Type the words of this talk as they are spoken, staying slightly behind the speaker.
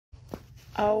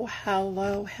Oh,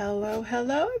 hello, hello,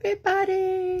 hello,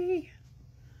 everybody.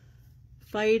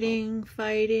 Fighting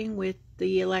with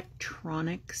the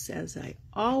electronics as I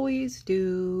always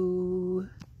do.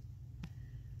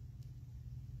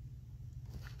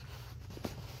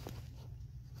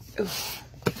 Oh,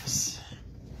 yes.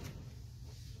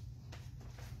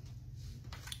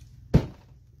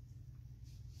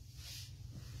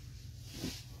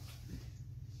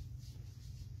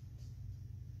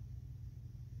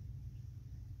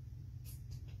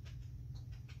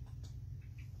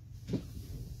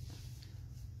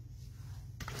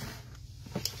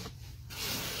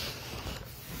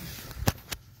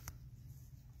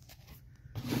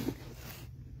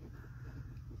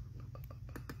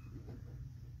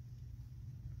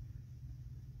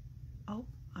 Oh,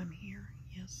 I'm here.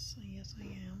 Yes, I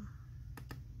am.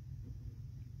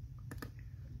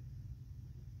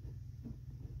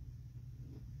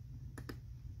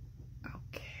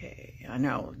 Okay, I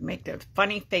know. Make the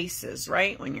funny faces,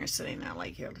 right? When you're sitting there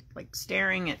like you're like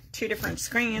staring at two different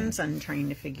screens and trying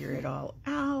to figure it all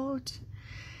out.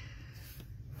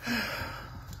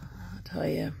 I'll tell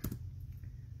you,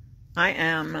 I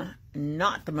am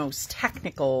not the most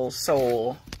technical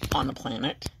soul on the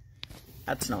planet.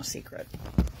 That's no secret.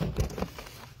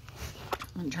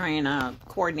 I'm trying to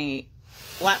coordinate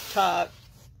laptop,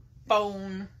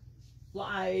 phone,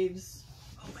 lives.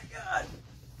 Oh my God.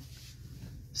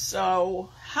 So,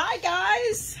 hi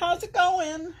guys, how's it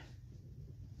going?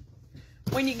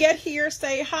 When you get here,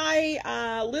 say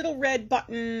hi, little red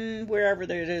button, wherever it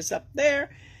is up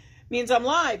there, means I'm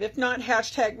live. If not,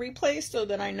 hashtag replay so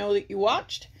that I know that you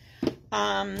watched.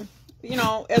 You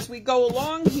know, as we go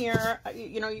along here,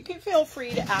 you know, you can feel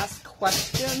free to ask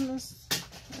questions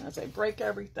as I break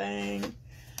everything.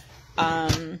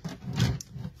 I've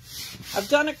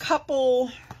done a couple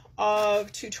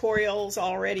of tutorials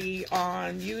already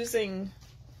on using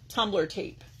tumbler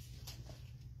tape.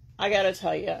 I gotta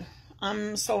tell you,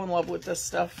 I'm so in love with this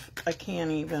stuff. I can't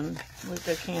even.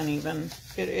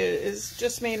 It is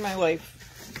just made my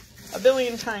life a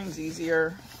billion times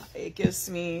easier. It gives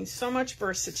me so much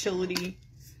versatility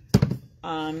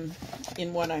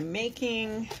in what I'm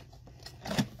making.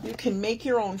 You can make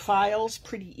your own files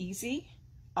pretty easy.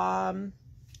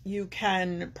 You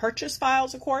can purchase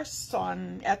files, of course,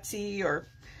 on Etsy or,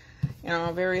 you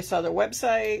know, various other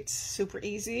websites. Super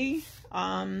easy.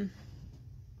 I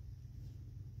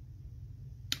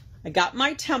got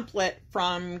my template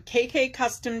from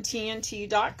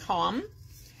kkcustomtnt.com.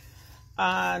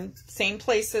 Same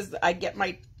places I get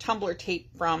my tumbler tape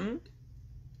from.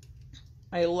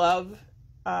 I love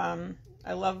the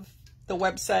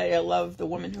website. I love the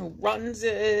woman who runs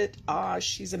it.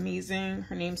 She's amazing.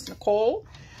 Her name's Nicole.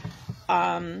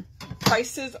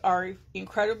 Prices are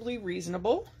incredibly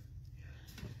reasonable.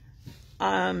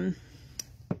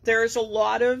 There's a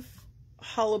lot of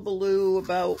hullabaloo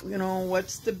about, you know,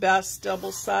 what's the best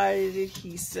double-sided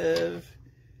adhesive.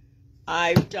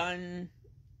 I've done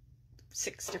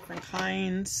 6 different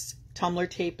kinds. Tumbler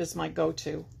tape is my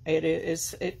go-to. It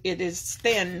is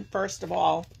thin, first of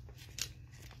all.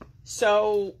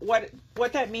 So what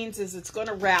that means is it's going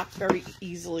to wrap very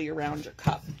easily around your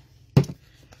cup.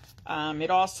 It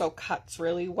also cuts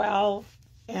really well,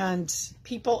 and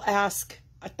people ask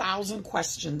 1,000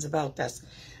 questions about this.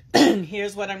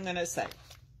 Here's what I'm going to say.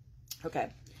 Okay.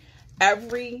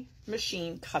 Every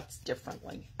machine cuts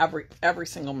differently. Every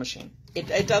single machine.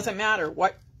 It doesn't matter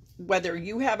whether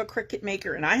you have a Cricut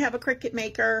maker and I have a Cricut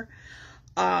maker.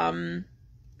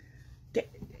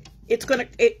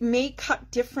 It may cut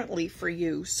differently for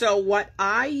you. So what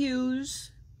I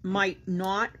use might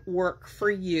not work for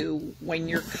you when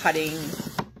you're cutting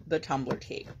the tumbler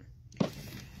tape.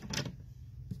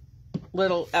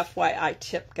 Little FYI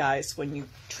tip, guys, when you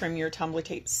trim your tumbler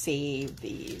tape, save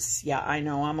these. Yeah, I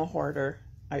know I'm a hoarder.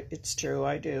 It's true,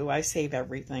 I do. I save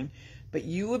everything. But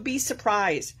you would be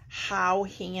surprised how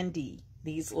handy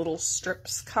these little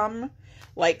strips come.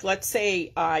 Like, let's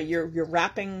say you're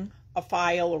wrapping a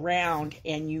file around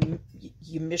and you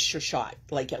miss your shot.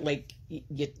 Like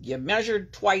you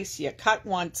measured twice, you cut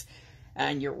once,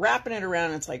 and you're wrapping it around.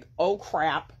 And it's like, oh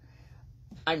crap,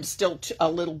 I'm still a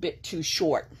little bit too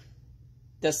short.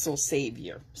 This will save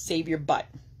your butt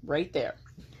right there.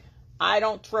 I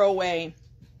don't throw away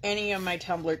any of my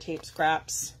tumbler tape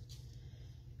scraps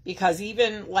because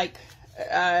even like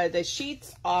the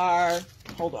sheets are,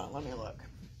 hold on, let me look.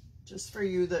 Just for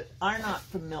you that are not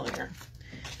familiar.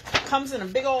 Comes in a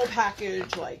big old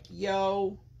package like,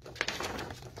 yo.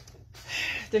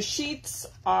 The sheets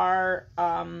are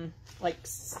like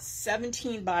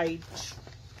 17 by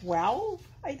 12,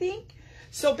 I think.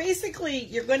 So basically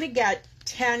you're going to get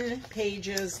 10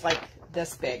 pages like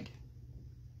this big.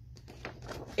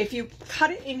 If you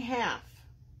cut it in half,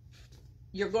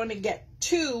 you're going to get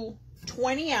two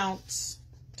 20-ounce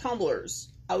tumblers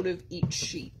out of each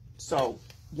sheet. So,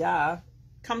 yeah,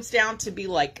 comes down to be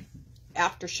like,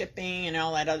 after shipping and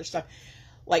all that other stuff,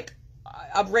 like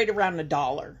right around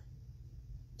 $1.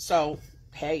 So,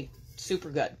 hey, super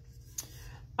good.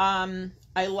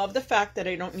 I love the fact that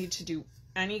I don't need to do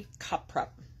any cup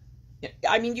prep.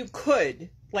 I mean, you could,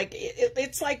 like,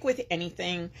 it's like with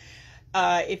anything.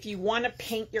 If you want to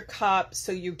paint your cup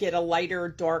so you get a lighter,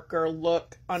 darker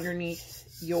look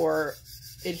underneath your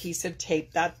adhesive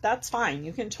tape, that's fine.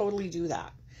 You can totally do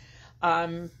that.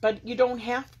 But you don't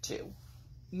have to.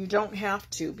 You don't have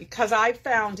to, because I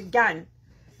found, again,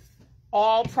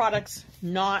 all products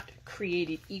not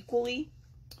created equally.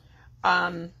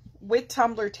 With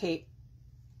tumbler tape,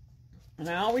 and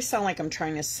I always sound like I'm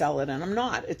trying to sell it, and I'm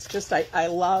not. It's just I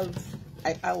love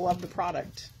the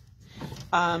product.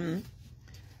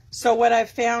 So what I've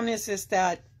found is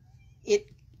that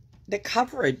the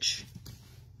coverage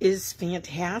is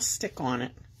fantastic on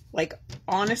it. Like,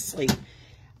 honestly,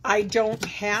 I don't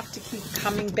have to keep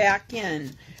coming back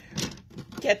in,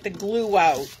 get the glue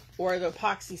out, or the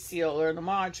epoxy seal, or the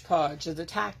Mod Podge, or the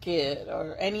tack kit,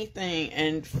 or anything,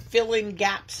 and fill in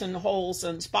gaps and holes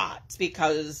and spots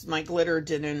because my glitter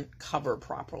didn't cover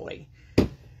properly.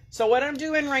 So what I'm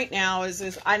doing right now is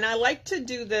and I like to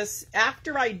do this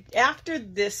after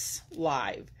this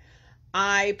live.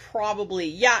 I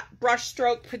probably,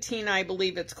 brushstroke patina, I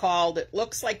believe it's called. It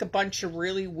looks like a bunch of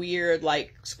really weird,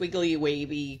 like, squiggly,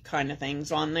 wavy kind of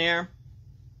things on there.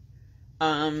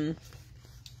 Now,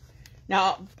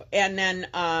 and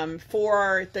then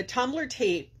for the tumbler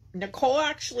tape, Nicole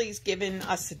actually has given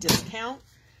us a discount.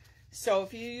 So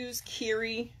if you use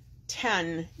Kiri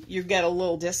 10, you get a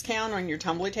little discount on your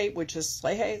tumbler tape, which is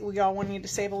like, hey, we all want you to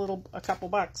save a couple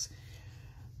bucks.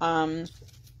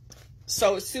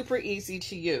 So it's super easy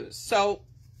to use. So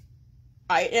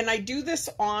I do this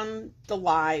on the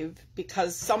live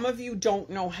because some of you don't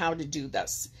know how to do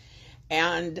this.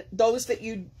 And those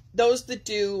that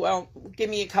do, well, give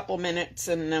me a couple minutes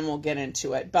and then we'll get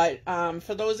into it. But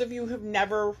for those of you who've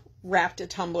never wrapped a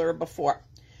tumbler before,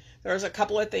 there's a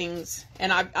couple of things.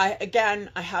 And I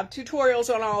have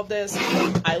tutorials on all of this.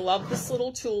 I love this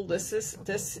little tool. This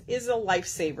is a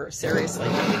lifesaver, seriously.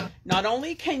 Not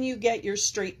only can you get your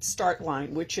straight start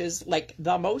line, which is like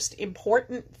the most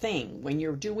important thing when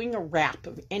you're doing a wrap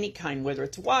of any kind, whether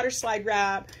it's water slide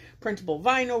wrap, printable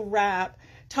vinyl wrap,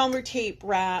 tumbler tape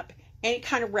wrap, any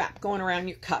kind of wrap going around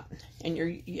your cup.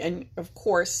 And of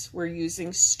course we're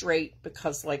using straight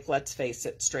because, like, let's face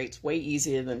it, straight's way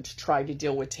easier than to try to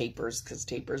deal with tapers, because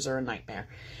tapers are a nightmare.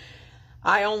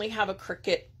 I only have a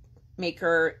Cricut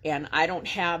maker and I don't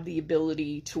have the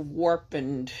ability to warp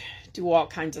and do all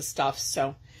kinds of stuff.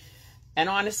 So, and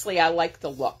honestly, I like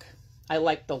the look. I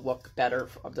like the look better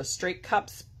of the straight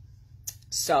cups.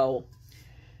 So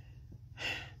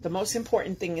the most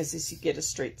important thing is you get a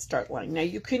straight start line. Now,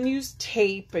 you can use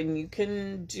tape and you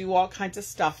can do all kinds of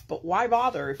stuff, but why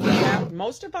bother? If you have,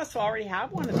 most of us already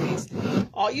have one of these.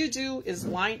 All you do is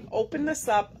open this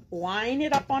up, line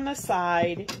it up on the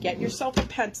side, get yourself a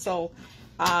pencil.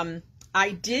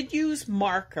 I did use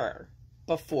marker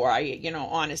before.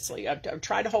 Honestly, I've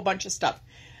tried a whole bunch of stuff.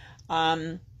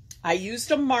 I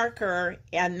used a marker,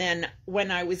 and then when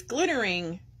I was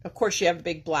glittering, of course, you have a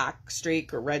big black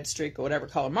streak or red streak or whatever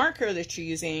color marker that you're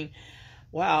using.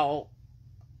 Well,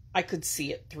 I could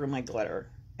see it through my glitter.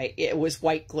 It was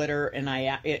white glitter, and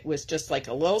it was just like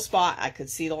a little spot. I could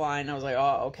see the line. I was like,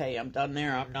 oh, okay, I'm done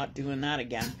there. I'm not doing that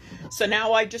again. So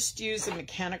now I just use a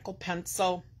mechanical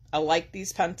pencil. I like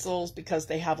these pencils because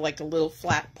they have like a little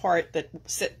flat part that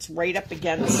sits right up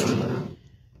against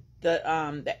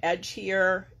the edge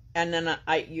here. And then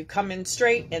you come in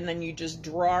straight, and then you just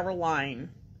draw a line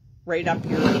right up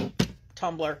your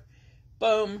tumbler.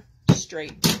 Boom,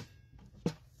 straight.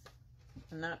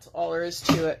 And that's all there is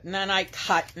to it. And then I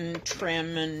cut and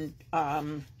trim and,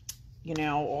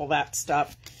 all that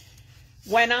stuff.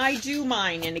 When I do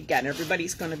mine, and again,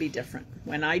 everybody's going to be different.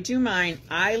 When I do mine,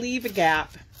 I leave a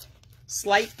gap,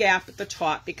 slight gap at the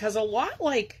top, because a lot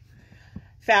like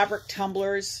fabric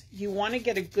tumblers, you want to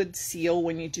get a good seal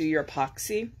when you do your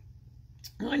epoxy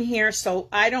on here. So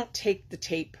I don't take the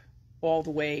tape all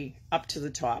the way up to the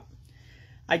top.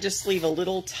 I just leave a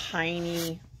little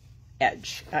tiny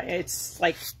edge. It's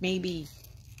like maybe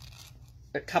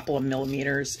a couple of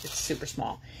millimeters. It's super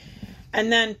small.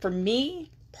 And then for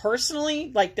me,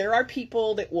 Personally, like there are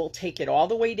people that will take it all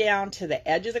the way down to the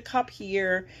edge of the cup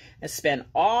here and spend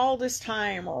all this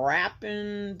time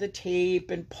wrapping the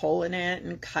tape and pulling it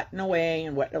and cutting away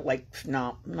and what, like,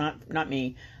 no, not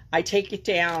me. I take it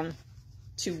down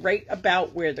to right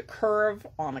about where the curve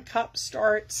on the cup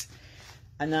starts,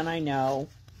 and then I know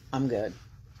I'm good.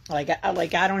 Like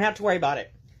I don't have to worry about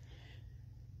it.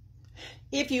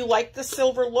 If you like the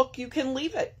silver look, you can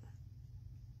leave it.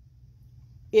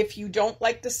 If you don't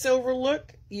like the silver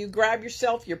look, you grab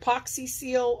yourself your epoxy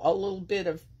seal, a little bit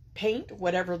of paint,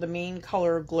 whatever the main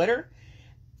color of glitter,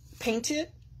 paint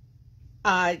it.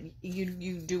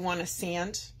 You do want to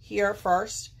sand here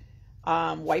first,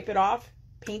 wipe it off,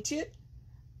 paint it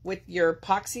with your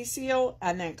epoxy seal,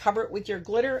 and then cover it with your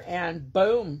glitter, and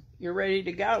boom, you're ready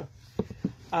to go.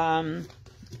 So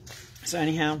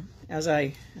anyhow, as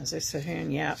I sit here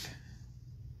and yap.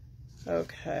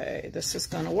 Okay, this is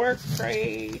going to work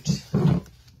great.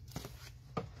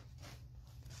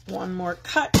 One more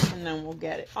cut, and then we'll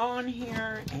get it on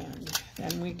here, and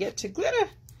then we get to glitter.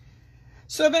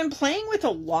 So I've been playing with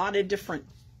a lot of different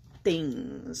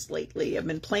things lately. I've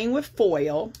been playing with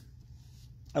foil.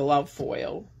 I love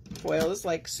foil. Foil is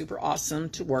like super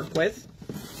awesome to work with.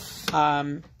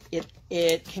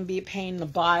 It can be a pain in the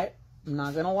butt. I'm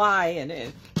not going to lie, and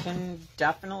it can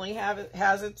definitely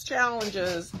has its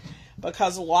challenges.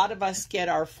 Because a lot of us get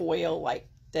our foil like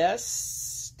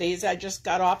this. These I just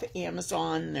got off of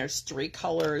Amazon. There's 3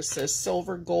 colors. There's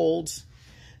silver, gold.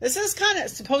 This is kind of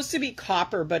supposed to be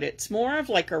copper, but it's more of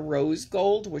like a rose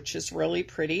gold, which is really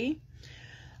pretty.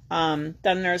 Then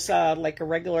there's like a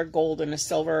regular gold and a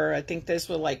silver. I think these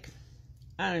were like,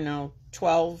 I don't know,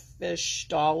 $12-ish.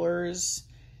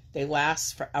 They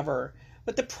last forever.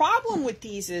 But the problem with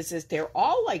these is they're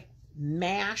all like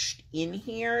mashed in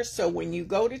here, so when you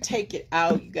go to take it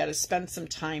out, you got to spend some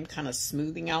time kind of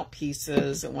smoothing out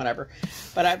pieces and whatever.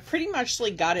 But I've pretty much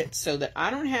got it so that I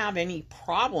don't have any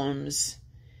problems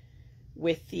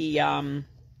with the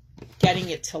getting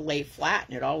it to lay flat,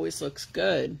 and it always looks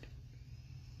good.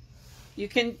 You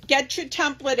can get your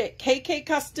template at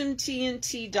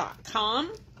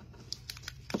kkcustomtnt.com,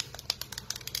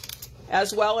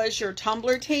 as well as your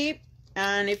tumbler tape.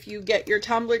 And if you get your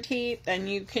tumbler tape, then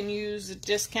you can use the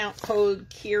discount code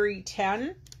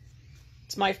Kiri10.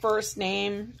 It's my first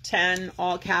name, 10,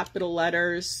 all capital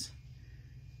letters.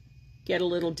 Get a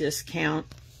little discount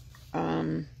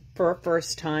for a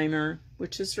first timer,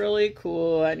 which is really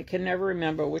cool. I can never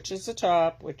remember which is the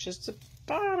top, which is the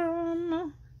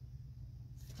bottom.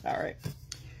 All right.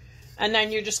 And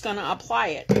then you're just going to apply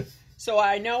it. So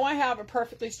I know I have a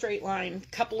perfectly straight line.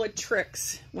 Couple of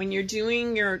tricks. When you're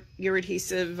doing your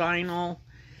adhesive vinyl,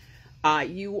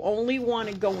 you only want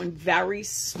to go in very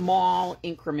small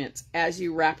increments as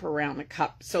you wrap around the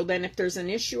cup. So then if there's an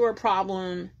issue or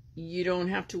problem, you don't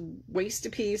have to waste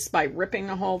a piece by ripping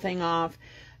the whole thing off.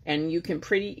 And you can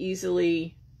pretty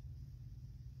easily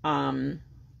get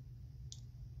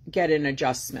an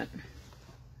adjustment.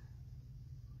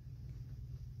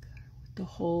 The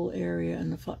whole area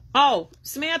and the front. Oh,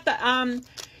 Samantha,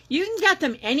 you can get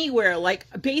them anywhere. Like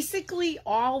basically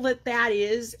all that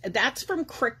is, that's from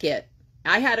Cricut.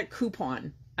 I had a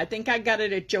coupon. I think I got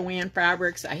it at Joann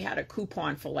Fabrics. I had a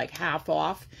coupon for like half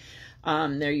off.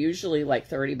 They're usually like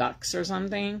 $30 or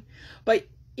something. But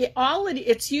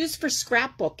it's used for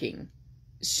scrapbooking.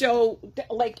 So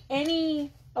like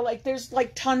there's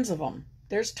like tons of them.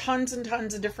 There's tons and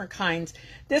tons of different kinds.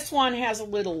 This one has a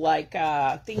little like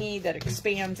thingy that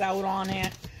expands out on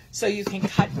it, so you can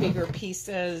cut bigger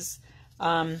pieces.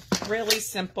 Really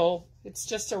simple. It's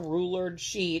just a rulered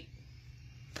sheet.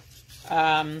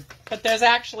 But there's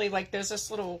actually there's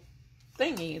this little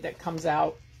thingy that comes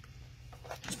out.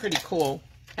 It's pretty cool.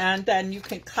 And then you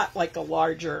can cut like a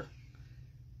larger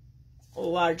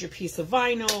piece of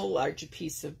vinyl, larger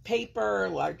piece of paper,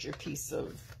 larger piece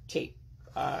of tape.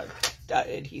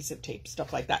 Adhesive tape,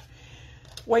 stuff like that.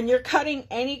 When you're cutting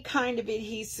any kind of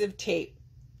adhesive tape,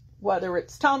 whether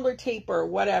it's tumbler tape or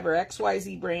whatever,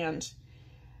 XYZ brand,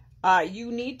 you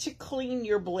need to clean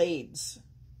your blades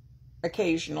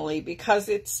occasionally because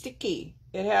it's sticky.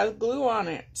 It has glue on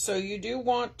it. So you do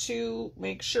want to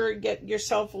make sure, get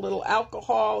yourself a little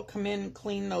alcohol, come in and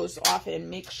clean those off, and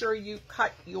make sure you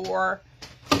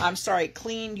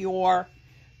clean your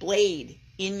blade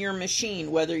in your machine,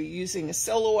 whether you're using a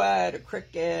Silhouette, a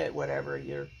Cricut, whatever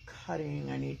you're cutting.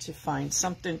 I need to find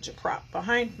something to prop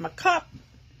behind my cup.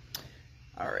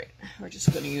 All right, we're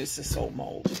just going to use this old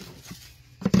mold.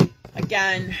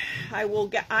 Again, I'm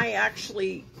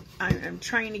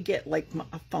trying to get like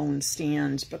a phone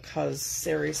stand because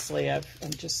seriously, I've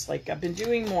been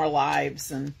doing more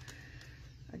lives and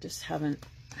I just haven't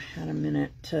I had a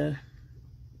minute to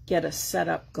get a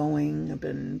setup going. I've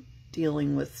been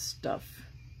dealing with stuff.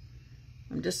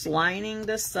 I'm just lining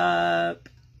this up.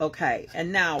 Okay,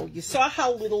 and now you saw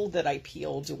how little that I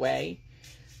peeled away.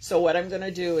 So what I'm going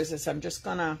to do is I'm just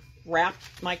going to wrap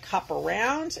my cup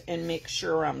around and make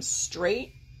sure I'm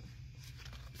straight.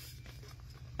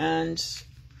 And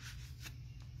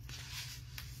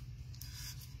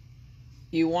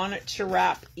you want it to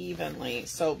wrap evenly.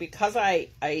 So because I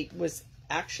was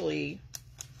actually,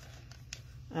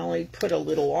 I only put a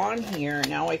little on here,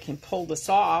 now I can pull this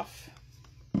off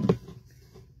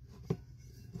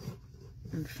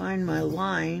and find my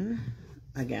line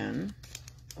again.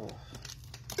 Oh,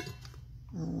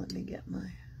 let me get my...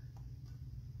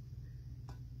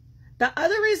 The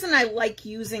other reason I like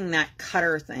using that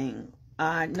cutter thing,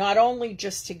 not only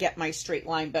just to get my straight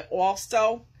line, but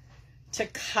also to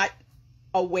cut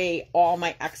away all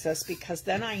my excess, because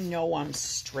then I know I'm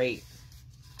straight.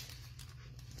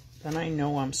 Then I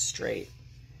know I'm straight.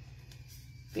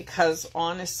 Because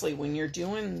honestly, when you're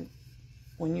doing,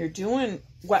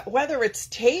 whether it's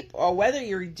tape or whether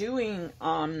you're doing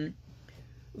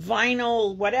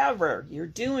vinyl, whatever you're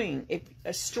doing,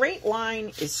 a straight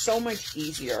line is so much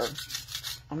easier.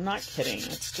 I'm not kidding.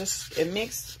 It's just,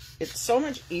 it's so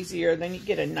much easier. Then you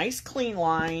get a nice clean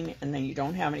line and then you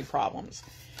don't have any problems.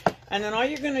 And then all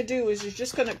you're going to do is you're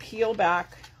just going to peel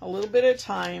back a little bit at a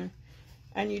time,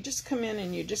 and you just come in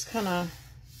and you just kind of,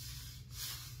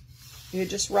 you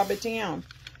just rub it down.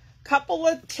 Couple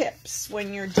of tips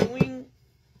when you're doing,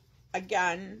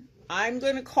 again, I'm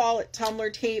going to call it tumbler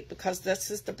tape because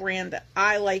this is the brand that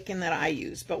I like and that I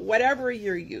use. But whatever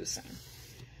you're using,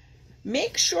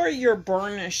 make sure you're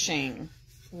burnishing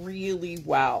really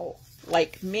well.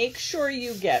 Like, make sure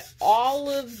you get all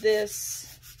of this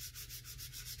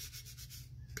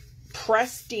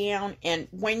pressed down, and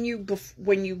when you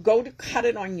go to cut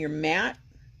it on your mat,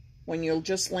 when you're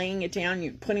just laying it down,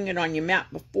 you're putting it on your mat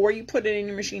before you put it in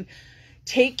your machine,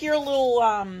 take your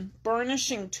little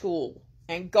burnishing tool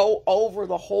and go over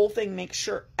the whole thing. Make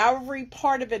sure every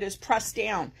part of it is pressed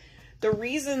down. The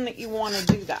reason that you want to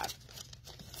do that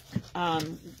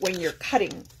when you're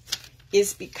cutting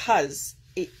is because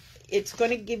it's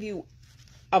going to give you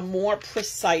a more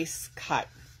precise cut.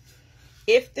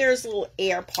 If there's little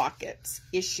air pockets,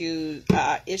 issues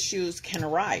can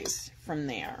arise from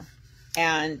there,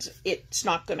 and it's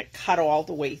not going to cut all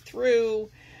the way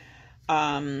through.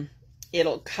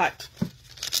 It'll cut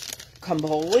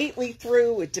completely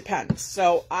through. It depends.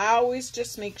 So I always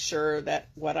just make sure that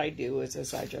what I do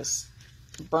is I just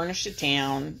burnish it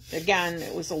down. Again,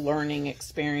 it was a learning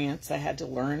experience. I had to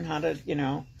learn how to,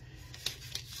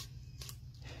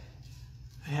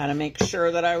 I had to make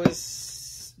sure that I was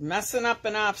messing up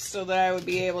enough so that I would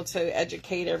be able to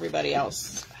educate everybody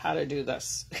else how to do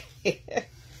this.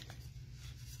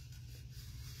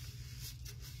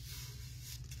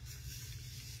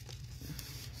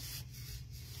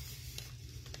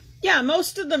 Yeah,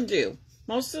 most of them do.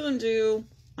 Most of them do.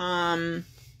 Pencil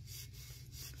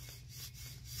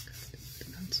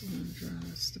and draw.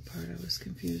 That's the part I was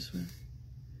confused with.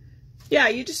 Yeah,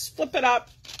 you just flip it up.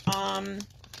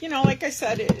 Like I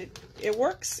said, it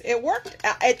works. It worked.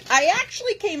 I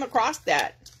actually came across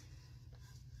that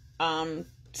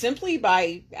simply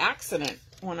by accident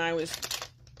when I was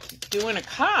doing a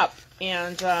cup,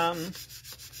 and I'm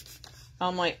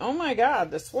like, oh my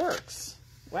God, this works.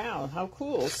 Wow, how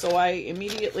cool. So I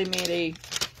immediately made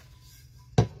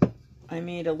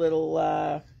a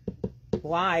little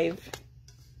live.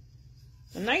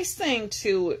 The nice thing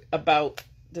too about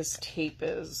this tape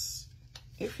is,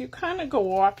 if you kind of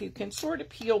go off, you can sort of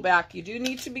peel back. You do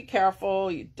need to be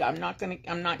careful. I'm not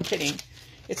kidding.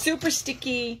 It's super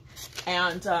sticky,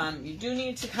 and you do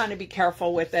need to kind of be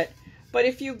careful with it. But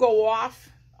if you go off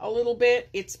a little bit,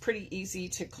 it's pretty easy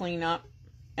to clean up.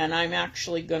 And I'm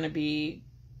actually going to be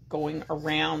going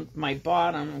around my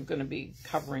bottom. I'm going to be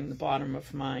covering the bottom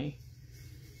of my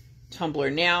tumbler.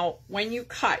 Now, when you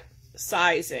cut,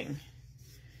 sizing,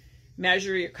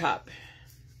 measure your cup.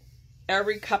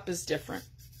 Every cup is different.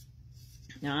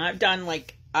 Now, I've done,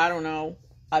 like, I don't know,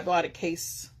 I bought a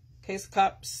case of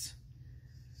cups,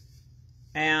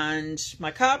 and my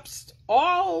cups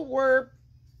all were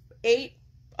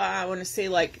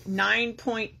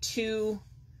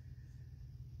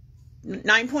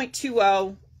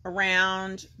 9.20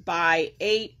 around by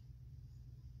 8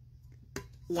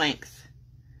 length.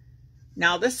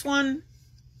 Now, this one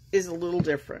is a little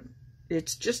different.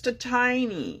 It's just a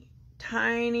tiny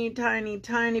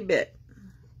bit,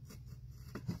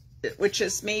 which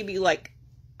is maybe like,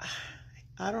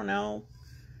 I don't know,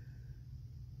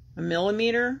 a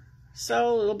millimeter,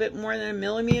 so a little bit more than a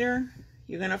millimeter.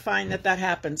 You're going to find that that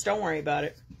happens. Don't worry about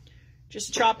it.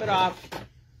 Just chop it off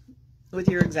with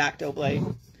your X-Acto blade.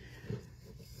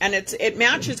 And it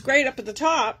matches great up at the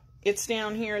top. It's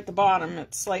down here at the bottom.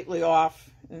 It's slightly off.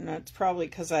 And that's probably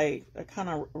because I kind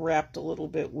of wrapped a little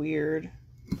bit weird.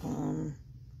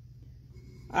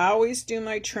 I always do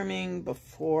my trimming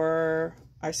before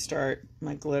I start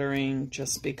my glittering,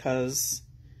 just because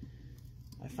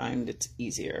I find it's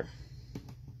easier.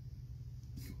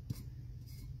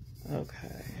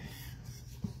 Okay.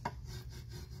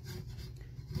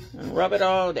 And rub it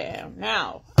all down.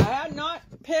 Now, I had not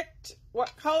picked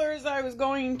what colors I was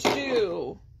going to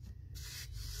do.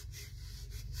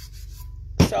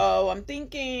 So I'm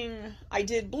thinking, I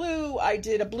did blue. I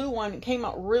did a blue one. It came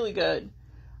out really good.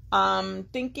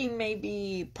 Thinking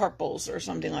maybe purples or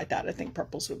something like that. I think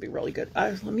purples would be really good.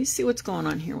 Let me see what's going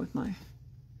on here with my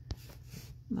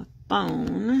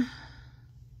phone.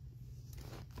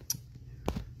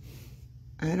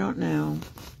 I don't know.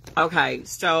 Okay,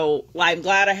 so I'm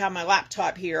glad I have my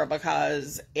laptop here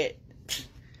because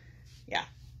yeah,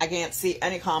 I can't see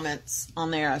any comments on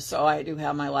there, so I do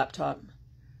have my laptop.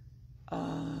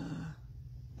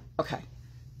 Okay.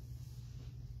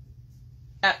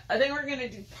 I think we're going to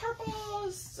do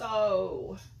purples,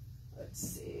 so let's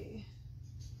see.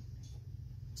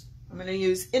 I'm going to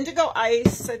use Indigo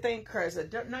Ice, I think, because a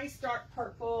nice dark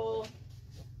purple.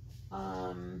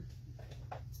 Oh,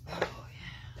 yeah,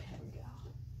 here we go.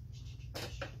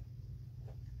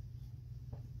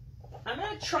 I'm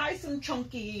going to try some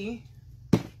chunky,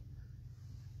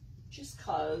 just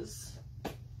because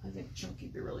I think chunky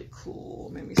would be really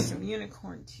cool. Maybe some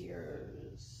unicorn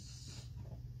tears.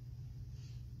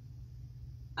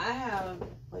 I have,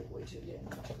 like, way too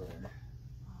much glitter.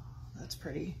 Oh, that's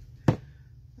pretty. I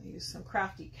use some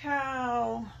Crafty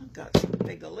Cow. I've got some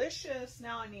Bigalicious.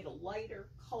 Now I need a lighter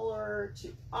color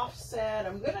to offset.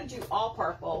 I'm going to do all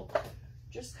purple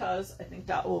just because I think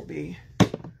that will be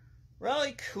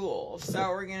really cool. So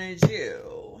we're going to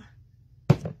do...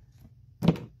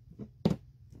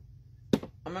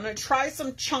 I'm going to try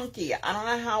some chunky. I don't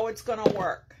know how it's going to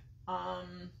work.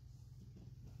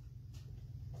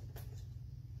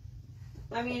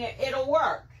 I mean, it'll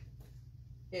work.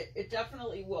 It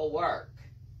definitely will work.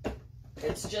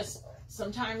 It's just,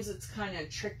 sometimes it's kind of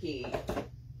tricky.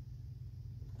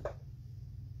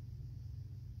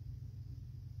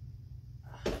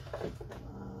 How'd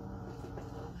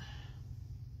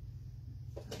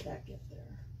that get there?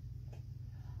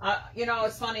 You know,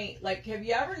 it's funny, like, have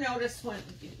you ever noticed when,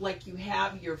 like, you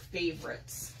have your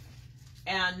favorites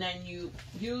and then you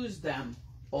use them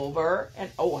over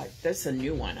and this is a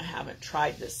new one. I haven't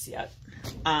tried this yet.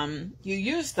 You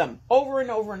use them over and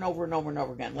over and over and over and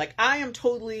over again. Like, I am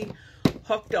totally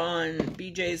hooked on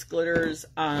BJ's glitters.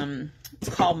 It's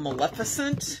called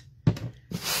Maleficent,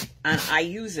 and I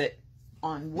use it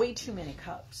on way too many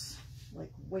cups, like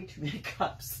way too many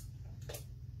cups.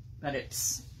 But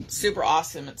it's super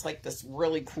awesome. It's like this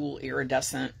really cool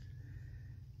iridescent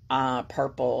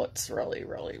purple. It's really,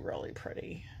 really, really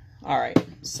pretty. All right,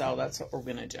 so that's what we're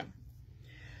gonna do.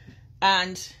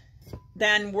 And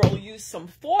then we'll use some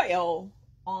foil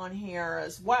on here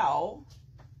as well,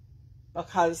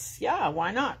 because yeah,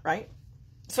 why not, right?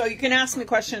 So you can ask me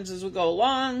questions as we go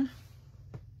along.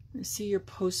 I see your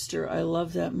poster. I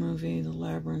love that movie, The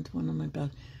Labyrinth, one of my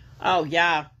best. Oh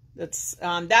yeah, that's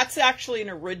actually an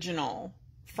original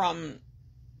from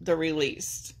the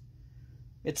release.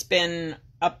 It's been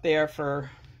up there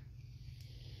for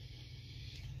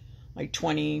like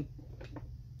 20,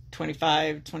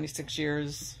 25, 26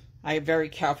 years. I am very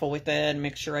careful with it and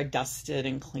make sure I dust it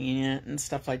and clean it and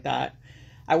stuff like that.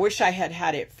 I wish I had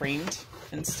had it framed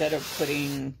instead of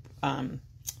putting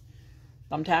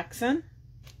thumbtacks in.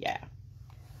 Yeah.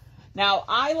 Now,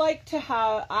 I like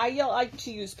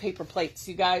to use paper plates.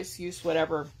 You guys use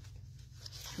whatever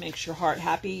makes your heart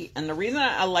happy. And the reason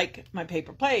I like my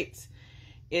paper plates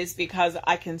is because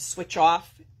I can switch off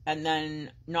and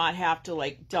then not have to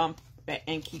like dump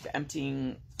and keep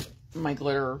emptying my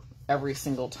glitter every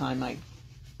single time I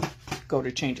go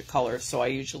to change a color. So I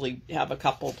usually have a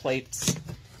couple plates.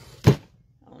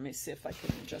 Let me see if I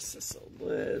can adjust this a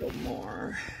little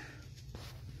more.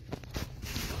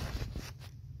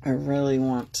 I really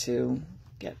want to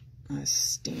get my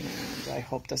stand. I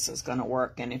hope this is going to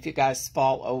work. And if you guys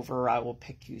fall over, I will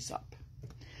pick you up.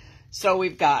 So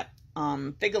we've got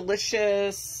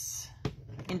Bigalicious,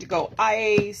 Indigo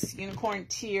Ice, Unicorn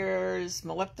Tears,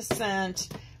 Maleficent,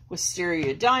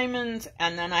 Wisteria Diamonds,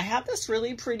 and then I have this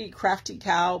really pretty Crafty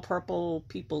Cow Purple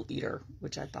People Eater,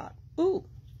 which I thought, ooh.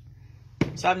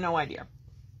 So I have no idea.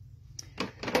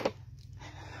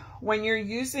 when you're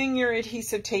using your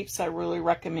adhesive tapes, I really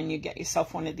recommend you get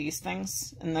yourself one of these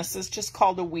things. And this is just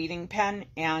called a weeding pen.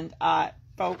 And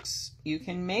folks, you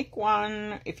can make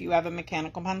one if you have a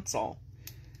mechanical pencil.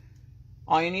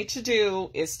 All you need to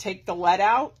do is take the lead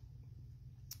out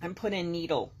and put a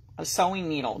needle, a sewing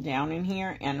needle down in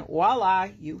here, and voila,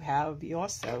 you have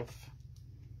yourself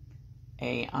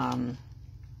a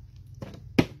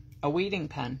weeding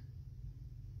pen.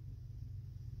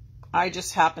 I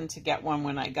just happened to get one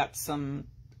when I got some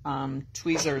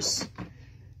tweezers.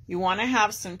 You want to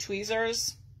have some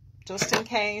tweezers just in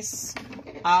case.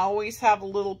 I always have a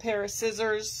little pair of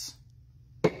scissors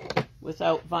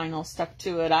without vinyl stuck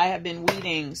to it. I have been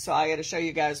weeding, so I got to show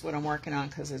you guys what I'm working on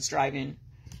because it's driving.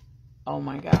 Oh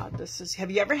my God, this is, have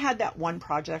you ever had that one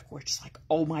project where it's like,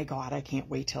 oh my God, I can't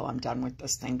wait till I'm done with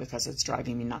this thing because it's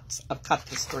driving me nuts. I've cut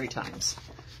this 3 times.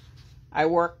 I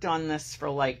worked on this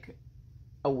for like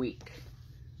a week.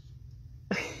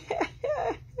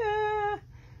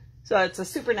 So it's a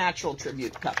Supernatural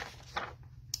tribute cup.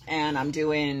 And I'm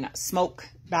doing smoke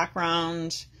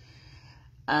background.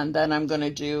 And then I'm going to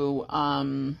do,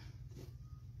 I'm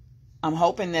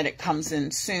hoping that it comes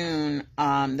in soon.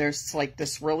 There's like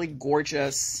this really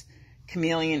gorgeous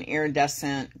chameleon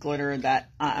iridescent glitter that,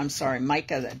 I'm sorry,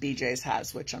 mica that BJ's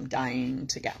has, which I'm dying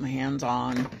to get my hands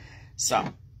on. So,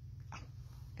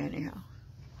 anyhow.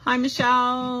 Hi,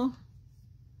 Michelle.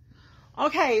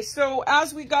 Okay, so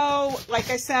as we go, like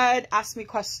I said, ask me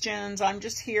questions. I'm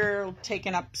just here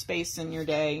taking up space in your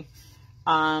day.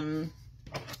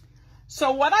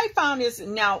 So what I found is,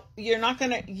 now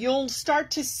you'll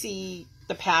start to see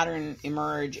the pattern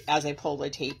emerge as I pull the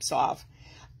tapes off.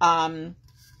 One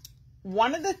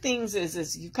of the things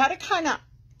is you've got to kind of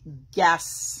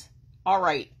guess, all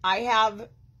right, I have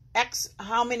X,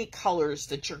 how many colors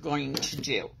that you're going to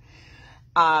do.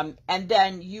 And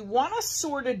then you want to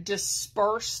sort of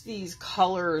disperse these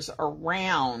colors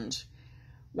around.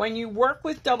 When you work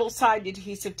with double-sided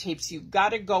adhesive tapes, you've got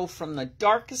to go from the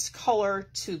darkest color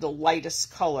to the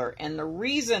lightest color. And the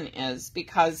reason is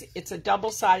because it's a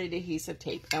double-sided adhesive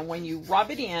tape. And when you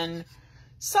rub it in,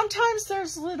 sometimes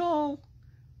there's little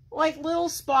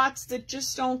spots that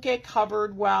just don't get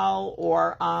covered well,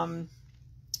 or,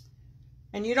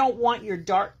 and you don't want your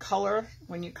dark color,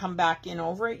 when you come back in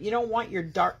over it, you don't want your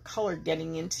dark color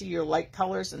getting into your light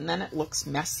colors, and then it looks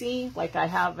messy. Like I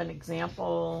have an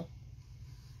example.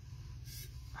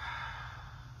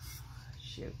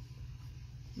 Shoot.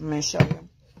 Let me show you,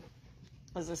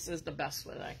 because this is the best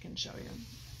way that I can show you.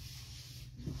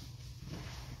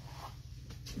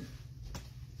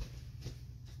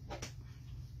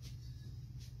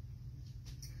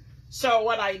 So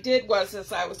what I did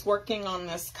was I was working on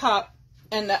this cup,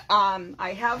 and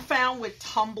I have found with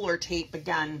tumbler tape,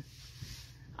 again,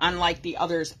 unlike the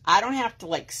others, I don't have to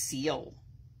like seal,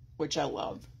 which I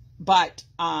love. But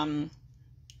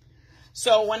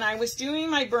so when I was doing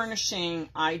my burnishing,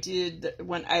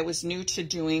 when I was new to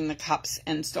doing the cups,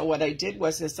 and so what I did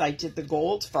was I did the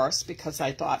gold first, because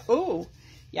I thought, oh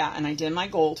yeah, and I did my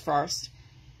gold first,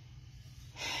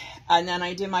 and then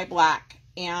I did my black.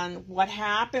 And what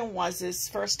happened was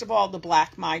first of all, the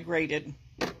black migrated.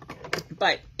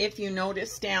 But if you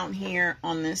notice down here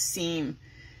on this seam,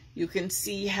 you can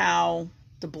see how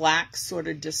the black sort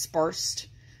of dispersed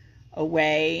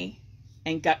away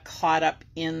and got caught up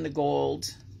in the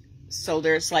gold. So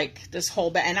there's like this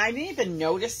whole bit, and I didn't even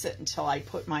notice it until I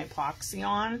put my epoxy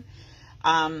on.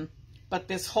 But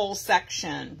this whole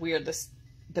section where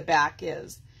the back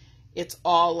is, it's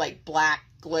all like black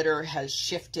glitter has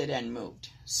shifted and moved.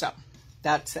 So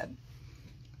that's it.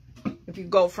 If you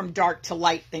go from dark to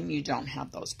light, then you don't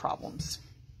have those problems.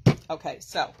 Okay,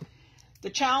 so the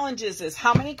challenge is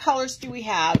how many colors do we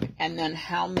have, and then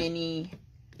how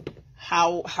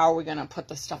are we going to put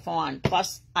the stuff on?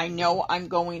 Plus, I know I'm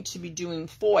going to be doing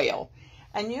foil,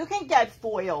 and you can get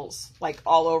foils like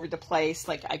all over the place.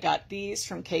 Like I got these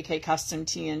from KK Custom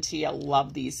TNT. I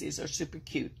love these. These are super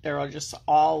cute. They're just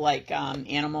all like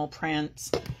animal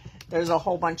prints. There's a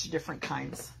whole bunch of different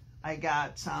kinds. I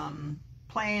got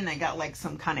plain. I got like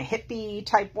some kind of hippie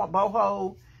type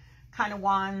boho kind of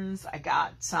ones. I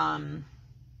got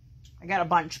a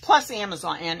bunch, plus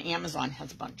Amazon, and Amazon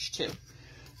has a bunch too.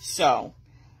 So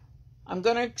I'm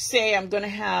going to say I'm going to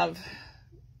have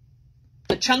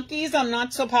the chunkies. I'm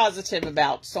not so positive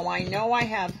about. So I know I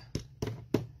have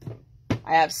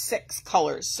 6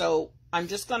 colors. So I'm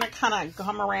just going to kind of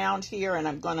come around here, and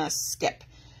I'm going to skip.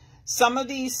 Some of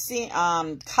these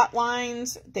cut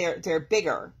lines, they're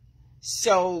bigger.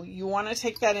 So you want to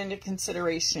take that into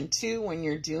consideration too when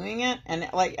you're doing it. And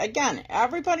like, again,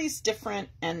 everybody's different.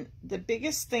 And the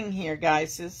biggest thing here,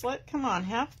 guys, is come on,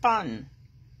 have fun.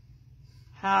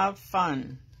 Have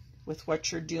fun with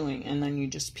what you're doing, and then you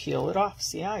just peel it off.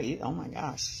 See how easy? Oh my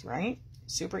gosh, right?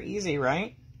 Super easy,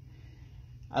 right?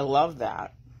 I love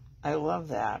that. I love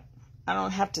that. I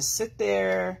don't have to sit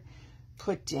there,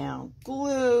 put down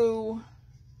glue.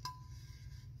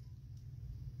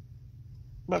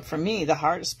 But for me, the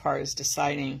hardest part is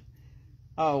deciding,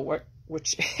 oh,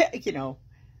 which, you know,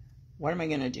 what am I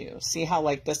going to do? See how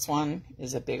like this one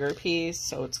is a bigger piece,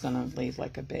 so it's going to leave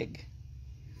like a big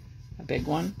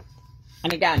one.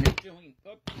 And again, doing,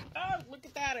 oh, look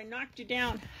at that. I knocked you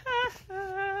down. Ha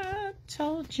ha,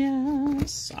 told you.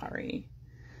 Sorry.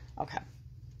 Okay.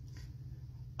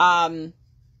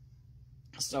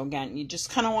 So again, you just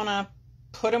kind of want to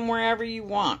put them wherever you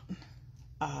want.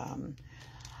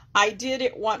 I did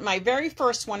it my very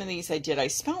first one of these I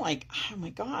spent like, oh my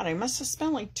God, I must have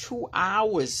spent like 2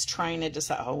 hours trying to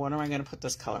decide, oh, what am I going to put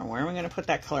this color? Where am I going to put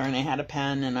that color? And I had a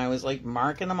pen and I was like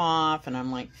marking them off, and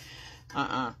I'm like,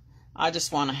 I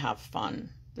just want to have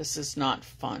fun. This is not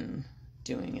fun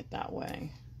doing it that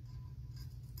way.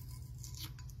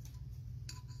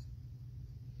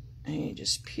 And you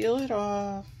just peel it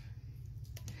off.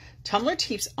 Tumbler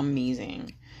tape's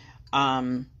amazing.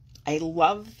 I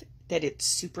love that it's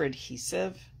super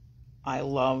adhesive. I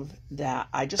love that.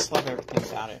 I just love everything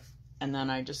about it. And then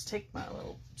I just take my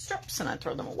little strips and I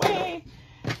throw them away.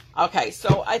 Okay,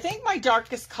 so I think my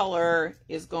darkest color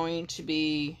is going to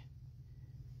be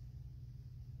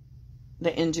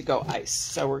the indigo ice.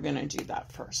 So we're going to do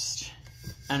that first.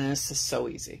 And this is so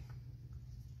easy.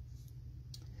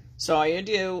 So all you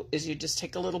do is you just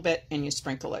take a little bit and you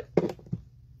sprinkle it.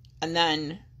 And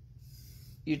then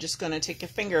you're just going to take your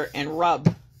finger and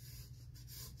rub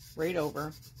right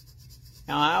over.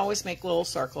 Now I always make little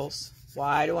circles.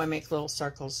 Why do I make little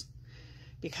circles?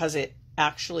 Because it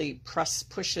actually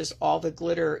pushes all the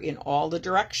glitter in all the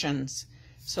directions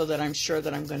so that I'm sure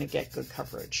that I'm going to get good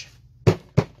coverage.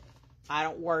 I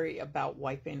don't worry about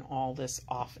wiping all this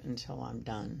off until I'm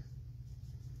done.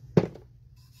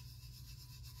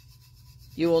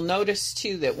 You will notice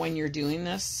too that when you're doing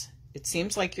this, it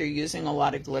seems like you're using a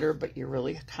lot of glitter, but you're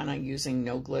really kind of using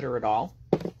no glitter at all.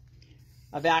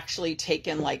 I've actually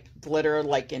taken like glitter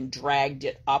like and dragged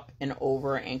it up and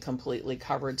over and completely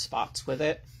covered spots with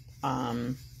it.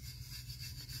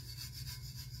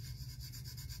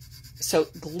 So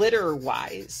glitter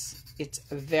wise, it's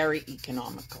very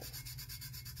economical.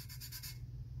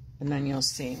 And then you'll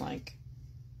see like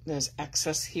there's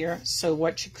excess here. So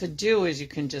what you could do is you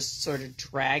can just sort of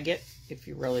drag it if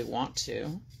you really want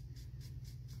to.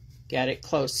 Get it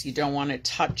close. You don't want to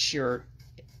touch your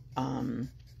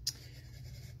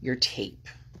tape.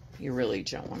 You really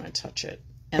don't want to touch it.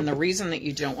 And the reason that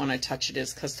you don't want to touch it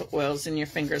is because the oils in your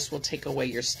fingers will take away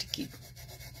your sticky.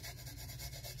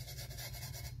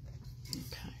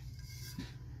 Okay.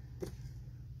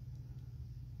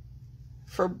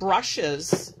 For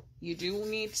brushes, you do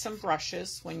need some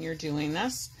brushes when you're doing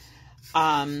this.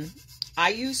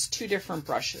 I use 2 different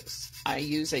brushes. I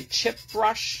use a chip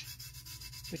brush,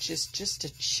 which is just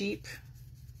a cheap,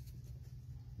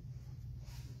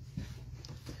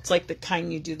 it's like the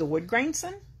kind you do the wood grains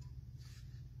in.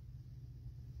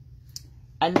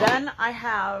 And then I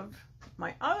have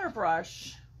my other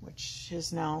brush, which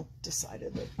is now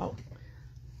decided that, oh,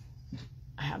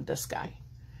 I have this guy.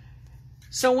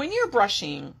 So when you're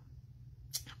brushing,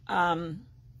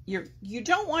 you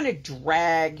don't want to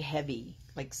drag heavy.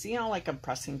 Like, see how like I'm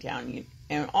pressing down,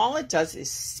 and all it does is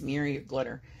smear your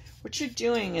glitter. What you're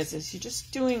doing is you're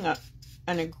just doing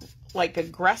an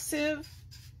aggressive,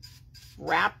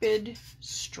 rapid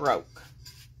stroke.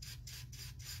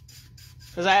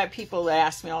 Because I have people that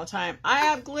ask me all the time, I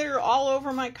have glitter all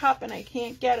over my cup and I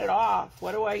can't get it off.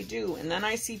 What do I do? And then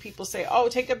I see people say, oh,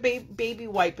 take a baby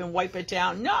wipe and wipe it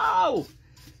down. No,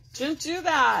 don't do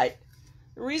that.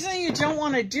 The reason you don't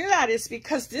want to do that is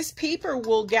because this paper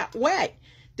will get wet.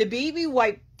 The baby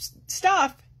wipe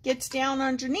stuff gets down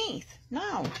underneath.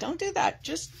 No, don't do that.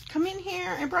 Just come in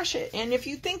here and brush it. And if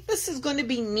you think this is going to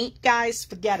be neat, guys,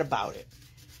 forget about it.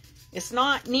 It's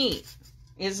not neat.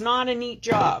 It's not a neat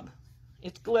job.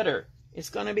 It's glitter. It's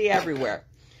going to be everywhere.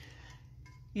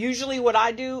 Usually what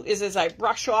I do is I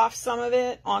brush off some of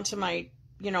it onto my,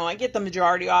 I get the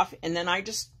majority off, and then I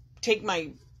just take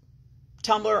my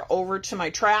tumbler over to my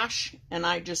trash, and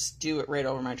I just do it right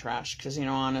over my trash. Because,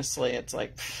 honestly, it's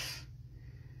like,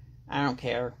 I don't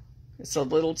care. It's a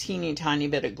little teeny tiny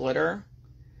bit of glitter.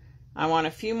 I want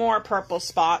a few more purple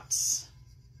spots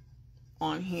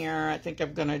on here. I think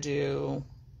I'm going to do,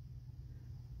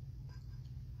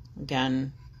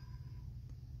 again,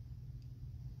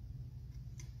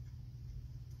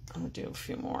 I'm going to do a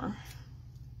few more.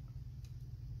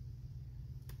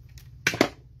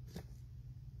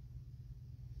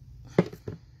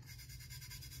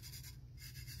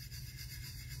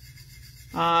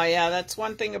 Yeah, that's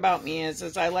one thing about me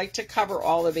is I like to cover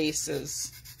all the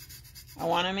bases. I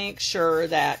want to make sure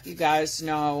that you guys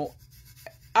know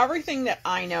everything that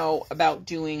I know about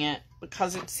doing it,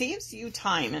 because it saves you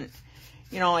time. And,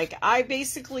 you know, like, I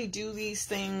basically do these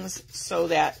things so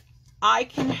that I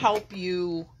can help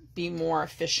you be more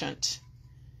efficient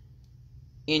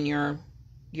in your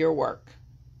work.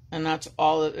 And that's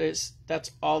all it is.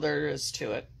 That's all there is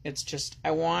to it. It's just,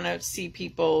 I want to see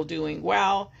people doing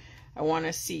well. I want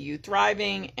to see you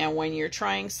thriving. And when you're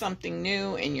trying something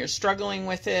new and you're struggling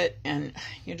with it and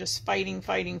you're just fighting,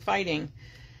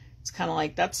 it's kind of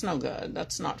like, that's no good.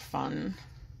 That's not fun.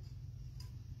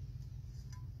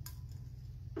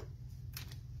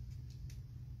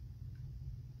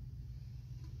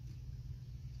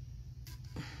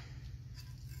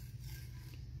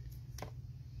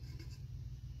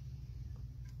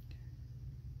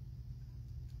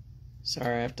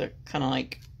 Sorry, I have to kind of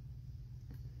like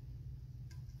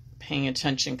paying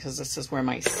attention because this is where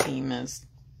my seam is.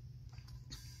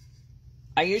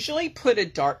 I usually put a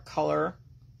dark color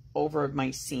over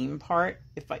my seam part,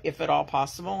 if at all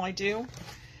possible, I do.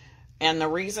 And the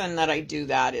reason that I do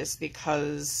that is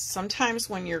because sometimes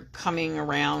when you're coming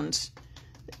around,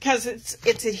 because it's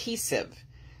adhesive,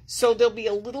 so there'll be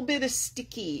a little bit of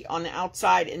sticky on the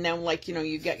outside, and then, like, you know,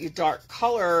 you get your dark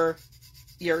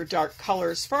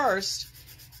colors first,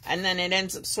 and then it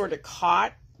ends up sort of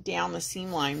caught down the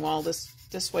seam line. Well,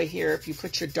 this way here, if you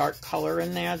put your dark color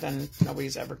in there, then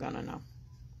nobody's ever gonna know.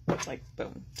 It's like,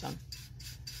 boom, done.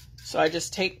 So I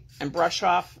just take and brush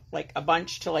off like a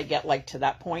bunch till I get like to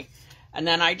that point. And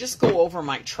then I just go over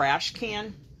my trash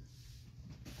can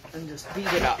and just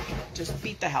beat it up. Just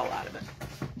beat the hell out of it.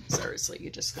 Seriously, you're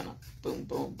just gonna boom,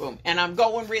 boom, boom. And I'm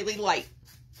going really light.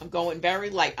 I'm going very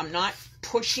light. I'm not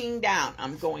pushing down.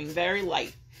 I'm going very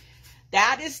light.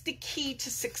 That is the key to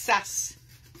success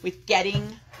with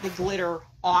getting the glitter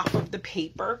off of the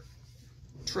paper.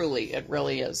 Truly, it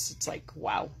really is. It's like,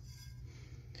 wow.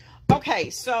 Okay,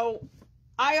 so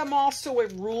I am also a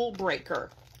rule breaker.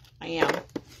 I am.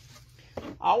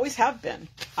 Always have been.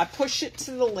 I push it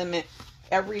to the limit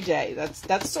every day.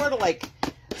 That's sort of like,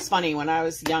 it's funny, when I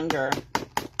was younger,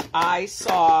 I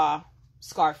saw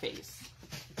Scarface.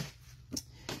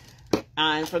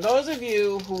 And for those of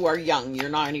you who are young, you're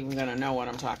not even going to know what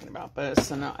I'm talking about, but it's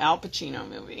an Al Pacino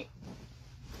movie.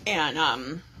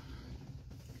 And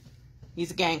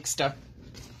he's a gangster.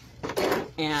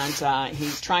 And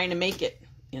he's trying to make it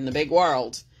in the big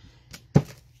world.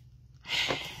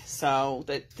 So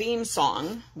the theme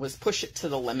song was Push It to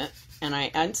the Limit. And I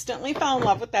instantly fell in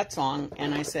love with that song.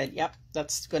 And I said, yep,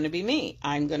 that's going to be me.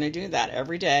 I'm going to do that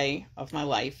every day of my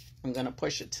life. I'm going to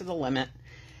push it to the limit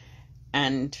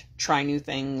and try new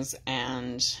things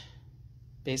and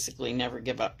basically never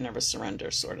give up, never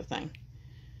surrender sort of thing.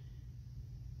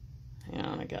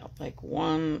 And I got like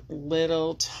one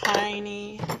little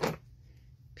tiny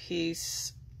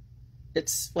piece.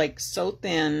 It's like so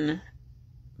thin,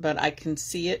 but I can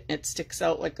see it. It sticks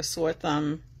out like a sore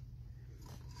thumb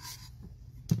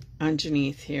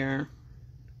underneath here.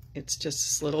 It's just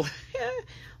this little,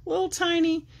 little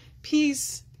tiny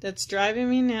piece that's driving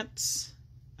me nuts.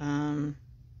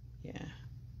 Yeah,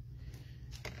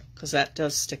 because that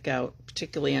does stick out,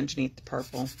 particularly underneath the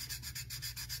purple.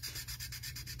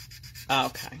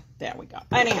 Okay, there we go.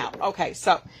 Anyhow, okay,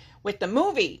 so with the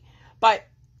movie, but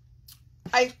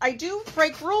I do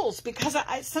break rules because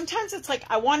sometimes it's like,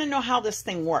 I want to know how this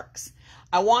thing works.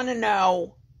 I want to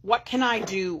know, what can I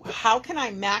do? How can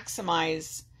I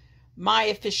maximize my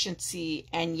efficiency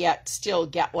and yet still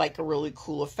get like a really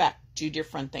cool effect, do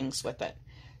different things with it.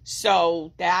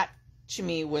 So that to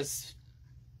me was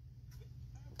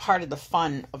part of the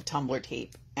fun of tumbler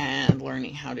tape and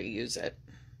learning how to use it.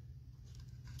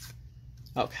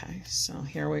 Okay, so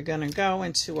here we're going to go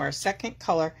into our second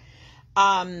color.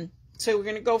 So we're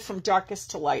going to go from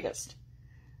darkest to lightest.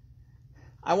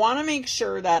 I want to make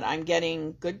sure that I'm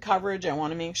getting good coverage. I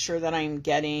want to make sure that I'm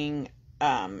getting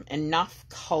enough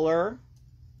color,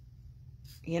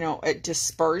 you know, a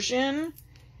dispersion,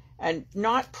 and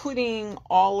not putting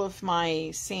all of my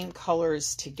same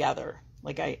colors together.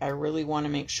 Like I really want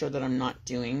to make sure that I'm not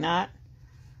doing that.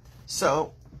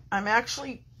 So I'm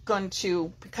actually going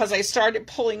to, because I started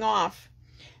pulling off,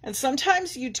 and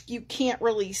sometimes you can't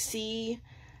really see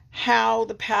how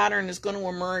the pattern is going to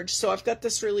emerge. So I've got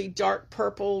this really dark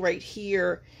purple right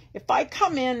here. If I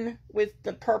come in with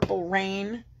the Purple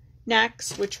Rain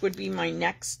next, which would be my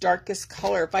next darkest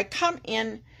color, if I come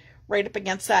in right up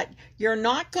against that, you're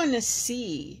not going to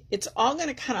see, it's all going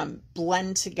to kind of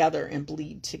blend together and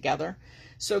bleed together.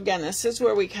 So again, this is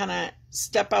where we kind of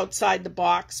step outside the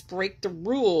box, break the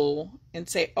rule, and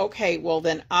say, okay, well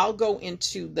then I'll go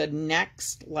into the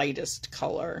next lightest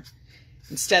color.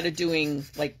 Instead of doing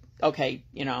like, okay,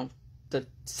 you know, the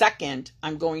second,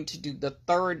 I'm going to do the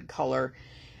third color.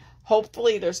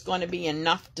 Hopefully there's going to be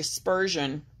enough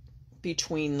dispersion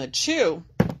between the two,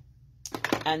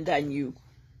 and then you,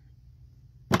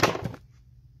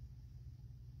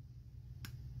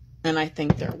 and I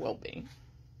think there will be.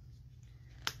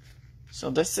 So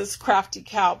this is Crafty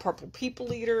Cow Purple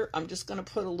People Eater. I'm just going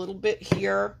to put a little bit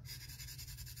here.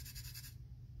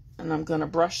 And I'm going to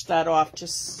brush that off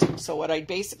just so what I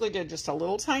basically did, just a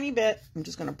little tiny bit. I'm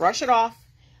just going to brush it off.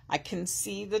 I can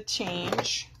see the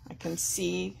change. I can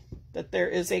see that there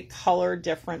is a color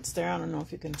difference there. I don't know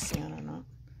if you can see it or not.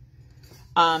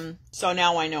 So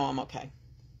now I know I'm okay.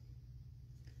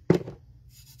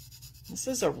 This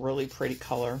is a really pretty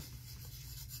color.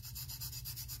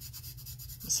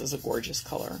 This is a gorgeous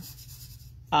color.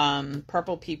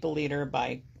 Purple People Eater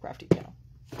by Crafty Cow.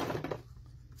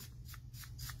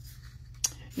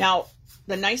 Now,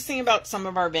 the nice thing about some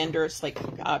of our vendors, like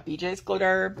BJ's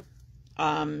Glitter,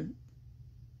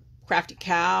 Crafty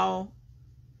Cow,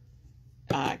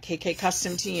 KK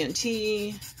Custom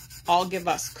TNT, all give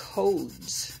us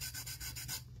codes,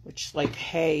 which like,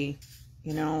 hey,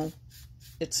 you know,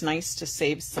 it's nice to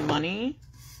save some money.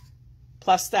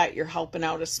 Plus that you're helping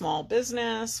out a small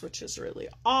business, which is really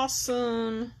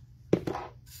awesome.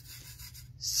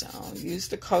 So use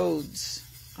the codes.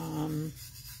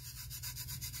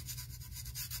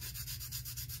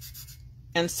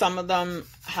 And some of them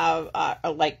have,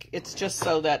 like, it's just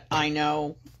so that I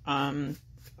know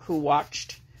who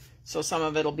watched. So some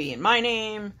of it will be in my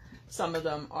name. Some of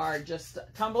them are just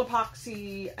tumble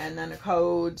epoxy and then a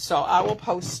code. So I will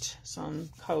post some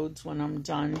codes when I'm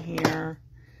done here.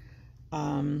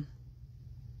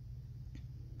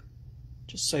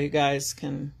 Just so you guys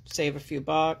can save a few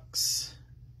bucks.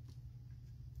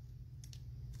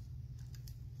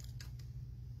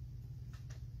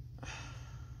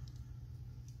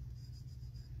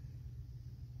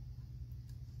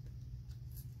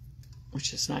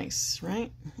 Which is nice,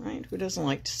 right? Right? Who doesn't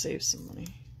like to save some money?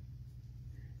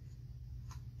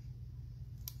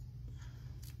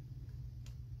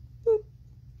 Boop.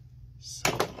 So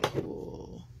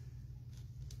cool.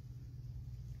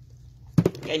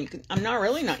 And you can, I'm not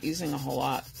really not using a whole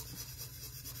lot.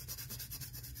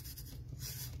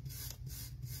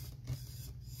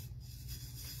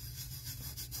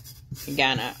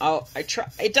 Again, I try.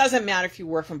 It doesn't matter if you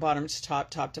work from bottom to top,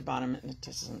 top to bottom. It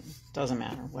doesn't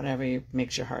matter. Whatever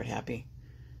makes your heart happy.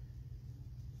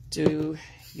 Do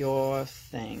your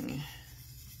thing.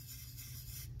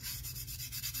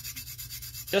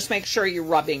 Just make sure you're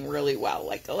rubbing really well.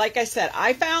 Like I said,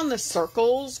 I found the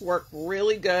circles work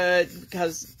really good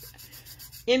because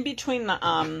in between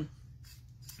the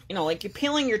you know, like you're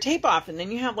peeling your tape off and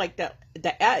then you have like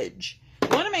the edge. You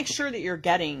want to make sure that you're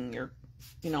getting your,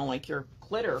 you know, like your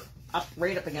glitter up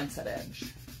right up against that edge.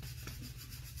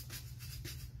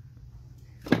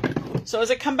 So as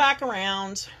I come back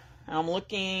around, I'm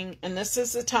looking, and this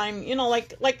is the time, you know,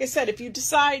 like I said, if you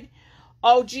decide,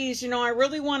 oh geez, you know, I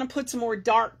really want to put some more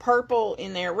dark purple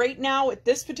in there right now at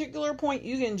this particular point,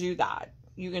 you can do that.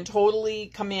 You can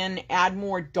totally come in, add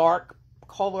more dark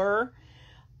color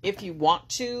if you want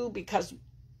to, because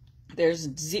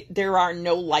there are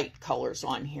no light colors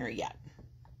on here yet.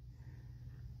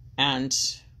 And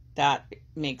that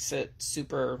makes it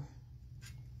super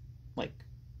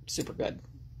good.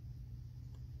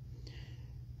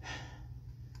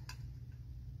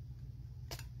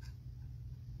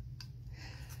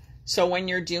 So when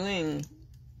you're doing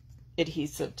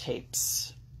adhesive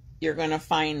tapes, you're going to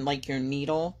find like your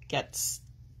needle gets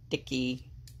sticky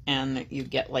and you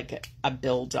get like a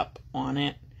buildup on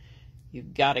it.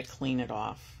 You've got to clean it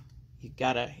off. You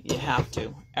have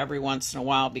to every once in a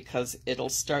while because it'll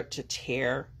start to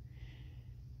tear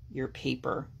your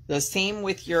paper. The same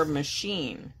with your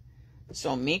machine.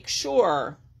 So make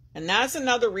sure, and that's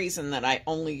another reason that I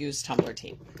only use tumbler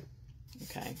tape.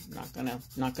 Okay, I'm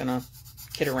not gonna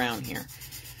kid around here.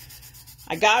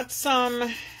 I got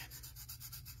some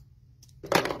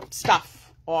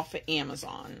stuff off of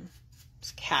Amazon.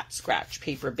 It's cat scratch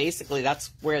paper. Basically,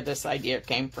 that's where this idea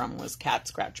came from, was cat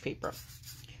scratch paper.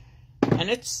 And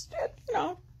it's, you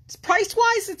know, it's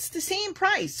price-wise, it's the same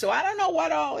price. So I don't know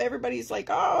what everybody's like,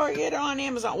 oh, I get it on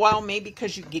Amazon. Well, maybe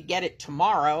because you could get it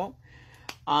tomorrow.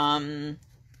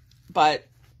 But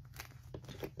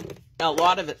a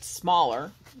lot of it's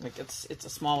smaller. Like it's a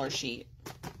smaller sheet.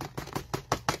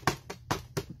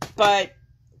 but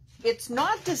it's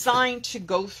not designed to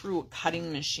go through a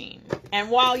cutting machine. And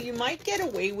while you might get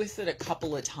away with it a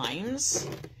couple of times,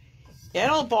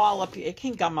 it'll ball up. It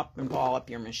can gum up and ball up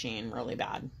your machine really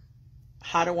bad.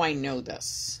 How do I know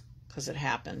this? Because it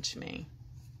happened to me.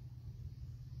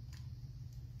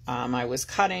 I was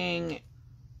cutting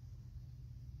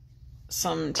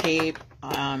some tape.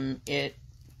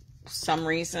 Some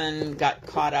reason got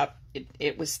caught up.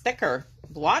 It was thicker,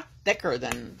 a lot thicker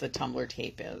than the tumbler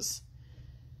tape is.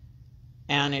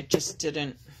 And it just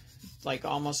didn't, like,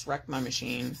 almost wreck my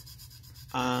machine.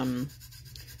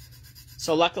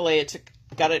 So luckily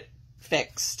got it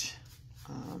fixed.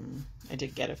 I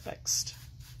did get it fixed.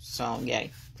 So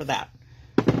yay for that.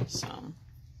 So.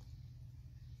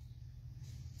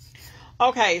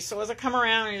 Okay, so as I come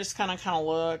around, you just kind of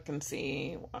look and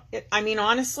see. I mean,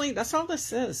 honestly, that's all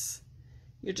this is.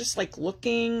 You're just like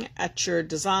looking at your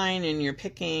design and you're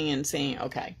picking and saying,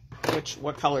 okay,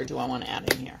 what color do I want to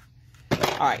add in here?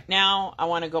 All right, now I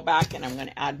want to go back and I'm going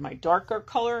to add my darker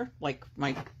color, like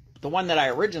the one that I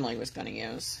originally was going to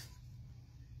use,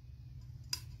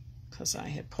 because I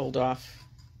had pulled off.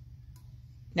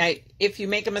 Now, if you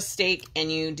make a mistake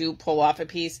and you do pull off a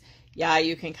piece, yeah,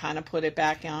 you can kind of put it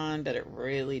back on, but it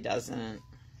really doesn't.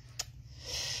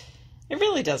 It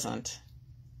really doesn't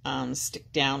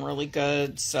stick down really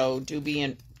good. So do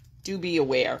be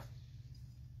aware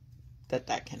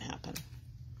that can happen.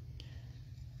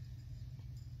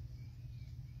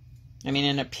 I mean,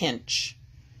 in a pinch,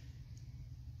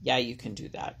 yeah, you can do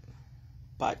that.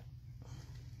 But,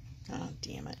 oh,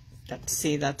 damn it.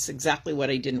 That's exactly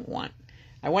what I didn't want.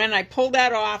 I went and I pulled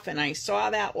that off and I saw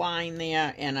that line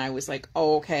there and I was like,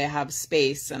 oh, okay, I have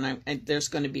space and there's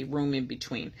going to be room in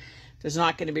between. There's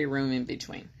not going to be room in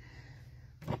between.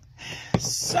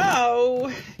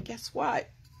 So, guess what?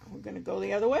 We're going to go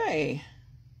the other way.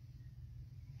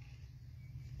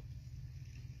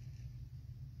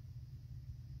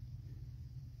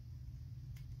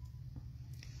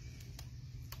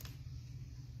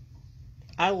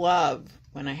 I love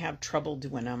when I have trouble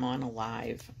when I'm on a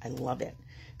live. I love it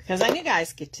because then you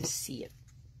guys get to see it.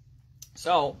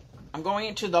 So I'm going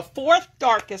into the fourth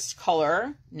darkest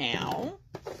color now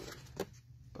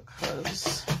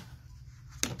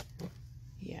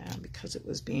because it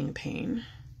was being a pain.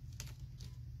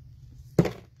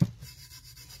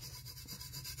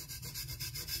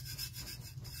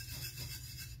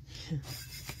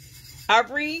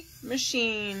 Every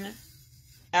machine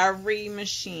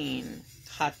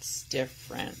cuts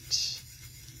different.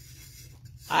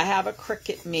 I have a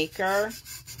Cricut maker.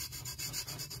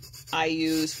 I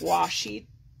use washi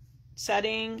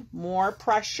setting, more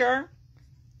pressure.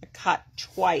 I cut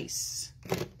twice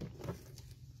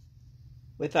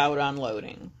without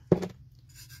unloading.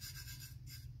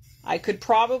 I could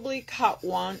probably cut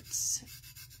once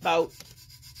about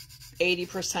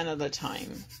 80% of the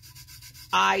time.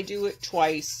 I do it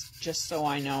twice just so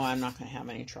I know I'm not going to have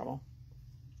any trouble.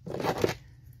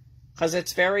 Because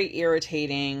it's very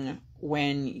irritating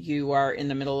when you are in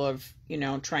the middle of,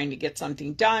 trying to get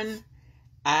something done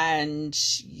and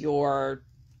your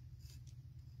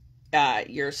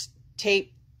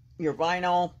tape, your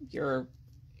vinyl, your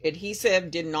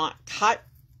adhesive did not cut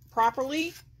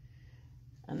properly.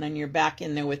 And then you're back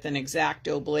in there with an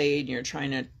X-Acto blade and you're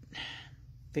trying to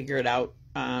figure it out.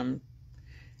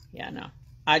 Yeah, no.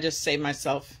 I just save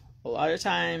myself a lot of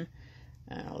time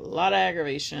and a lot of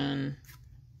aggravation,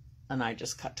 and I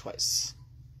just cut twice.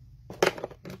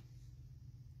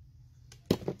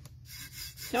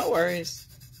 No worries.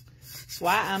 That's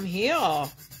why I'm here. I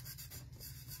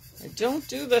don't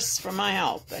do this for my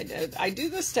health. I do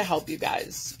this to help you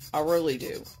guys. I really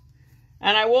do.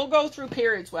 And I will go through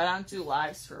periods where I don't do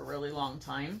lives for a really long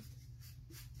time.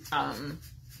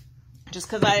 Just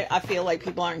because I feel like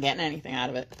people aren't getting anything out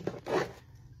of it.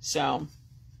 So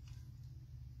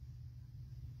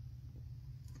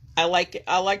I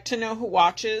like to know who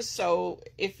watches. So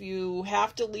if you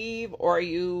have to leave or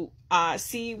you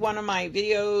see one of my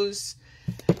videos,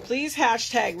 please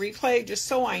hashtag replay just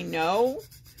so I know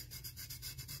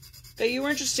that you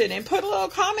were interested, and put a little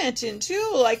comment in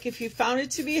too, like if you found it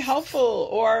to be helpful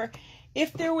or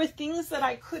if there were things that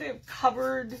I could have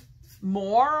covered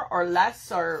more or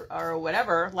less or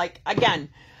whatever. Like, again,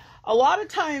 a lot of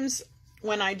times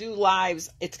when I do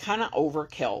lives, it's kind of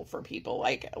overkill for people.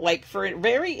 Like for a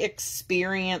very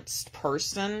experienced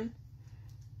person,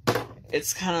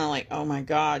 it's kind of like, oh my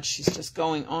God, she's just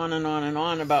going on and on and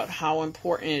on about how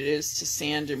important it is to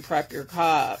sand and prep your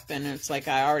cup. And it's like,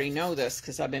 I already know this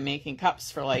because I've been making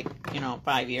cups for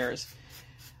 5 years.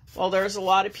 Well, there's a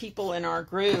lot of people in our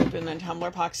group, in the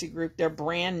Tumbler Epoxy group, they're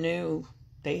brand new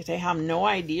They have no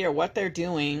idea what they're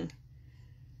doing.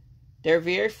 They're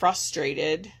very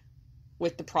frustrated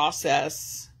with the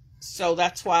process. So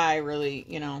that's why I really,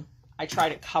 you know, I try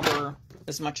to cover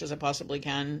as much as I possibly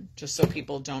can, just so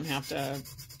people don't have to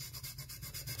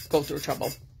go through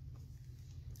trouble.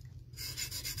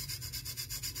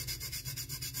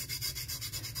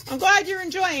 I'm glad you're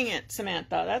enjoying it,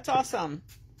 Samantha. That's awesome.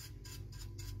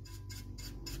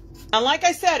 And like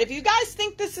I said, if you guys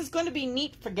think this is going to be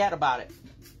neat, forget about it.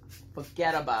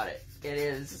 Forget about it. It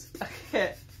is.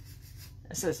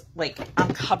 This is like,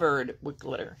 I'm covered with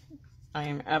glitter. I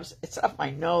am. It's up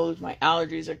my nose. My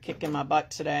allergies are kicking my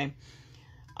butt today.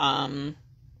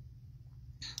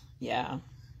 Yeah.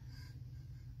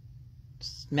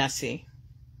 It's messy.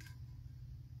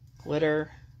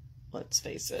 Glitter. Let's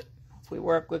face it. If we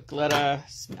work with glitter,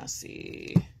 it's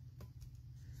messy.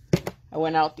 I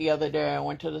went out the other day. I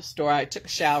went to the store. I took a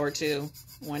shower too.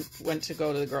 Went to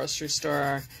go to the grocery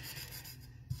store.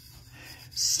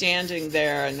 Standing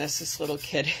there, and there's this little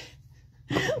kid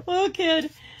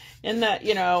in the,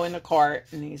 you know, in the cart,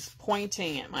 and he's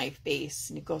pointing at my face,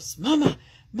 and he goes, "Mama,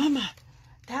 Mama,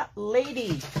 that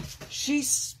lady, she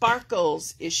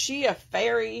sparkles. Is she a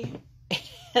fairy?"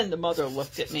 And the mother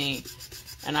looked at me,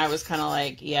 and I was kind of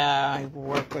like, "Yeah, I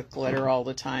work with glitter all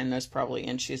the time. There's probably,"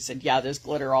 and she said, "Yeah, there's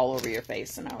glitter all over your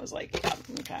face." And I was like, "Yeah,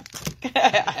 okay."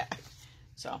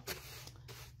 So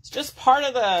it's just part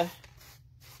of the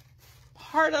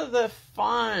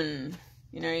fun.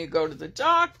 You know, you go to the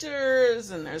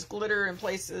doctors and there's glitter in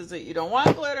places that you don't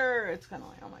want glitter. It's kind of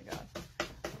like, oh my God,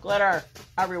 glitter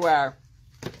everywhere.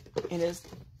 It is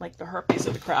like the herpes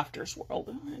of the crafters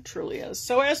world. It truly is.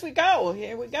 So as we go,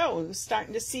 here we go. We're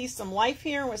starting to see some life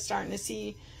here. We're starting to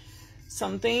see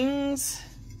some things.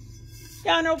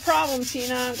 Yeah, no problem,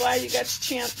 Tina. I'm glad you got to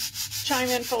chime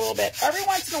in for a little bit. Every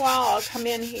once in a while, I'll come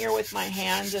in here with my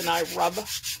hand and I rub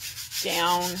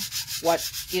down what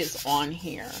is on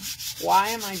here. Why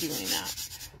am I doing that?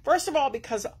 First of all,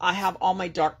 because I have all my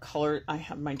dark color. I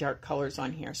have my dark colors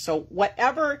on here. So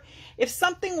whatever, if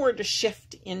something were to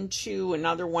shift into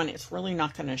another one, it's really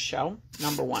not going to show.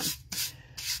 Number one.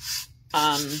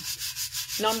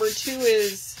 Number two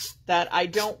is that I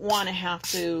don't want to have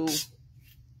to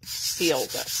seal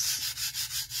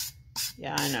this.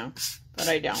 Yeah, I know, but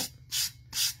I don't.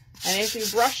 And if you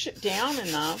brush it down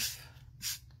enough,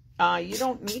 you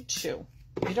don't need to.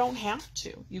 You don't have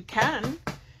to. You can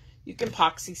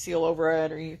epoxy seal over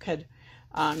it, or you could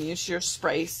use your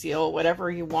spray seal, whatever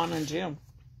you want to do.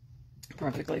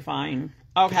 Perfectly fine.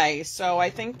 Okay, so I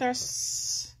think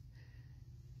there's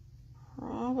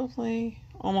probably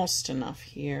almost enough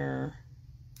here.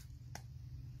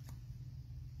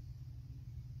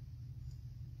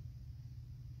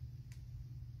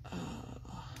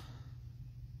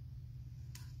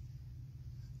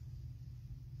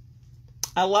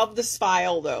 I love this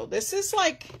file, though. This is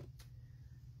like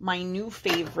my new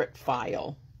favorite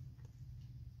file.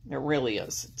 It really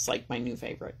is. It's like my new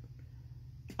favorite.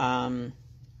 I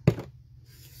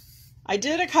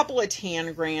did a couple of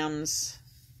tangrams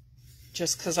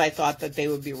just because I thought that they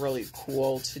would be really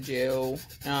cool to do.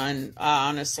 And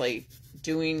honestly,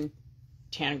 doing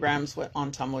tangrams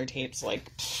on tumbler tapes, like,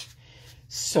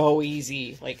 so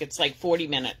easy. Like, it's like 40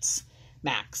 minutes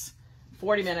max.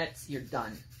 40 minutes, you're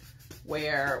done.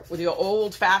 Where with the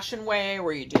old-fashioned way,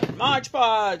 where you do your Mod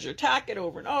Podge, or tack it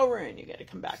over and over, and you got to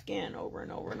come back in over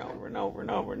and over and over and over and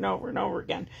over and over and over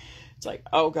again. It's like,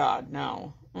 oh God,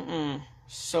 no.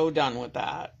 So done with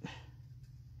that.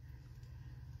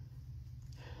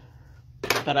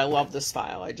 But I love this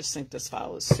file. I just think this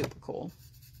file is super cool.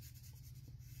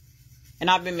 And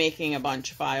I've been making a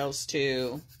bunch of files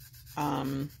too.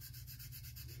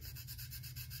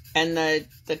 And the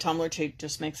tumbler tape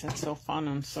just makes it so fun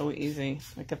and so easy.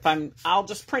 Like I'll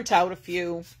just print out a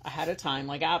few ahead of time.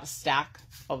 Like I have a stack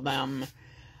of them.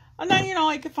 And then, you know,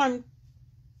 like if I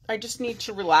just need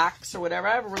to relax or whatever.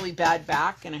 I have a really bad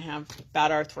back and I have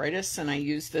bad arthritis and I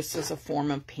use this as a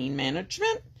form of pain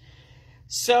management.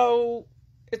 So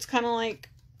it's kind of like,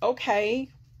 okay,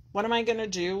 what am I going to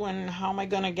do and how am I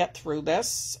going to get through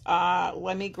this?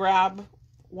 Let me grab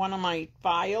one of my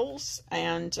files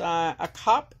and a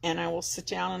cup, and I will sit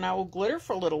down and I will glitter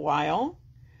for a little while.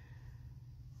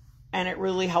 And it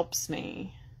really helps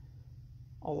me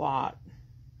a lot.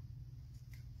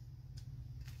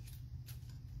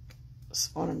 So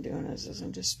what I'm doing is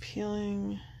I'm just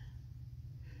peeling.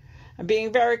 I'm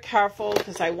being very careful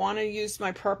because I want to use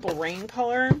my purple rain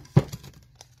color.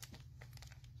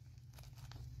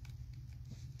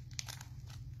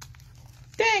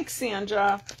 Thanks,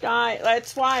 Sandra.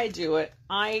 That's why I do it.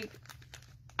 I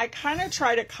kind of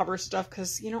try to cover stuff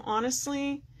because, you know,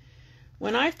 honestly,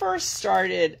 When I first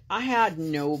started, I had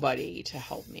nobody to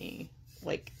help me.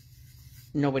 Like,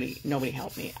 nobody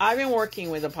helped me. I've been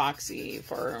working with epoxy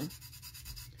for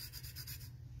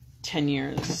 10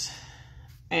 years,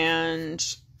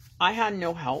 and I had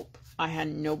no help. I had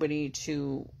nobody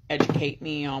to educate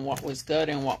me on what was good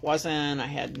and what wasn't. I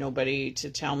had nobody to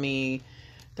tell me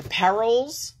the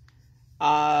perils.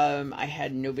 I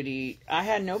had nobody.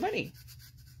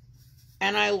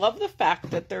 And I love the fact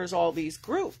that there's all these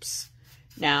groups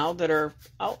now that are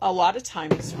a lot of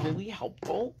times really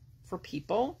helpful for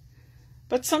people,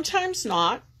 but sometimes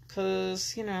not,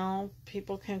 because, you know,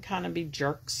 people can kind of be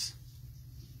jerks,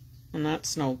 and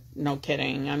that's no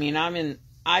kidding. I mean,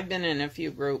 I've been in a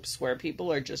few groups where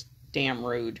people are just damn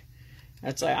rude.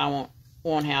 It's like, I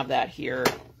won't have that here.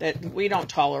 That we don't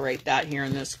tolerate that here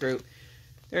in this group.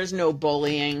 There's no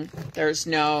bullying. There's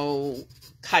no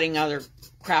cutting other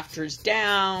crafters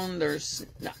down.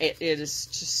 It is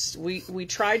just, we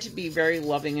try to be very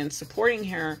loving and supporting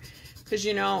here, because,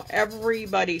 you know,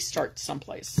 everybody starts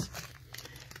someplace.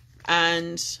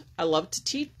 And I love to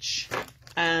teach,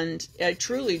 and I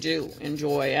truly do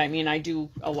enjoy. I mean, I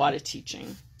do a lot of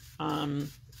teaching,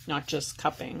 not just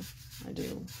cupping. I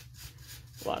do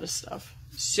a lot of stuff.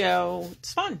 So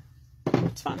it's fun.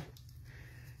 It's fun.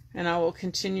 And I will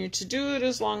continue to do it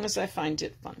as long as I find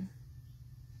it fun.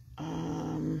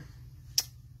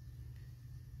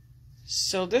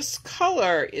 So this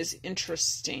color is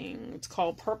interesting. It's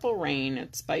called Purple Rain.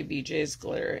 It's by BJ's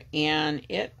Glitter. And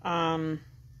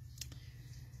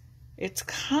it's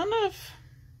kind of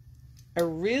a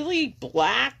really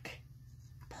black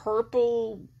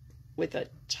purple with a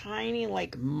tiny,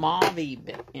 like, mauve-y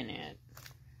bit in it.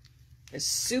 It's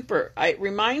super, it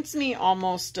reminds me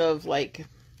almost of like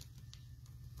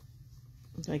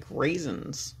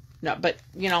raisins. No, but,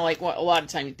 you know, like, what a lot of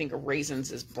time you think of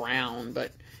raisins as brown,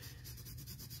 but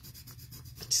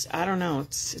I don't know.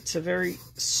 It's a very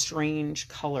strange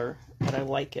color, but I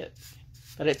like it.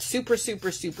 But it's super, super,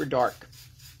 super dark.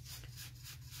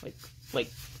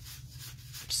 Like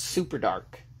super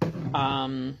dark.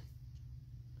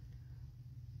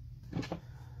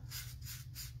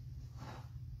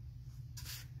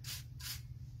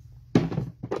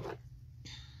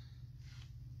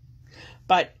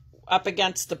 But up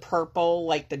against the purple,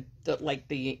 like the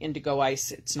indigo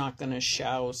ice, it's not going to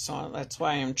show. So that's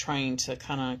why I'm trying to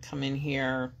kind of come in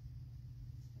here.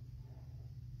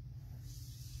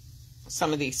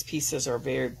 Some of these pieces are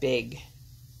very big.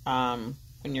 When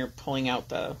you're pulling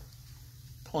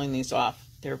these off,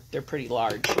 they're pretty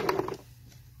large.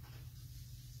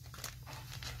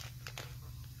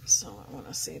 So I want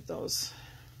to save those.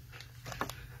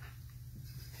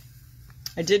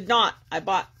 I did not.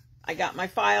 I got my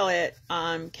file at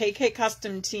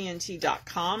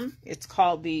kkcustomtnt.com. It's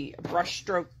called the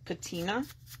brushstroke patina.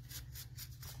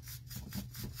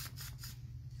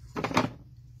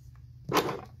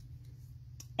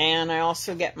 And I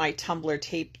also get my tumbler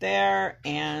tape there,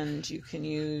 and you can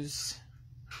use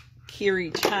Kiri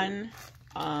 10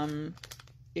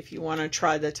 if you want to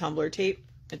try the tumbler tape.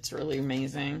 It's really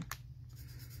amazing.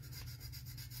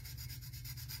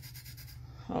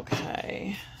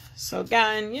 Okay. So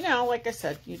again, you know, like I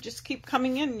said, you just keep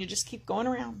coming in, you just keep going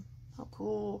around. How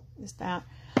cool is that?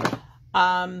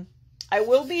 I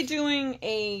will be doing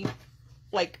a,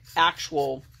 like,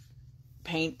 actual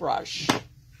paintbrush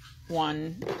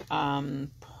one,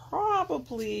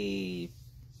 probably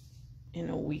in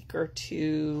a week or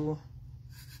two.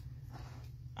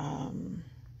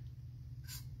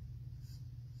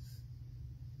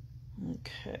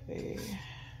 Okay.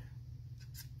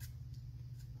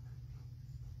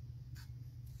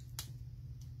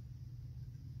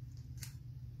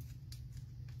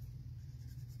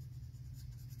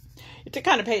 To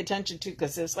kind of pay attention to,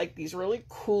 because there's like these really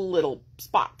cool little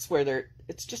spots where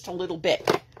it's just a little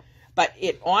bit, but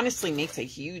it honestly makes a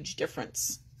huge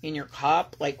difference in your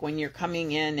cup. Like when you're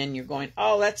coming in and you're going,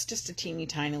 oh, that's just a teeny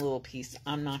tiny little piece.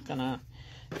 I'm not gonna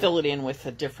fill it in with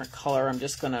a different color. I'm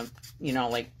just gonna, you know,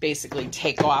 like basically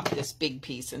take off this big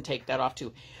piece and take that off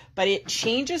too. But it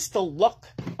changes the look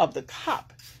of the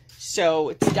cup. So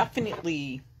it's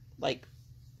definitely like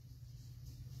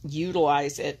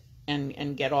utilize it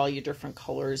and get all your different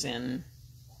colors in.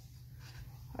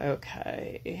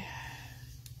 Okay.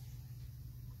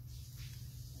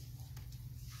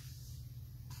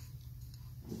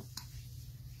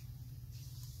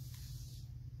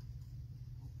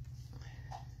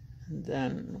 And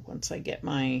then once I get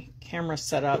my camera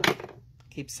set up, I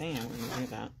keep saying I'm going to do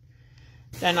that,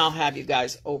 then I'll have you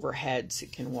guys overhead so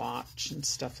you can watch and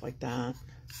stuff like that.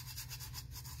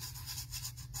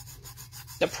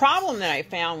 The problem that I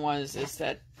found is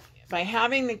that by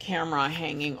having the camera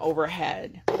hanging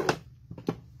overhead,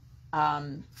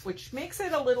 which makes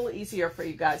it a little easier for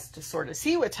you guys to sort of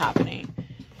see what's happening,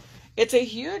 it's a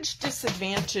huge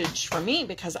disadvantage for me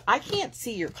because I can't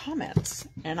see your comments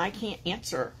and I can't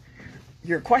answer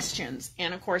your questions.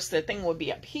 And of course the thing would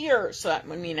be up here, so that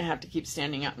would mean I have to keep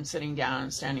standing up and sitting down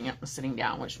and standing up and sitting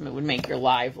down, which would make your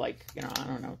live like, you know, I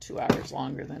don't know, 2 hours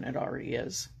longer than it already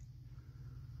is.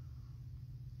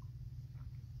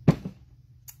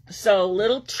 So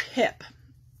little tip,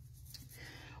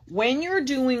 when you're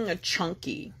doing a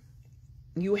chunky,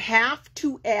 you have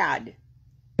to add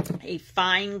a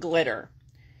fine glitter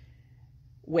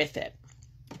with it,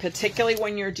 particularly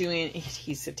when you're doing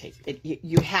adhesive tape.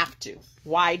 You have to.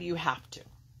 Why do you have to?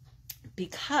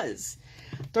 Because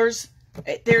there's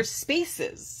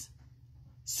spaces,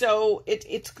 so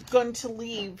it's going to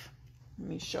leave. Let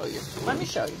me show you. Let me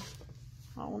show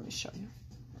you.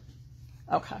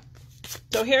 Okay,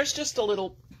 so here's just a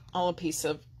little piece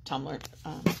of tumbler,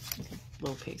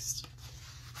 little paste.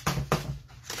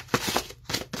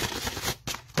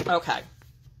 Okay,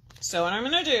 so what I'm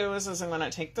going to do is I'm going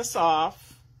to take this off.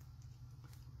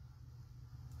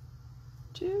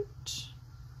 Give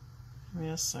me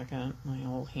a second. My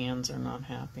old hands are not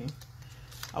happy.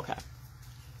 Okay.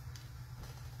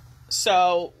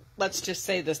 So let's just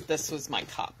say this was my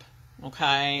cup.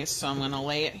 Okay, so I'm going to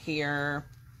lay it here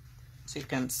so you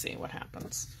can see what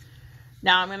happens.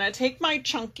 Now I'm going to take my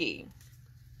chunky.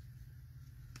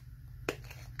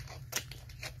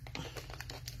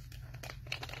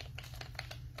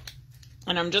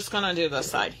 And I'm just going to do this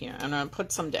side here. I'm going to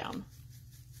put some down.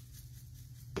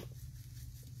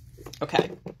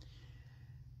 Okay.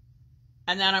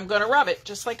 And then I'm going to rub it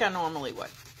just like I normally would.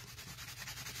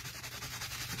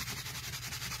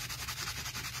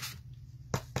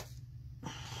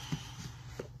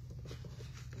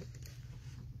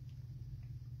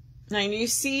 Now you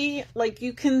see, like,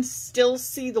 you can still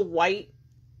see the white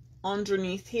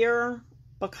underneath here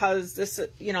because this,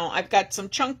 you know, I've got some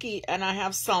chunky and I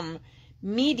have some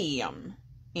medium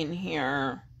in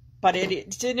here, but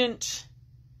it didn't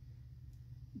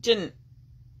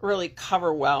really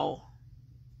cover well.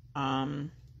 I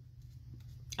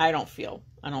don't feel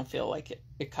like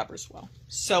it covers well.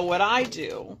 So what I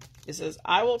do is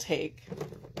I will take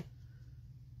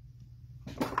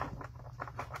a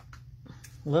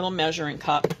little measuring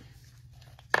cup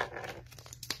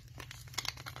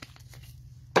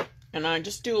and I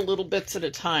just do little bits at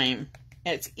a time.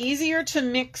 It's easier to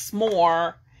mix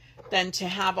more than to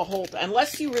have a whole,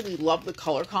 unless you really love the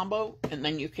color combo, and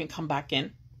then you can come back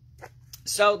in.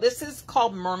 So this is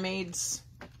called Mermaid's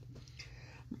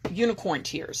Unicorn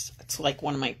Tears. It's like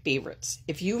one of my favorites.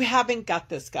 If you haven't got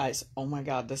this, guys, oh my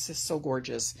God, this is so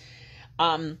gorgeous.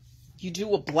 You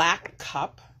do a black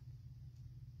cup,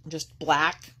 just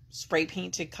black spray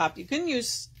painted cup. You can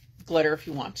use glitter if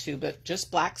you want to, but just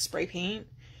black spray paint.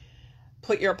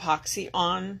 Put your epoxy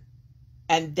on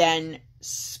and then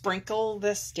sprinkle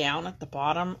this down at the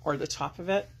bottom or the top of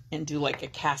it and do like a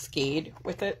cascade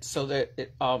with it so that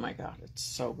it, oh my God, it's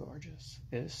so gorgeous.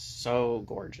 It is so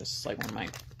gorgeous. It's like one of my,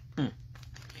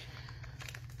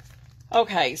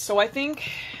 Okay, so I think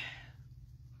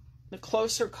the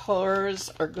closer colors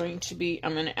are going to be,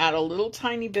 I'm going to add a little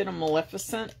tiny bit of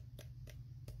Maleficent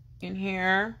in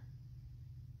here.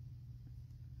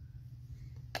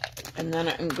 And then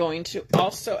I'm going to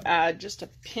also add just a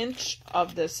pinch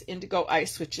of this indigo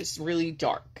ice, which is really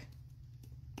dark.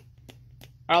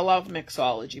 I love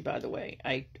mixology, by the way.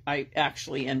 I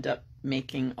actually end up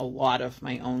making a lot of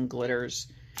my own glitters,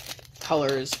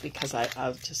 colors, because I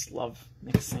just love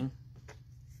mixing.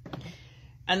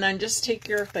 And then just take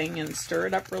your thing and stir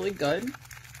it up really good.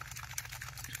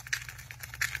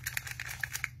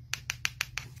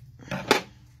 Okay,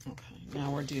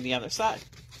 now we'll do the other side.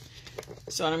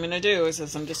 So what I'm going to do is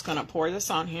I'm just going to pour this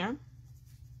on here.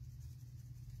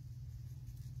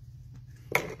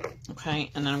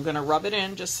 Okay, and then I'm going to rub it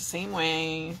in just the same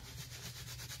way.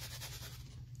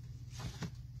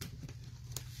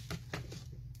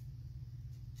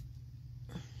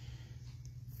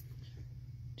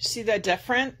 See the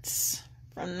difference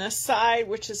from this side,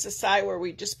 which is the side where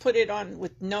we just put it on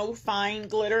with no fine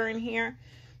glitter in here,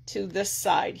 to this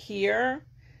side here.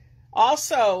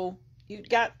 Also, you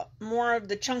got more of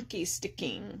the chunky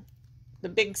sticking, the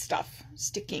big stuff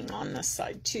sticking on this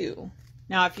side too.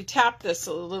 Now, if you tap this,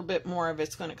 a little bit more of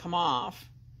it's going to come off,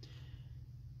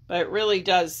 but it really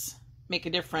does make a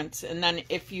difference. And then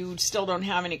if you still don't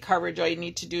have any coverage, all you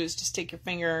need to do is just take your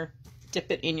finger,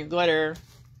 dip it in your glitter,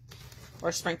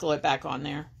 or sprinkle it back on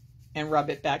there and rub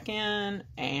it back in,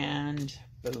 and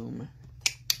boom.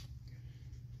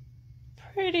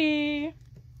 Pretty.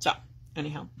 So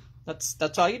anyhow,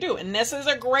 that's all you do. And this is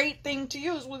a great thing to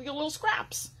use with your little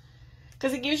scraps,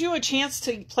 because it gives you a chance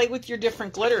to play with your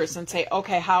different glitters and say,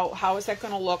 okay, how is that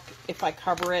going to look if I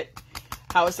cover it?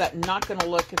 How is that not going to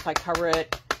look if I cover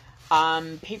it?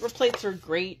 Paper plates are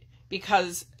great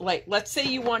because, like, let's say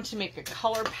you want to make a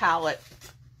color palette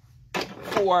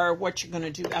for what you're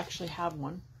going to do. Actually have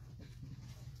one.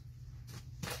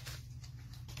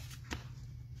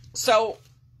 So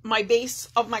my base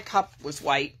of my cup was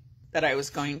white that I was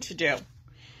going to do.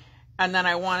 And then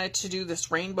I wanted to do this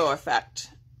rainbow effect.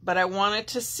 But I wanted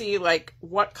to see, like,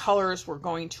 what colors were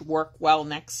going to work well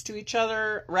next to each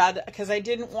other, rather, because I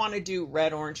didn't want to do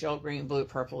red, orange, yellow, green, blue,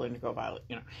 purple, indigo, violet.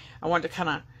 You know, I wanted to kind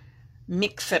of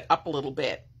mix it up a little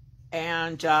bit.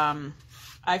 And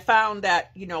I found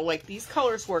that, you know, like, these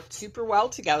colors worked super well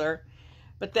together.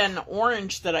 But then the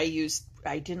orange that I used,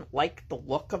 I didn't like the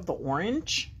look of the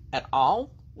orange at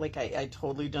all. Like, I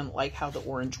totally didn't like how the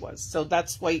orange was. So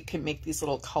that's why you can make these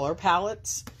little color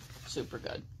palettes. Super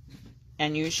good.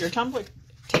 And use your tumbler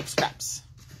tape scraps.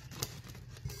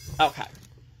 Okay.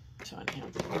 So anyhow,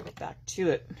 back to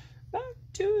it. Back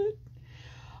to it.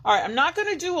 All right, I'm not going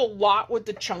to do a lot with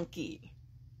the chunky.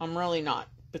 I'm really not.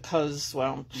 Because,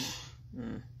 well,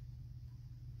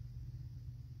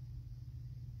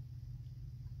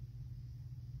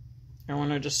 I want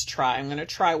to just try. I'm going to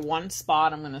try one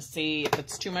spot. I'm going to see if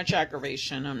it's too much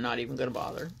aggravation. I'm not even going to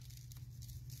bother.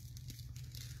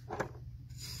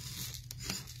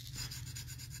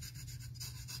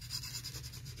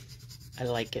 I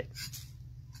like it.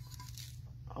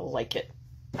 I like it.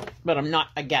 But I'm not,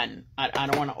 again, I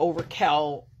don't want to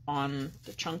overkill on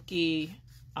the chunky.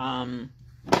 I'm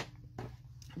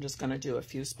just going to do a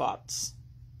few spots.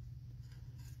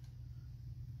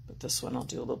 But this one I'll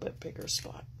do a little bit bigger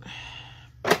spot.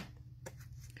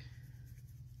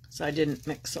 So I didn't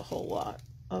mix a whole lot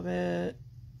of it.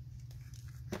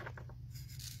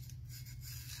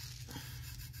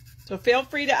 So feel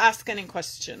free to ask any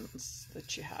questions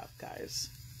that you have, guys.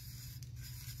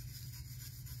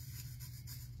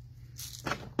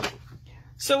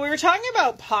 So we were talking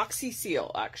about epoxy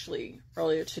seal actually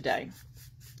earlier today.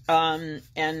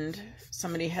 And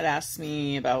somebody had asked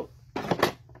me about,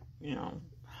 you know,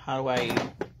 how do I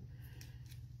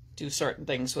do certain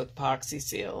things with epoxy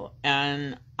seal?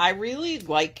 And I really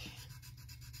like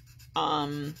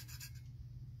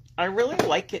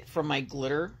it for my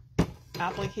glitter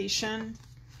application.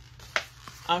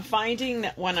 I'm finding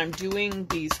that when I'm doing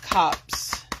these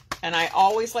cups, and I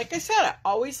always, like I said, I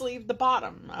always leave the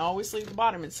bottom. I always leave the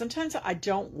bottom. And sometimes I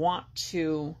don't want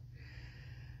to,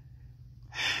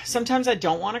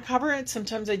 cover it.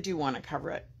 Sometimes I do want to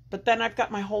cover it. But then I've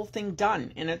got my whole thing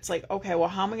done. And it's like, okay, well,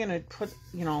 how am I going to put,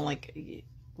 you know, like,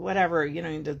 whatever, you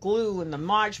know, the glue and the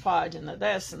Mod Podge and the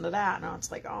this and the that. And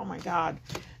it's like, oh my God,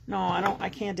 no, I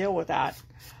can't deal with that.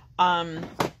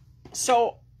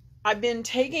 So I've been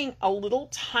taking a little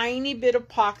tiny bit of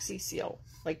epoxy seal.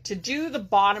 Like, to do the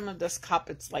bottom of this cup,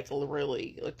 it's like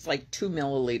really, it's like 2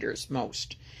 milliliters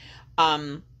most.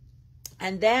 And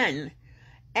then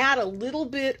add a little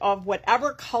bit of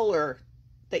whatever color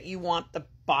that you want the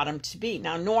bottom to be.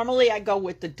 Now, normally I go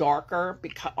with the darker,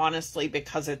 because honestly,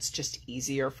 because it's just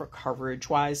easier for coverage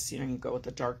wise. You know, you go with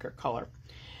the darker color.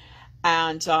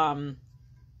 And,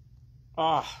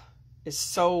 it's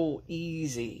so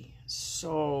easy.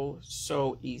 So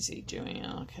easy doing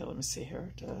it. Okay, let me see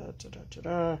here.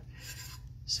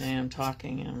 Say I'm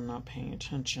talking and I'm not paying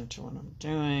attention to what I'm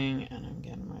doing, and I'm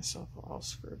getting myself all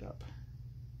screwed up.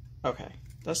 Okay,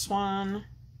 this one.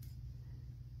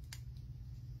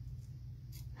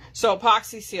 So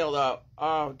epoxy seal though,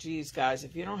 oh geez guys,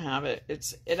 if you don't have it,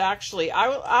 it actually,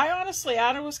 I honestly,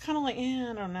 I was kind of like,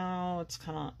 I don't know, it's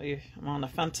kind of, I'm on the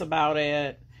fence about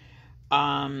it.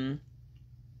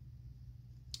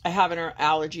 I have an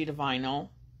allergy to vinyl,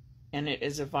 and it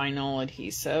is a vinyl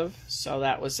adhesive, so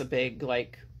that was a big,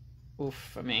 like, oof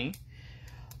for me.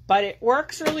 But it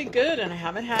works really good, and I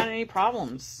haven't had any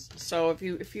problems. So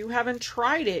if you haven't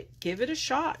tried it, give it a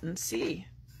shot and see.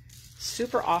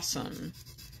 Super awesome.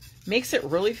 Makes it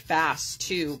really fast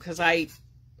too, because I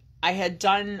had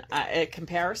done a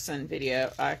comparison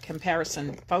video, a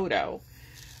comparison photo,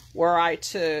 where I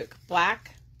took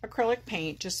black acrylic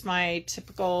paint, just my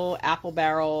typical apple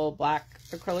barrel black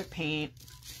acrylic paint.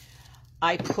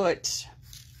 I put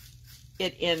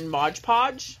it in Mod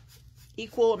Podge,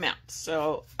 equal amounts.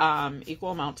 So equal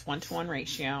amounts, 1-to-1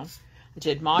 ratio. I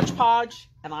did Mod Podge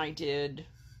and I did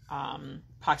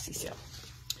epoxy seal.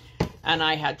 And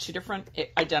I had 2 different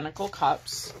identical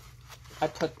cups. I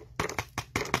put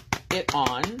it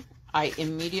on. I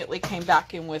immediately came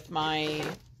back in with my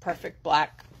perfect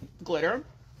black glitter.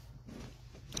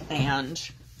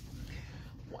 And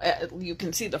you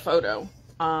can see the photo.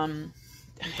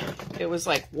 It was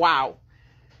like, wow.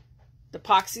 The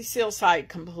epoxy seal side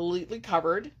completely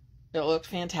covered. It looked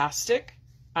fantastic.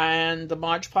 And the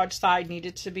Mod Podge side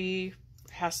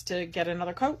has to get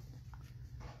another coat.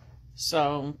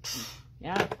 So,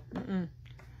 yeah. All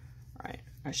right.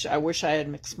 I wish I had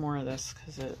mixed more of this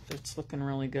because it's looking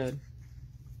really good.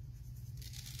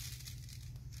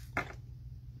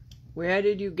 Where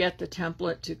did you get the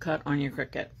template to cut on your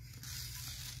Cricut?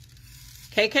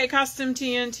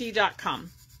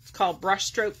 KKCustomTNT.com. It's called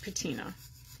Brushstroke Patina.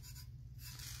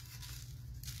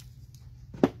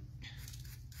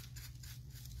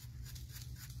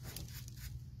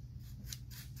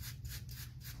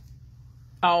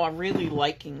 Oh, I'm really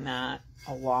liking that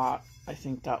a lot. I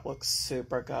think that looks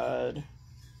super good.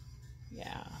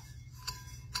 Yeah.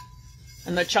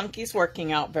 And the chunky's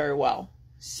working out very well.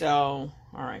 So,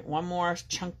 all right, one more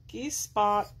chunky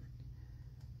spot.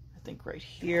 I think right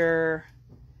here.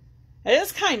 It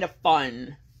is kind of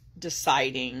fun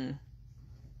deciding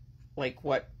like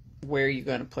where you're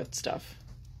going to put stuff.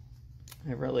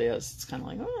 It really is. It's kind of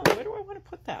like, oh, where do I want to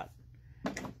put that?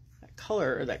 That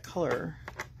color.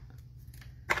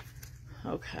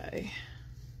 Okay.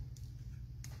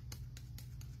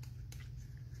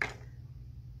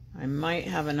 I might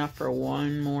have enough for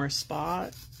one more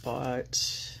spot,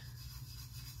 but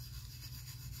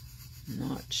I'm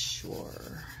not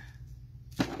sure.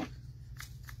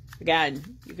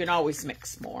 Again, you can always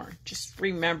mix more. Just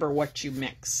remember what you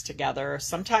mix together.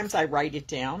 Sometimes I write it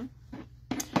down.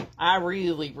 I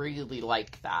really, really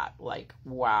like that. Like,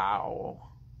 wow.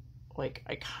 Like,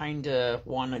 I kind of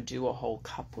want to do a whole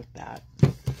cup with that.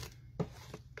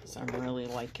 Because I'm really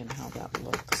liking how that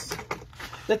looks.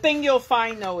 The thing you'll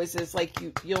find, though, is like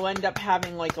you'll end up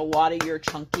having, like, a lot of your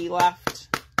chunky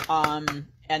left.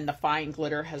 And the fine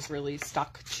glitter has really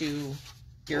stuck to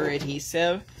your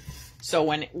adhesive. So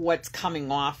what's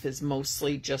coming off is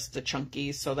mostly just the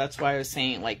chunky. So that's why I was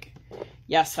saying, like,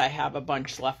 yes, I have a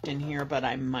bunch left in here, but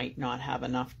I might not have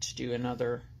enough to do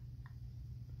another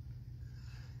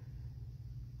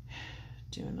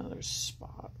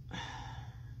spot.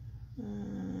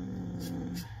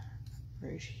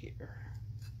 Right here.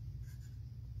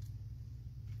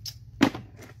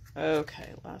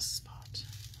 Okay, last spot.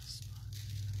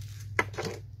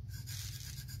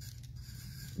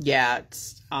 Yeah,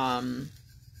 it's I'm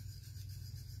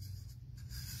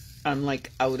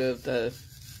like out of the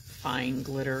fine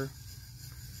glitter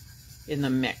in the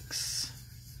mix.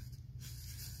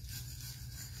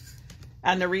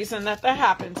 And the reason that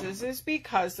happens is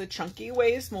because the chunky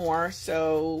weighs more,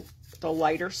 so the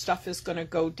lighter stuff is going to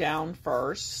go down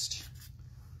first.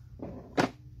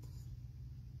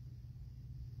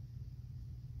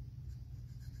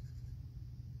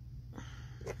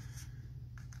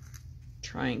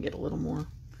 Try and get a little more.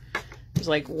 There's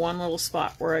like one little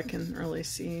spot where I can really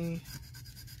see.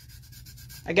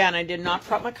 Again, I did not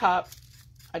prep my cup.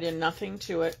 I did nothing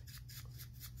to it.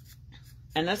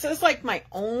 And this is like my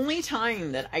only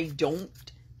time that I don't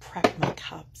prep my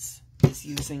cups is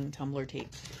using tumbler tape.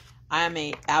 I am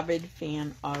an avid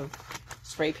fan of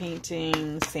spray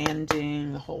painting,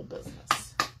 sanding, the whole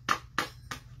business.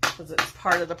 Because it's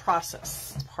part of the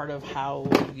process. It's part of how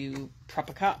you prep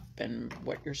a cup and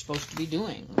what you're supposed to be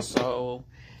doing. So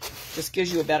just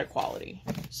gives you a better quality.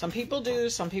 Some people do,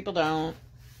 some people don't.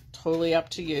 Totally up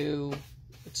to you.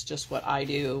 It's just what I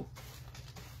do.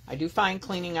 I do find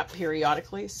cleaning up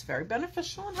periodically is very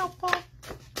beneficial and helpful.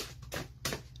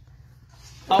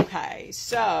 Okay,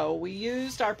 so we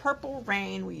used our Purple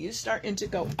Rain. We used our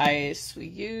Indigo Ice. We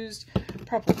used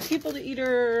Purple People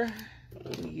Eater.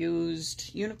 We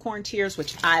used Unicorn Tears,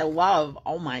 which I love.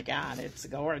 Oh my God, it's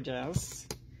gorgeous.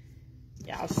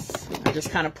 Yes, I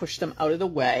just kind of pushed them out of the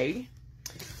way.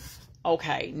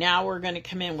 Okay, now we're going to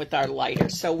come in with our lighter.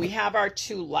 So we have our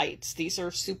two lights. These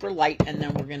are super light, and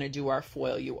then we're going to do our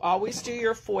foil. You always do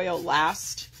your foil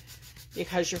last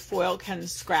because your foil can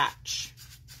scratch.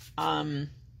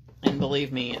 And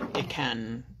believe me, it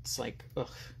can. It's like, ugh.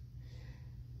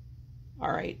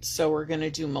 All right, so we're going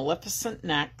to do Maleficent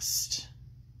next.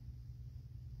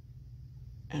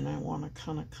 And I want to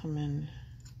kind of come in.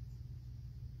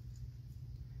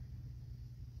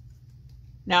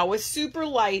 Now with super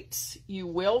lights, you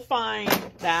will find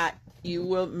that you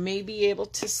will may be able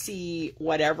to see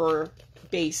whatever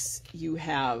base you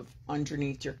have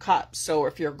underneath your cup. So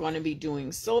if you're going to be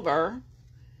doing silver,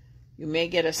 you may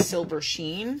get a silver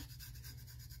sheen.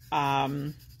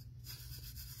 If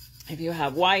you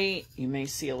have white, you may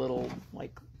see a little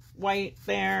like white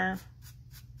there.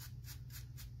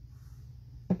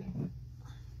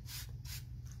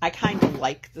 I kind of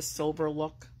like the silver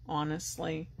look,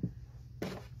 honestly.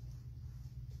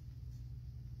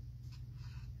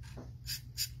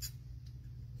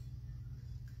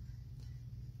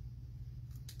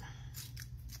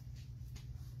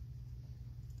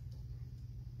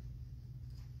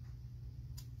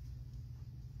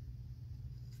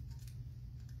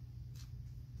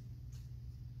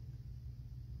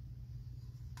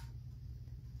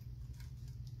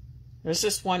 There's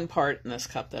just one part in this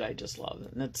cup that I just love,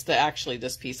 and it's actually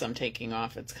this piece I'm taking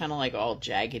off. It's kind of like all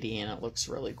jaggedy, and it looks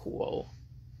really cool.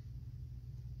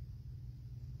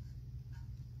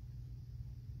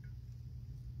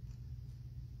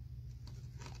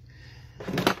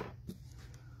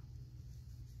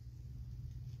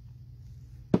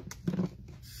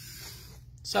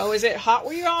 So is it hot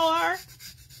where you all are?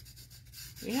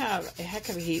 We have a heck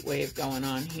of a heat wave going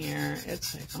on here.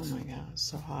 It's like, oh my God, it's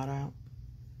so hot out.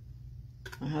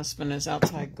 My husband is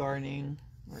outside gardening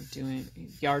or doing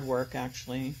yard work,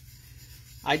 actually.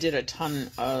 I did a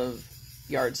ton of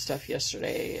yard stuff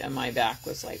yesterday, and my back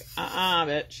was like,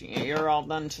 bitch, you're all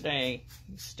done today.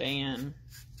 You stay in.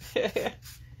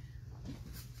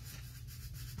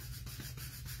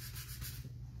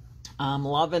 I'm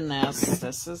loving this.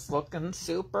 This is looking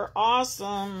super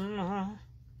awesome.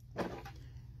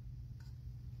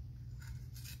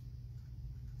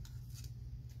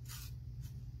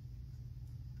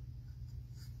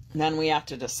 Then we have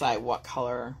to decide what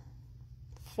color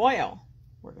foil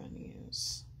we're going to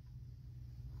use.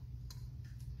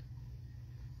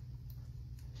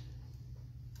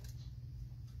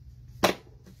 All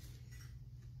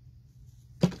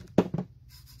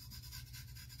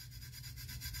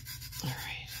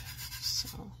right,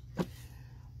 so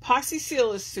epoxy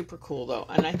seal is super cool though,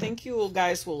 and I think you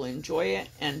guys will enjoy it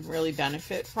and really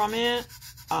benefit from it.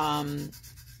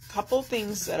 Couple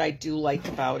things that I do like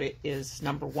about it is,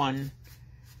 number one,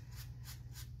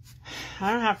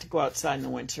 I don't have to go outside in the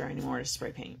winter anymore to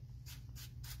spray paint.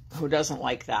 Who doesn't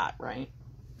like that, right?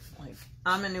 Like,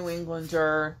 I'm a New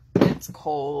Englander, it's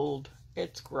cold,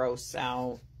 it's gross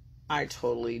out. I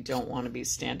totally don't want to be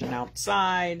standing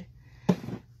outside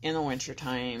in the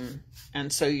wintertime.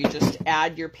 And so you just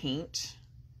add your paint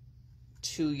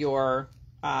to your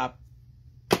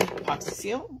epoxy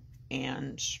seal,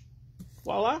 and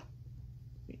voila,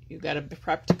 you got a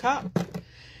prepped cup.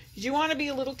 You want to be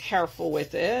a little careful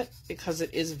with it because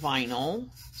it is vinyl,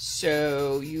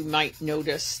 so you might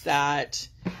notice that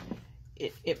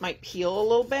it might peel a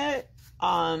little bit.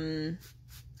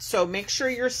 So make sure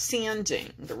you're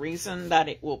sanding. The reason that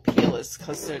it will peel is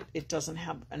because it doesn't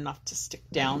have enough to stick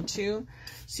down to,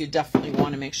 so you definitely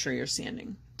want to make sure you're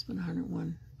sanding. It's been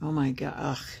 101. Oh my God.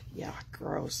 Ugh, yeah,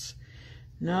 gross.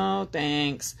 No,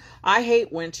 thanks. I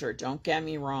hate winter. Don't get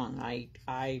me wrong.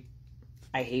 I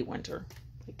hate winter.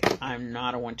 Like, I'm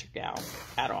not a winter gal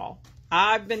at all.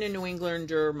 I've been a New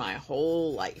Englander my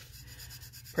whole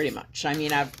life, pretty much. I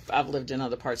mean, I've lived in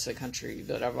other parts of the country,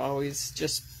 but I've always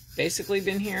just basically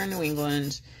been here in New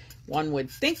England. One would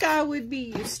think I would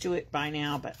be used to it by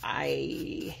now, but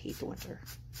I hate the winter.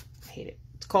 I hate it.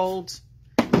 It's cold.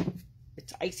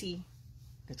 It's icy.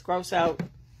 It's gross out.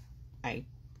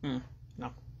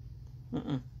 No.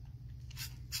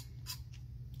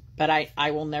 But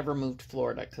I will never move to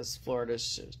Florida because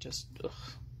Florida's just ugh,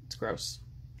 it's gross.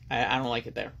 I don't like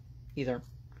it there either.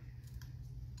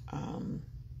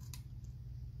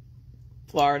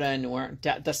 Florida and New Orleans,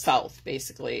 the South,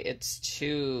 basically, it's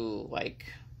too, like,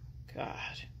 God,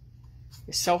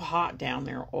 it's so hot down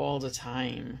there all the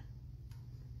time.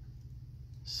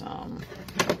 So,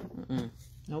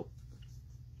 nope.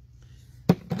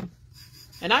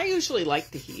 And I usually like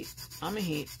the heat. I'm a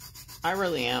heat. I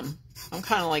really am. I'm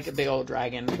kind of like a big old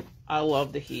dragon. I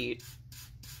love the heat.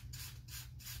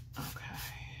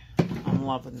 Okay. I'm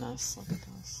loving this. Look at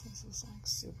this. This is like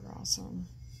super awesome.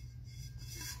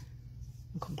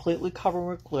 I'm completely covered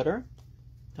with glitter.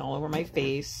 All over my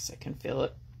face. I can feel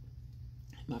it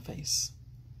in my face.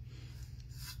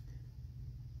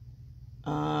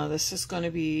 This is going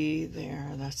to be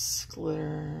there. That's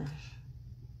glitter.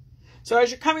 So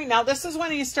as you're coming, now this is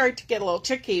when you start to get a little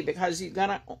tricky because you're going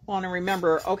to want to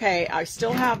remember, okay, I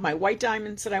still have my white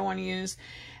diamonds that I want to use,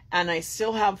 and I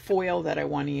still have foil that I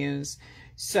want to use.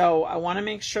 So I want to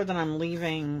make sure that I'm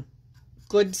leaving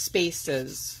good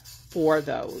spaces for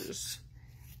those.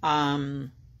 You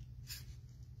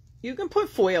can put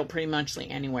foil pretty much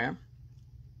anywhere.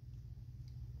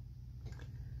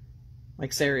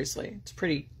 Like, seriously, it's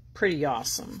pretty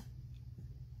awesome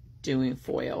doing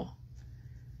foil.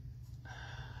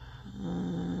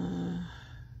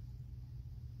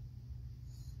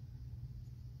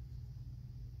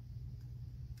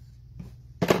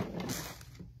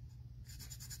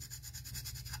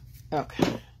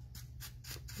 Okay.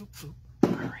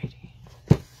 Alrighty.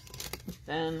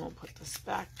 Then we'll put this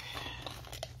back.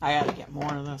 I gotta get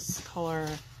more of this color.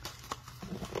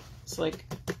 It's like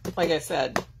I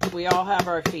said, we all have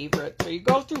our favorites. So you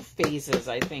go through phases,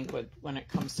 I think, when it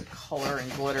comes to color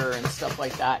and glitter and stuff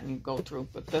like that. And you go through,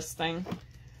 but this thing,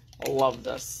 I love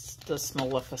this. This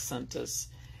Maleficent is,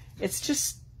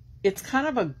 it's kind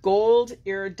of a gold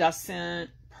iridescent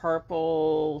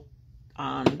purple.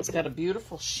 It's got a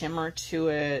beautiful shimmer to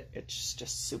it. It's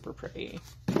just super pretty.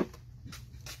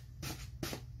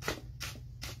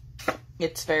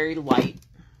 It's very light,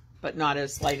 but not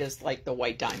as light as like the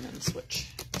white diamonds, which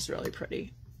is really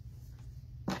pretty.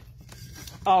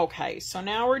 Okay, so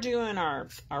now we're doing our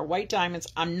white diamonds.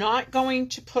 I'm not going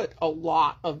to put a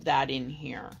lot of that in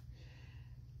here.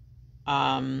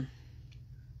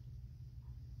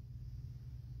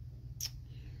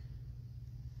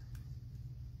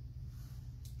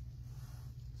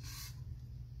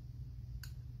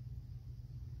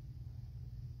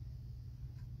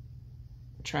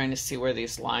 Trying to see where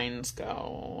these lines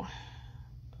go.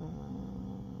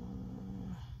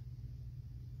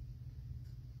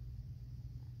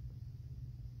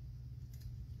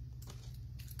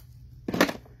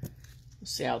 Let's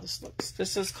see how this looks.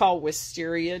 This is called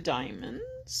Wisteria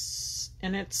Diamonds,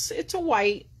 and it's a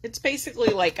white. It's basically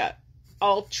like a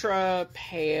ultra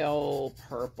pale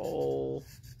purple,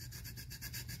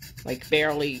 like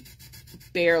barely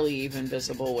even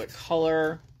visible with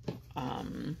color.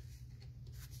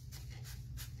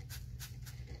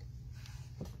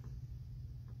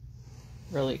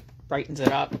 Really brightens it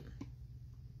up.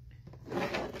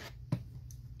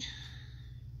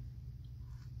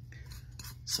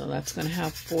 So that's going to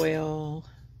have foil.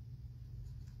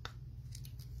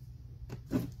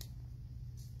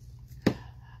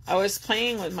 I was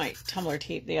playing with my tumbler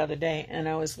tape the other day, and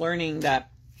I was learning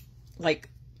that, like,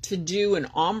 to do an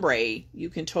ombre, you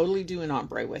can totally do an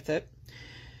ombre with it.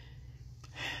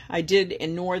 I did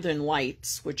in Northern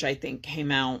Lights, which I think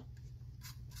came out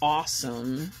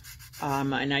awesome.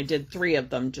 And I did 3 of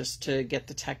them just to get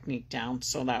the technique down.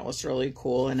 So that was really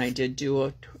cool. And I did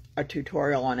do a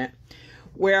tutorial on it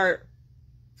where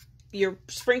you're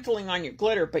sprinkling on your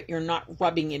glitter, but you're not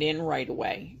rubbing it in right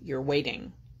away. You're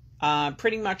waiting.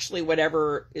 Pretty much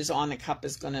whatever is on the cup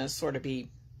is going to sort of be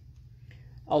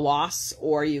a loss,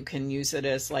 or you can use it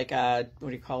as like a, what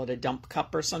do you call it, a dump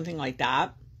cup or something like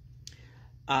that.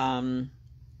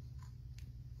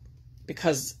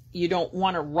 Because you don't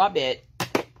want to rub it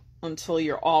until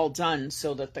you're all done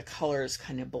so that the colors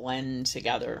kind of blend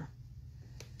together.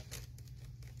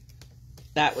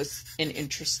 That was an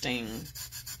interesting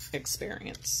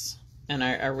experience. And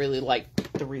I really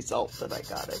liked the result that I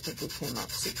got. I think it came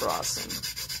out super awesome.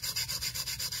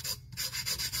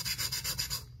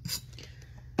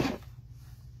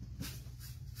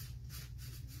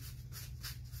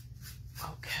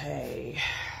 Okay,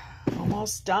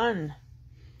 almost done.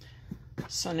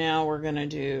 So now we're going to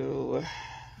do,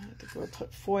 I think we'll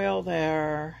put foil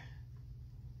there.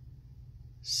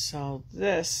 So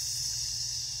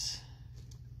this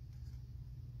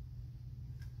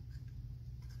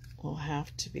will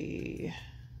have to be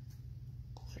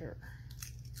clear.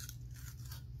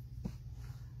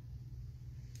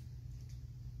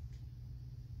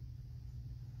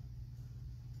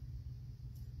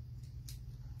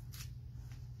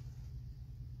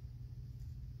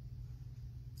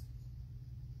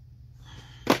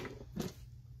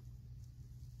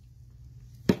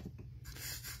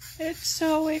 It's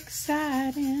so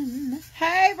exciting.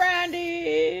 Hey,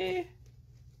 Brandy.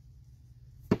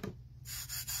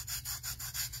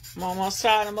 I'm almost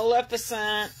out of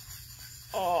Maleficent.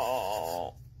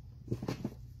 Oh,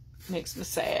 makes me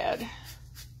sad.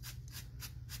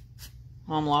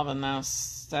 I'm loving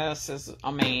this. This is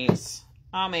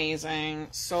amazing.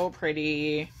 So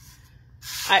pretty.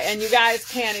 And you guys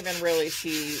can't even really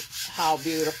see how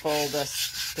beautiful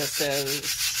this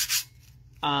is.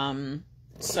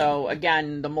 So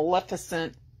again, the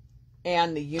Maleficent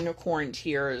and the unicorn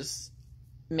tears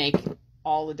make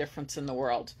all the difference in the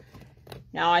world.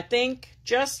 Now I think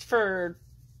just to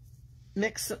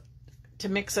mix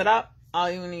it up,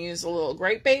 I'm going to use a little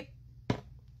grape bait.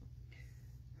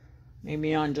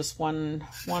 Maybe on just one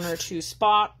or two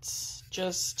spots,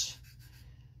 just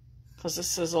because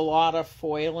this is a lot of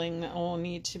foiling that will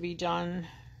need to be done.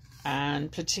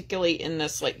 And particularly in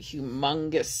this like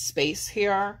humongous space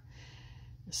here.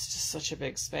 It's just such a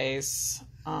big space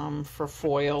for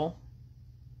foil.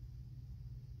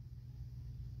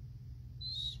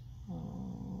 So,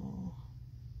 all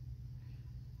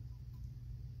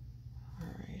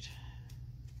right.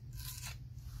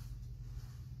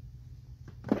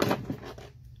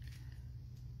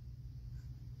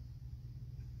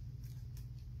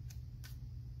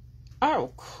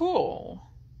 Oh, cool.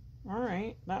 All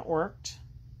right, that worked.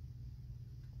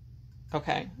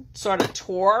 Okay, sort of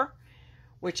tore,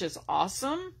 which is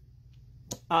awesome.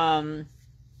 So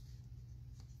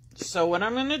what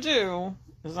I'm going to do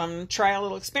is I'm going to try a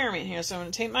little experiment here. So I'm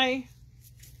going to take my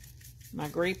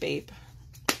grape ape.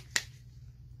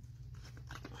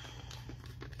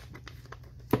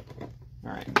 All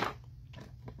right.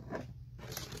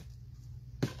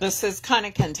 This is kind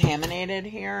of contaminated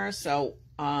here, so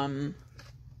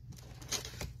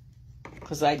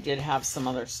because I did have some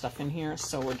other stuff in here,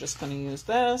 so we're just going to use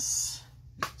this.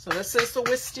 So this is the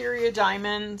Wisteria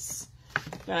Diamonds.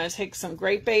 I'm going to take some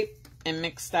grape ape and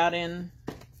mix that in.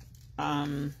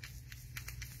 I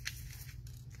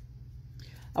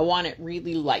want it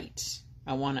really light.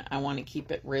 I want to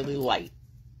keep it really light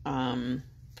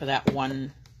for that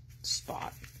one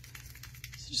spot.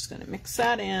 So just going to mix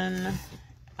that in.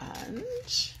 And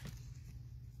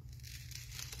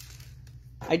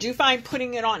I do find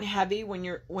putting it on heavy when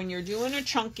you're doing a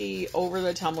chunky over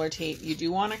the tumbler tape, you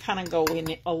do want to kind of go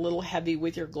in a little heavy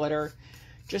with your glitter,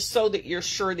 just so that you're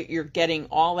sure that you're getting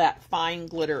all that fine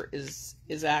glitter is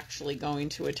actually going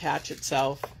to attach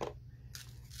itself.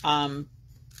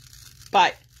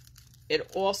 But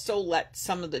it also lets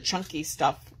some of the chunky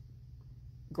stuff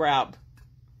grab.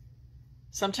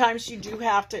 Sometimes you do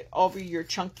have to over your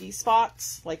chunky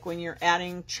spots, like when you're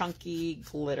adding chunky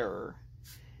glitter.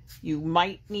 You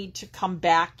might need to come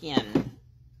back in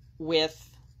with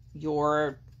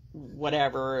your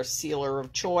whatever sealer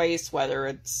of choice, whether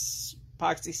it's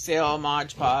epoxy seal,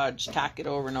 Mod Podge, tack it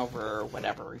over and over, or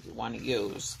whatever you want to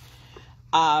use.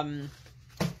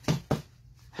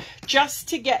 Just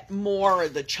to get more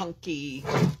of the chunky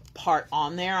part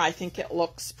on there. I think it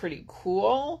looks pretty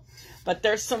cool. But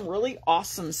there's some really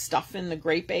awesome stuff in the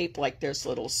grape ape, like there's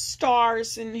little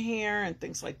stars in here and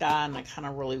things like that, and I kind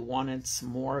of really wanted some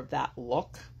more of that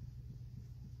look.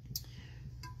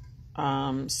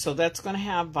 So that's going to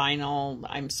have vinyl.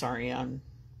 I'm sorry. Yeah.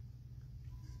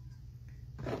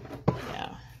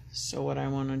 So what I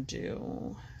want to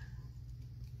do,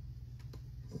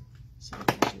 so I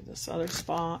can do this other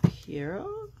spot here.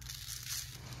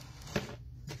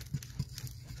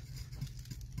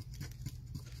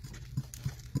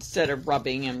 Instead of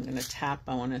rubbing, I'm going to tap.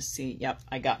 I want to see, yep,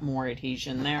 I got more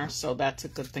adhesion there. So that's a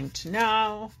good thing to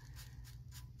know.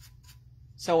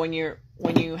 So when you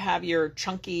have your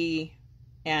chunky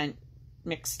and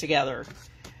mixed together,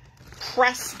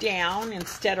 press down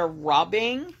instead of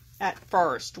rubbing at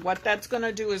first. What that's going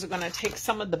to do is it's going to take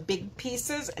some of the big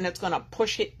pieces and it's going to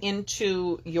push it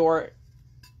into your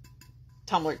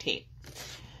tumbler tape.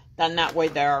 Then that way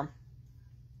there,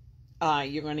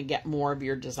 you're going to get more of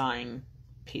your design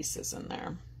pieces in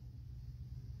there.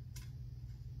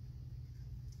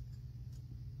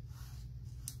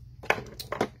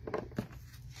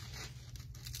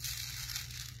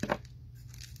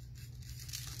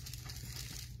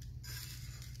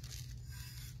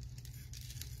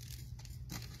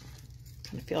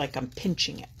 I feel like I'm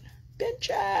pinching it. Pinch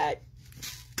it.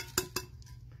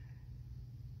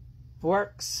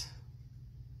 Works.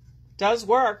 Does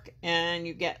work, and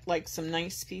you get like some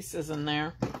nice pieces in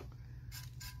there.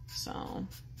 So,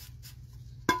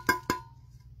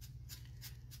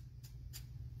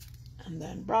 and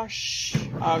then brush.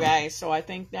 Okay, so I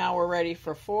think now we're ready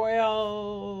for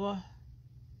foil.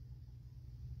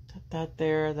 That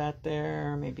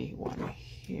there, maybe one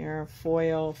here.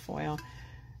 Foil.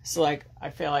 So like,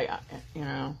 I feel like, you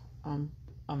know, I'm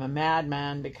a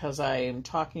madman because I'm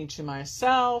talking to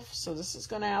myself. So this is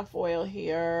going to have foil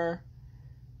here.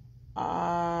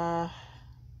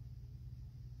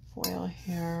 Foil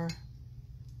here.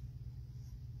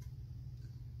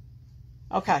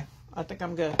 Okay, I think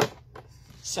I'm good.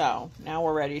 So now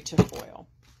we're ready to foil.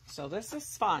 So this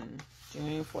is fun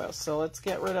doing foil. So let's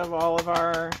get rid of all of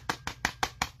our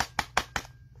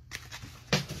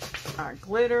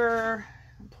glitter.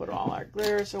 Put all our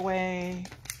glitters away.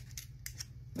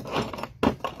 I'm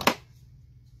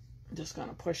just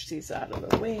gonna push these out of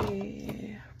the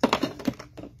way.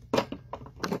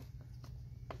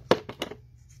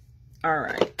 All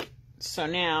right, so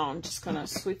now I'm just gonna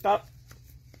sweep up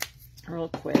real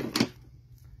quick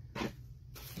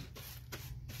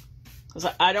because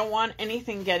I don't want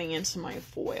anything getting into my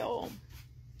foil.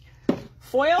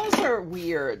 Foils are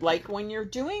weird. Like when you're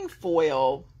doing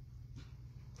foil,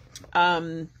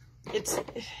 it's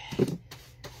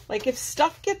like if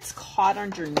stuff gets caught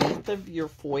underneath of your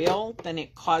foil, then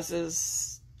it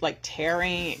causes like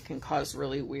tearing. It can cause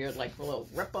really weird, like little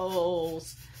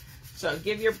ripples. So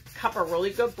give your cup a really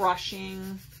good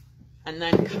brushing and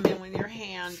then come in with your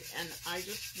hand and I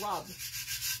just rub.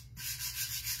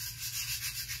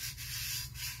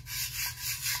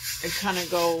 and kind of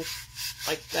go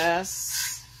like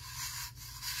this.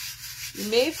 You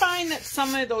may find that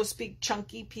some of those big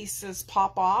chunky pieces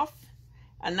pop off,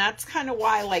 and that's kind of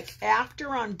why, like, after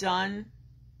I'm done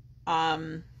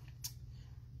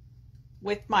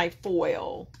with my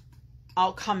foil,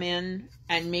 I'll come in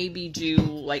and maybe do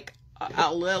like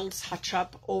a little touch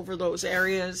up over those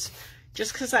areas,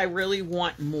 just because I really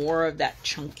want more of that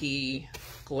chunky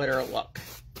glitter look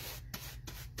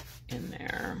in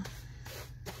there.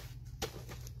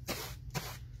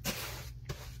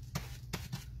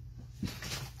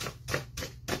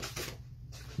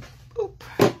 Oop.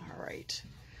 All right.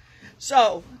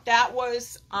 So that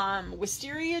was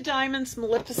Wisteria Diamonds,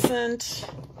 Maleficent,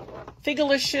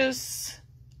 Figalicious,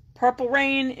 Purple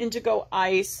Rain, Indigo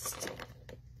Ice,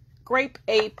 Grape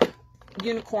Ape,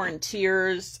 Unicorn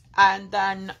Tears, and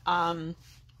then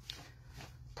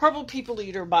Purple People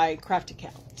Eater by Crafty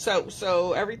Cat.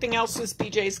 So everything else is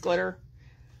BJ's glitter.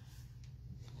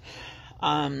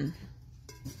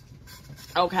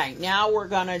 Okay, now we're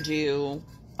gonna do,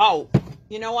 oh,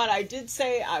 you know what? I did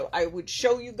say I would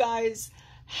show you guys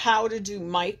how to do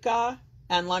mica,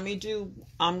 and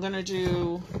I'm gonna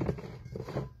do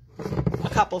a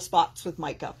couple spots with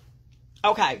mica.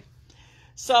 Okay,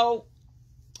 so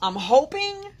I'm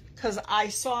hoping, because I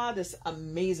saw this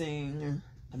amazing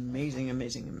mica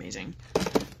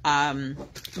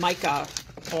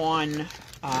on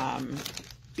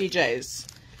BJ's,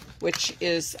 which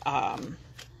is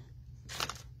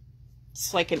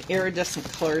it's like an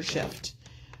iridescent color shift.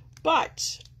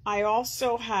 But I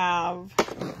also have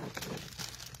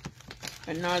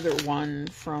another one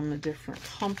from a different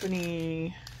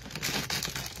company.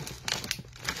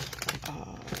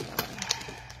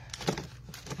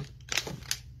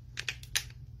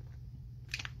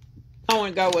 I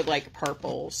want to go with like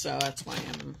purple, so that's why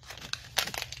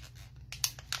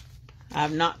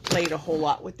I've not played a whole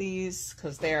lot with these,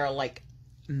 because they're like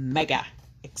mega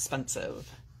expensive.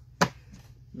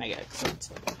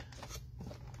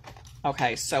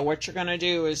 Okay, so what you're going to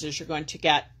do is you're going to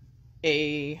get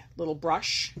a little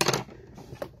brush.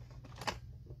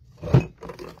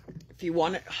 If you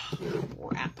want it, oh,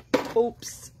 crap.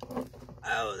 Oops.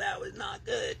 Oh, that was not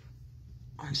good.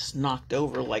 I just knocked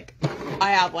over, like,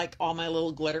 I have like all my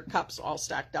little glitter cups all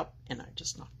stacked up, and I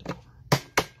just knocked it over.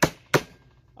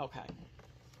 Okay.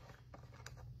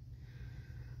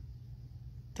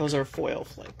 Those are foil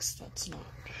flakes. That's not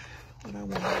what I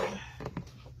wanted.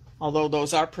 Although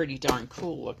those are pretty darn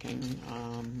cool looking.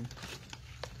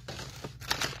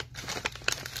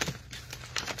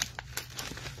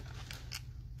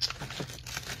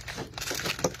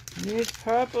 Need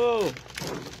purple.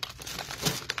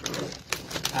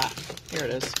 Ah, here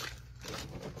it is.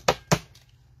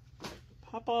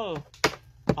 Purple.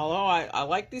 Although I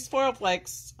like these foil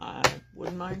flakes, I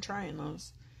wouldn't mind trying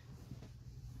those.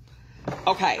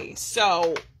 Okay,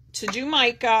 so to do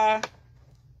mica,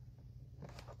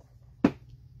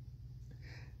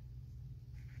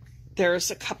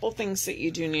 there's a couple things that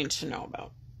you do need to know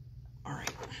about. All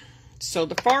right. So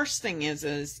the first thing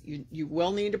is you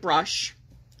will need a brush.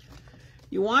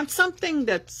 You want something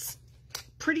that's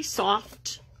pretty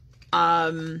soft,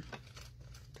 but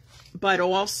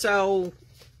also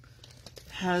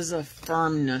has a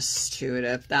firmness to it,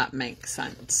 if that makes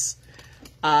sense.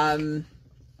 And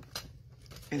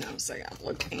I was like, I'm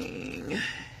looking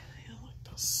like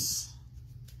this.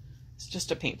 It's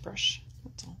just a paintbrush.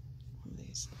 That's all. One of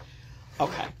these.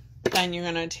 Okay. Then you're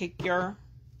gonna take your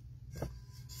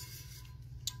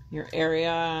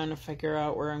area and figure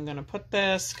out where I'm gonna put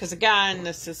this, because again,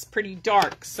 this is pretty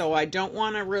dark, so I don't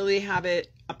want to really have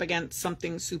it up against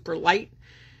something super light,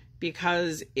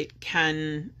 because it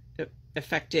can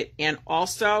affect it. And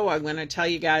also, I'm gonna tell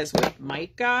you guys, with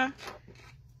mica,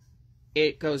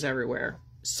 it goes everywhere.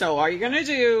 So all you're going to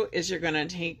do is you're going to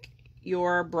take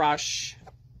your brush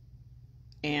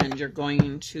and you're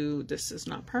going to, this is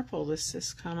not purple, this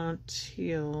is kind of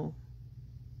teal.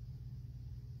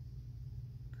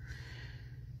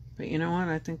 But you know what?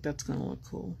 I think that's going to look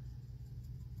cool.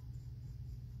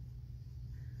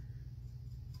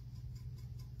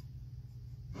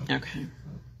 Okay.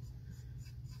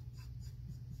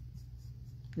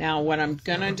 Now what I'm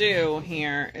going to do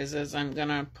here is I'm going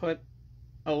to put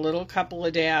a couple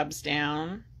of dabs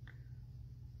down,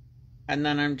 and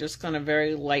then I'm just going to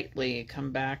very lightly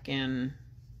come back in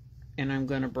and I'm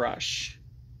going to brush.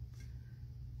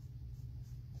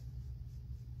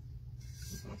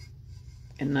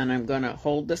 And then I'm going to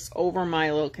hold this over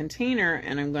my little container,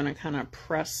 and I'm going to kind of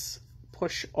push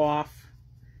off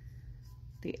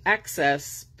the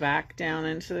excess back down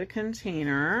into the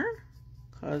container,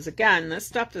 because again, this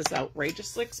stuff is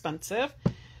outrageously expensive.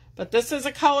 But this is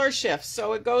a color shift,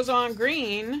 so it goes on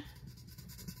green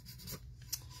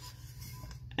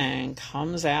and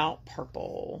comes out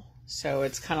purple. So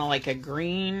it's kind of like a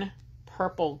green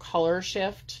purple color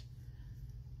shift.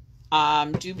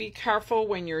 Do be careful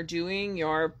when you're doing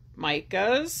your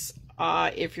micas.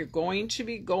 If you're going to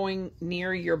be going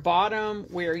near your bottom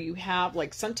where you have,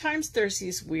 like, sometimes there's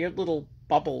these weird little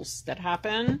bubbles that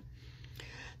happen.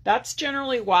 That's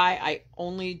generally why I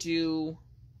only do,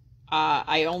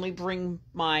 I only bring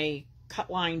my cut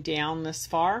line down this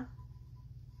far.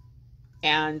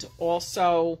 And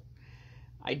also,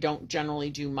 I don't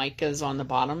generally do micas on the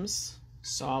bottoms.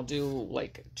 So I'll do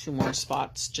like 2 more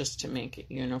spots just to make it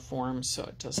uniform so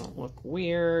it doesn't look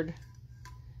weird.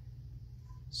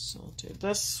 So I'll do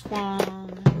this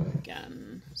one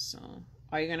again. So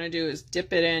all you're going to do is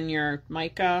dip it in your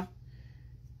mica,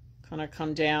 kind of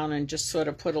come down and just sort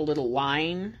of put a little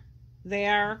line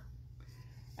there.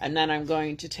 And then I'm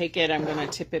going to take it, I'm going to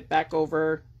tip it back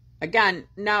over. Again,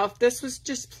 now if this was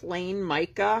just plain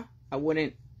mica, I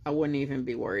wouldn't even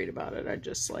be worried about it. I'd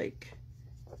just like,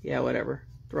 yeah, whatever,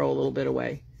 throw a little bit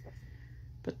away.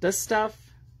 But this stuff,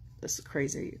 this is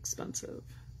crazy expensive.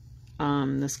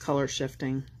 This color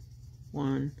shifting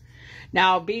one.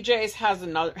 Now BJ's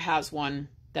has one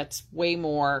that's way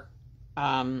more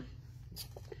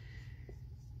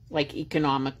like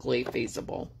economically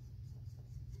feasible.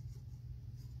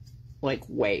 Like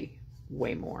way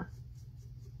more.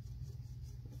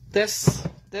 This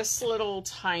little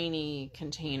tiny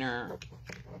container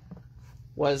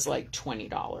was like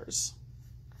 $20.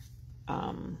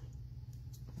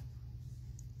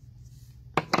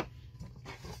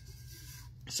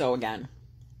 So again,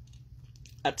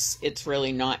 it's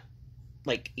really not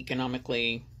like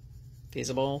economically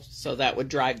feasible. So that would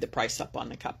drive the price up on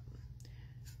the cup.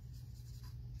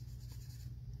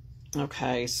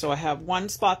 Okay, so I have one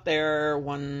spot there,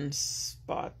 one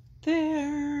spot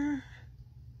there.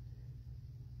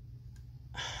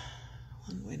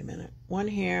 Wait a minute. One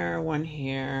here, one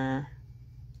here.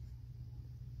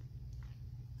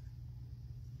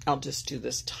 I'll just do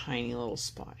this tiny little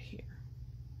spot here.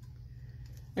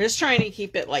 I'm just trying to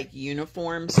keep it like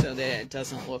uniform so that it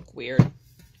doesn't look weird.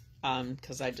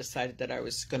 Because I decided that I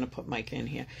was going to put mica in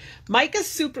here. Mica's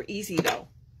super easy though.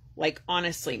 Like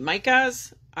honestly,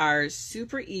 micas are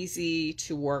super easy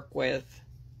to work with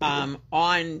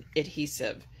on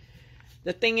adhesive.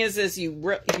 The thing is you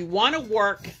want to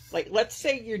work, like, let's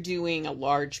say you're doing a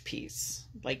large piece,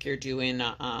 like you're doing,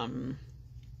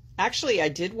 actually I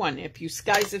did one, if you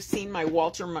guys have seen my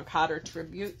Walter Mercado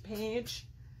tribute page,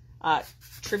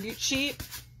 tribute sheet.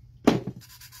 I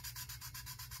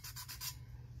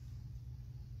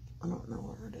don't know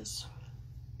where it is.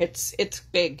 It's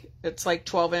big. It's like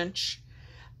 12-inch.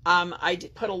 I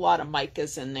did put a lot of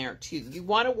micas in there too. You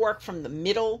want to work from the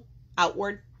middle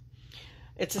outward.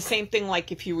 It's the same thing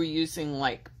like if you were using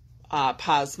like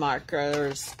pause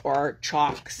markers or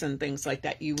chalks and things like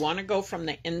that. You want to go from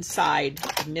the inside,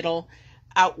 middle,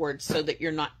 outward so that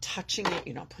you're not touching it.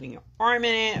 You're not putting your arm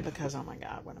in it because, oh my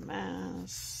God, what a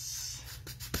mess.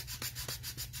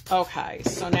 Okay,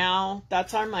 so now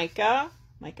that's our mica.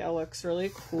 Mica looks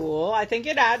really cool. I think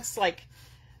it adds like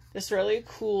this really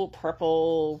cool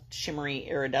purple shimmery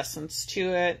iridescence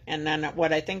to it. And then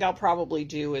what I think I'll probably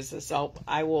do is this,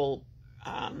 I will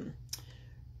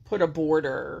put a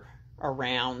border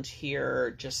around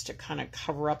here just to kind of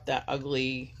cover up that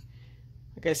ugly,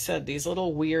 like I said, these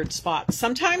little weird spots.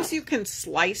 Sometimes you can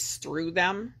slice through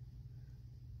them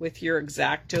with your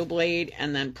X-Acto blade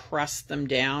and then press them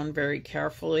down very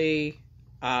carefully.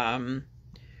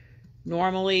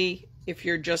 Normally, if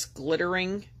you're just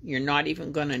glittering, you're not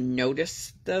even going to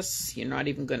notice this. You're not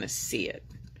even going to see it.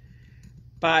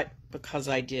 But because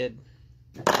I did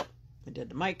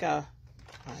the mica,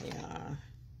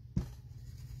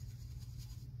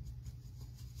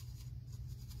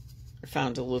 I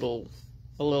found a little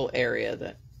area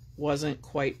that wasn't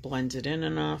quite blended in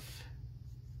enough.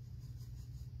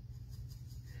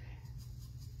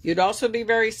 You'd also be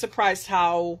very surprised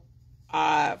how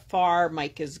far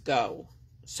micas go.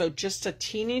 So just a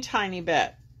teeny tiny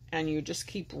bit, and you just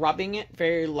keep rubbing it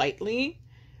very lightly,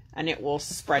 and it will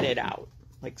spread it out.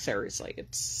 Like seriously,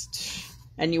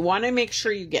 and you want to make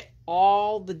sure you get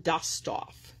all the dust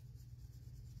off.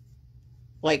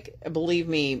 Like, believe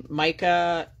me,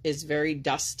 mica is very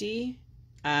dusty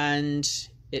and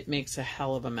it makes a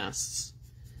hell of a mess.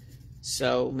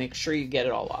 So make sure you get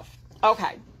it all off.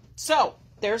 Okay, so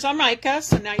there's our mica.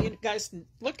 So now you guys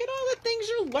look at all the things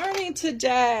you're learning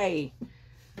today.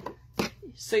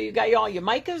 So you got all your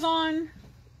micas on.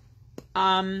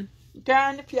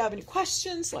 Again, if you have any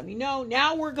questions, let me know.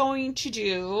 Now we're going to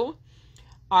do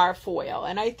our foil.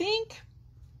 And I think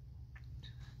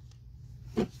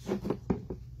we're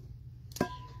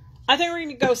going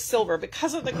to go silver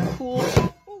because of the cool,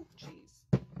 oh geez.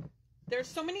 There's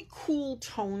so many cool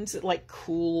tones, like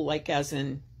cool, like as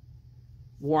in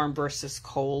warm versus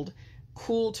cold.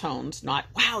 Cool tones, not,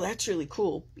 wow, that's really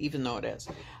cool, even though it is.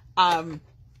 I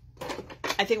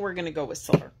think we're going to go with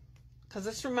silver because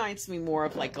this reminds me more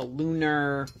of like a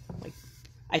lunar, like,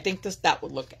 I think that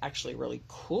would look actually really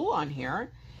cool on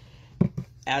here,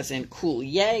 as in cool,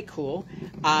 yay, cool.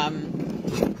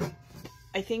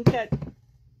 I think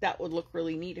that would look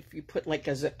really neat if you put like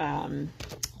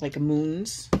a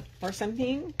moons or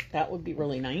something. That would be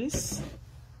really nice.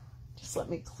 Just let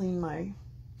me clean my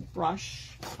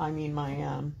brush. I mean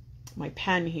my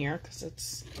pen here because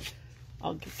it's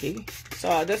all geeky.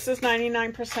 So this is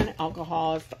 99%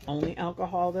 alcohol. It's the only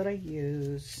alcohol that I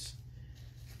use.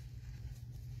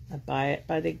 I buy it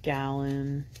by the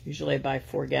gallon. Usually I buy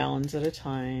 4 gallons at a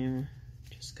time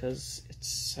just because it's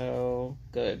so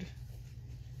good.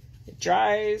 It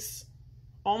dries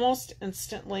almost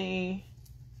instantly.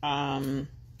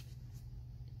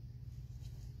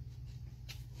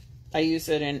 I use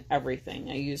it in everything.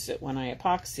 I use it when I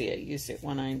epoxy. I use it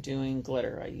when I'm doing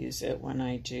glitter. I use it when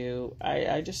I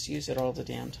just use it all the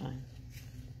damn time.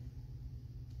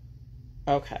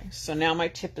 Okay, so now my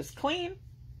tip is clean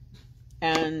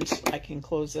and I can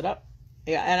close it up.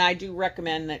 Yeah, and I do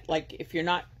recommend that, like, if you're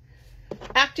not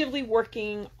actively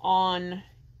working on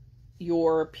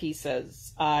your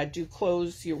pieces, do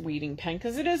close your weeding pen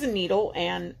because it is a needle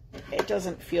and it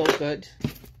doesn't feel good.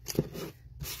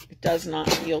 It does not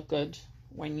feel good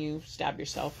when you stab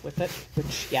yourself with it,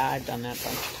 which, yeah, I've done that a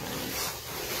bunch of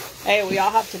times. Hey, we all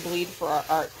have to bleed for our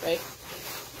art, right?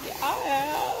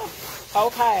 Yeah.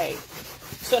 Okay.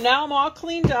 So now I'm all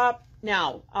cleaned up.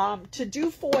 Now, to do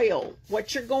foil,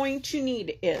 what you're going to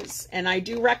need is, and I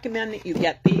do recommend that you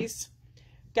get these,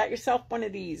 get yourself one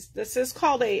of these. This is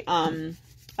called a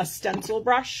stencil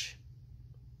brush.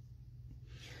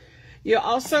 You're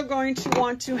also going to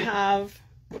want to have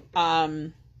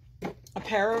a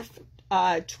pair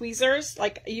of tweezers.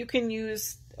 Like, you can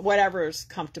use whatever is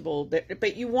comfortable,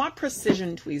 but you want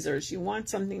precision tweezers. You want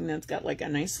something that's got like a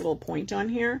nice little point on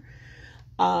here.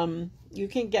 You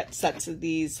can get sets of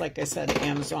these, like I said,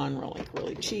 Amazon, were like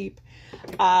really cheap.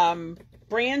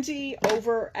 Brandy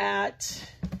over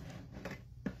at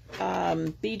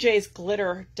BJ's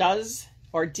Glitter does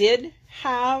or did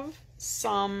have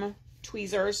some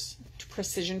tweezers,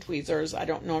 precision tweezers. I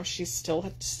don't know if she still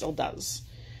does,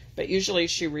 but usually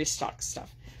she restocks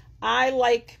stuff. I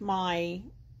like my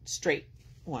straight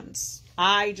ones.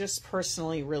 I just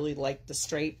personally really like the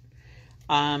straight.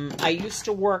 I used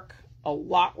to work a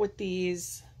lot with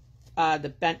these,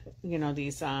 the bent, you know,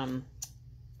 these, what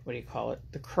do you call it?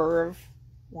 The curve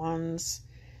ones.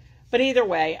 But either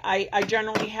way, I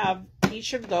generally have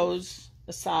each of those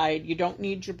aside. You don't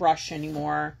need your brush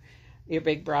anymore, your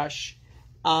big brush.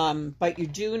 But you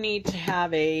do need to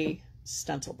have a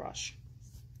stencil brush.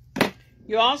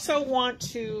 You also want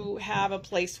to have a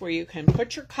place where you can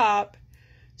put your cup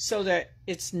so that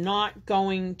it's not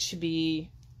going to be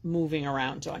moving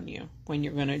around on you when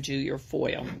you're going to do your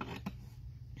foil.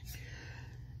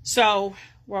 So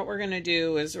what we're going to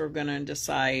do is we're going to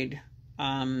decide,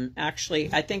 actually,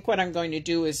 I think what I'm going to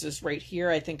do is right here,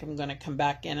 I think I'm going to come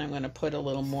back in, I'm going to put a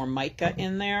little more mica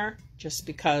in there, just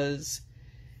because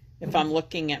if I'm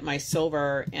looking at my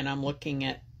silver and I'm looking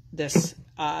at this,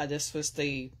 this was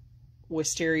the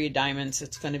Wisteria Diamonds,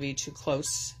 it's going to be too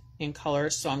close in color,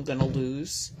 so I'm going to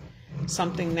lose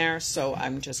something there. So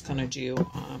I'm just going to do,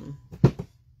 I'm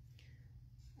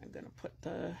going to put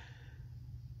the,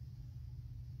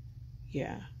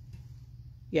 yeah,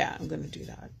 I'm going to do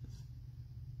that.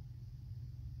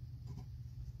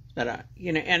 But,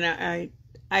 you know, and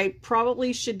I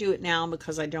probably should do it now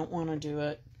because I don't want to do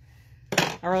it.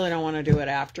 I really don't want to do it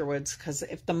afterwards because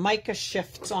if the mica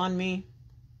shifts on me,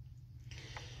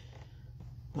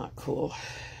 not cool.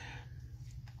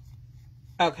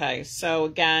 Okay, so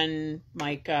again,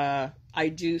 mica, I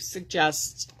do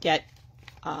suggest get,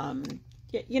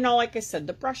 you know, like I said,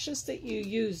 the brushes that you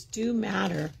use do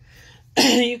matter.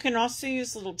 You can also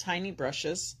use little tiny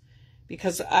brushes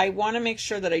because I want to make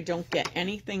sure that I don't get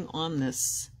anything on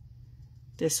this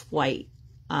white.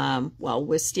 Well,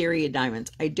 Wisteria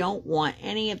Diamonds. I don't want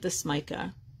any of this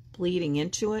mica bleeding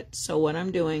into it. So what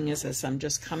I'm doing is this, I'm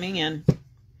just coming in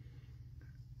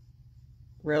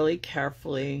really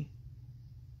carefully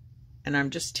and I'm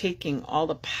just taking all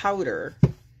the powder,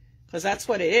 because that's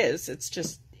what it is. It's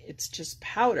just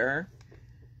powder,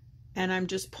 and I'm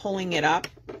just pulling it up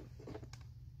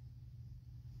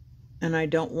And I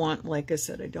don't want, like I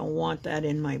said, I don't want that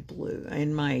in my blue,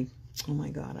 in my, oh my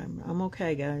God, I'm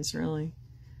okay, guys, really.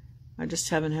 I just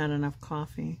haven't had enough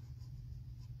coffee.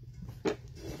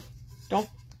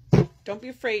 Don't be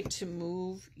afraid to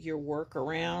move your work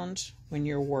around when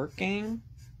you're working.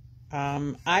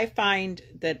 I find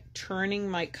that turning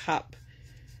my cup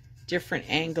different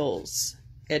angles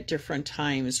at different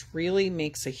times really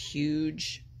makes a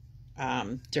huge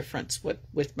difference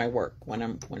with my work when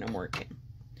I'm working.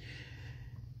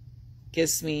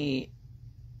 Gives me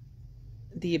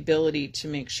the ability to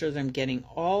make sure that I'm getting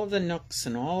all of the nooks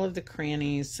and all of the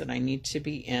crannies that I need to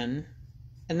be in.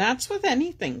 And that's with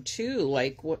anything too,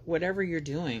 like whatever you're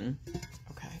doing.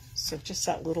 Okay, so just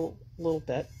that little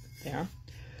bit there.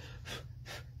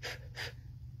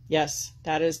 Yes,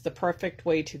 that is the perfect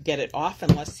way to get it off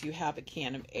unless you have a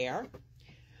can of air.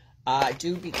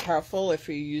 Do be careful if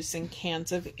you're using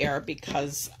cans of air,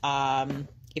 because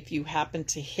if you happen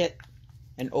to hit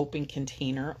an open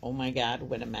container, oh my God,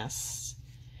 what a mess.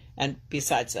 And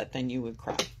besides that, then you would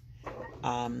cry.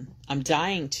 I'm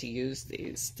dying to use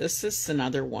these. This is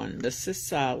another one. This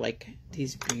is like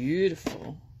these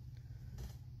beautiful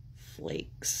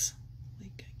flakes.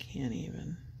 Like I can't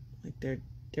even, like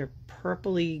they're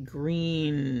purpley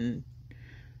green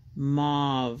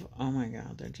mauve. Oh my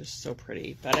God, they're just so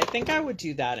pretty. But I think I would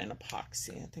do that in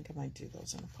epoxy. I think I might do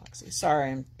those in epoxy. Sorry,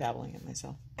 I'm babbling at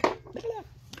myself.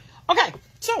 Okay,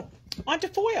 so on to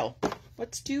foil.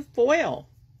 Let's do foil.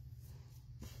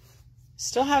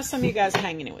 Still have some of you guys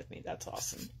hanging in with me. That's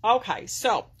awesome. Okay,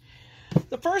 so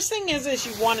the first thing is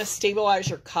you want to stabilize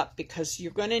your cup, because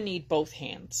you're going to need both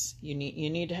hands. You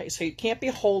need to, so you can't be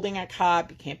holding a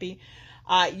cup. You can't be.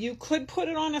 You could put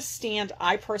it on a stand.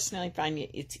 I personally find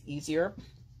it's easier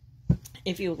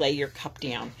if you lay your cup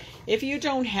down. If you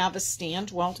don't have a stand,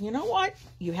 well, you know what?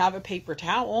 You have a paper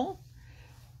towel.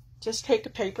 Just take a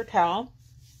paper towel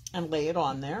and lay it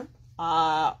on there.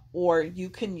 Or you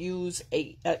can use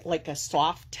like a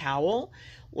soft towel,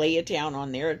 lay it down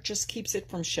on there. It just keeps it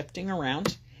from shifting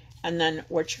around. And then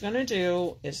what you're going to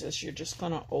do is you're just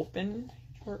going to open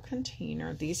your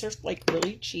container. These are like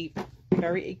really cheap,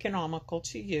 very economical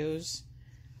to use.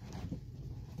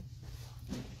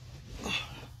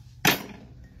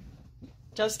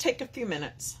 Does take a few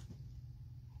minutes.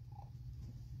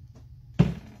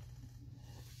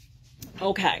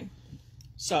 Okay.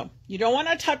 So you don't want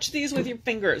to touch these with your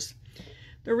fingers.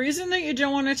 The reason that you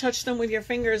don't want to touch them with your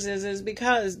fingers is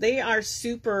because they are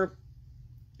super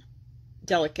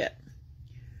delicate.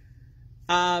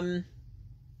 You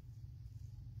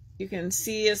can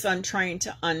see as I'm trying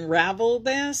to unravel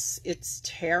this, it's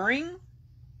tearing.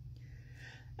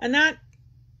 And that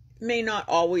may not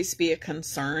always be a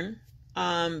concern.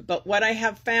 But what I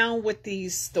have found with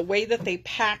these, the way that they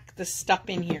pack the stuff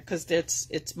in here, because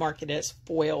it's marketed as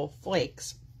foil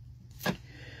flakes,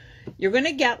 you're going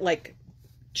to get like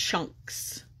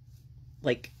chunks.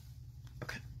 Like,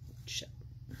 okay, shit.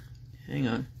 Hang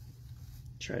on.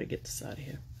 Try to get this out of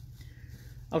here.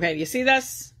 Okay, you see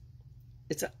this?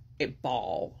 It's a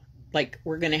ball. Like,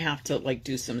 we're going to have to like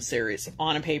do some serious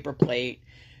on a paper plate,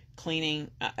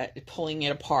 cleaning, pulling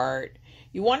it apart.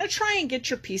 You want to try and get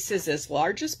your pieces as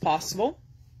large as possible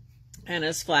and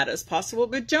as flat as possible,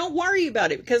 but don't worry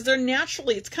about it, because they're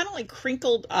naturally, it's kind of like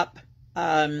crinkled up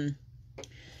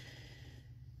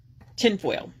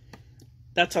tinfoil.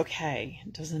 That's okay.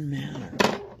 It doesn't matter.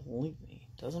 Believe me,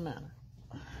 it doesn't matter.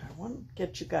 I want to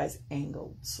get you guys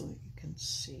angled so that you can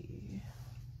see.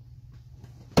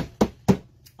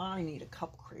 I need a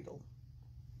cup cradle.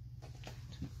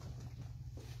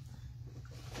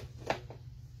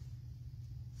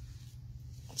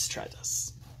 Let's try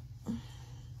this.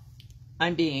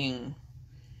 I'm being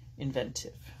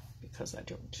inventive because I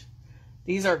don't.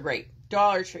 These are great.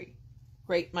 Dollar Tree.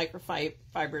 Great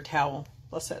microfiber towel.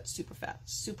 Plus that's super fat,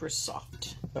 super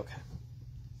soft. Okay.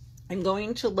 I'm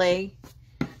going to lay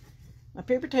my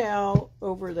paper towel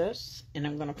over this, and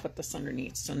I'm going to put this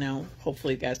underneath. So now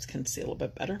hopefully you guys can see a little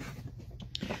bit better.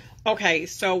 Okay,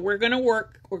 so we're going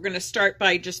to start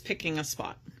by just picking a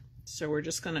spot. So we're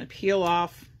just going to peel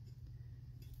off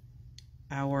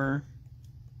our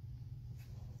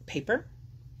paper.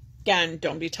 Again,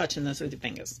 don't be touching this with your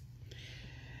fingers.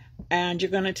 And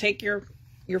you're going to take your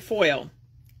foil,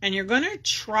 and you're going to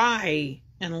try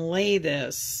and lay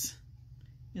this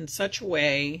in such a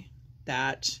way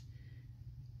that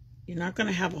you're not going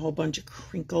to have a whole bunch of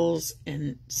crinkles.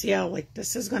 And see how like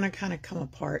this is going to kind of come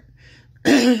apart.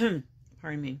 Pardon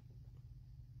me.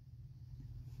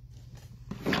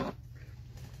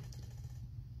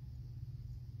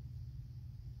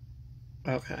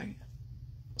 Okay.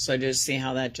 So just see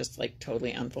how that just like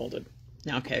totally unfolded.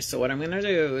 Okay, so what I'm going to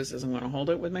do is I'm going to hold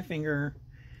it with my finger.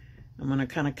 I'm going to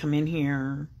kind of come in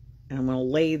here and I'm going to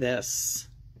lay this,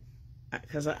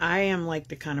 because I am like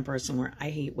the kind of person where I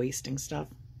hate wasting stuff.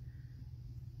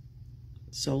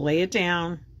 So lay it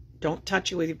down. Don't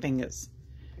touch it with your fingers.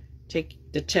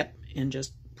 Take the tip and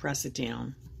just press it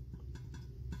down.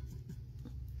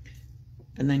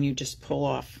 And then you just pull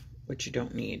off what you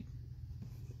don't need.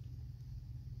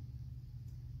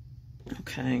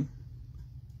 Okay.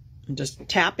 I'm just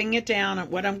tapping it down.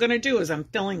 What I'm going to do is I'm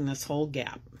filling this whole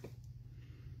gap.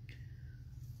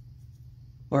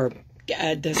 Or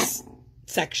this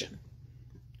section.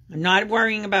 I'm not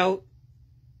worrying about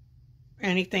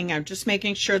anything. I'm just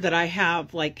making sure that I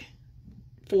have like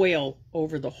foil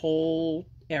over the whole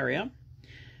area.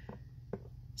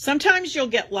 Sometimes you'll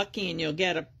get lucky and you'll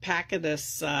get a pack of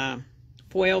this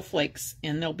foil flakes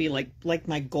and they'll be like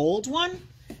my gold one.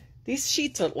 These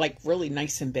sheets are like really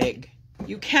nice and big.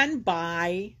 You can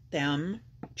buy them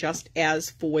just as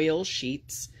foil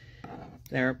sheets.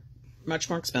 They're much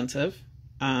more expensive.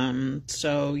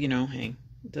 So, you know, hey,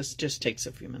 this just takes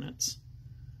a few minutes.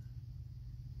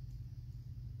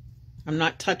 I'm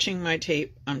not touching my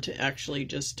tape. I'm actually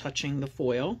just touching the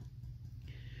foil.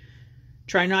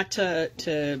 Try not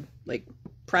to like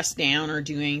press down or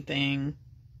do anything.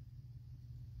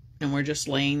 And we're just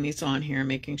laying these on here,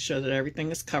 making sure that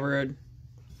everything is covered.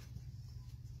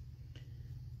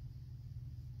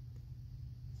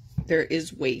 There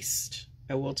is waste.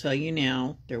 I will tell you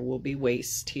now, there will be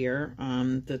waste here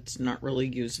that's not really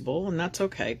usable, and that's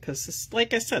okay, because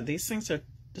like I said, these things are,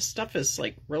 this stuff is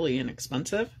like really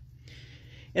inexpensive.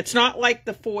 It's not like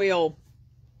the foil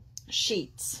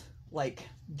sheets like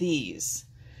these.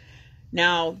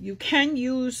 Now, you can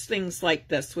use things like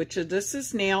this, which is, this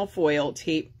is nail foil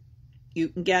tape. You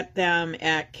can get them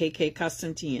at KK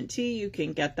Custom TNT. You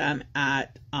can get them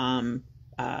at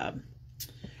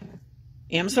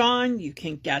Amazon. You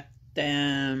can get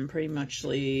them pretty much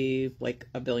like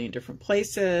a billion different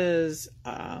places.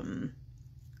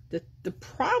 The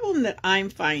problem that I'm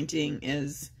finding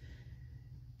is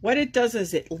what it does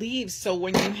is it leaves. So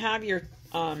when you have your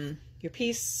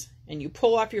piece and you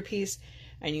pull off your piece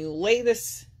and you lay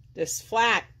this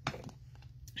flat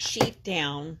sheet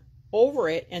down over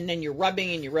it, and then you're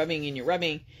rubbing and you're rubbing and you're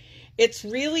rubbing, it's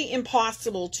really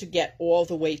impossible to get all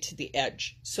the way to the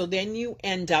edge. So then you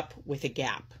end up with a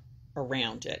gap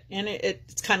around it, and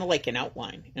it's kind of like an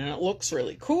outline, and it looks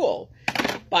really cool,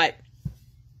 but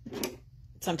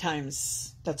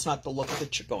sometimes that's not the look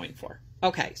that you're going for.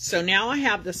 Okay, so now I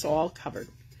have this all covered.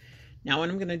 Now what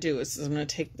I'm going to do is I'm going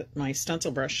to take my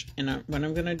stencil brush, and what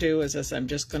I'm going to do is I'm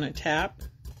just going to tap.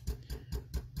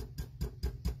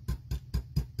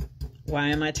 Why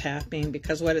am I tapping?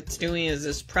 Because what it's doing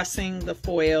is pressing the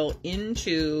foil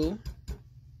into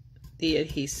the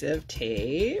adhesive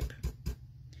tape.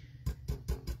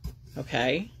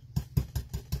 Okay.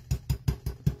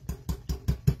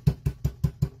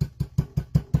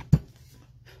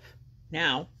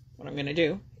 Now, what I'm going to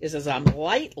do is I'm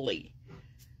lightly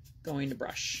going to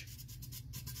brush.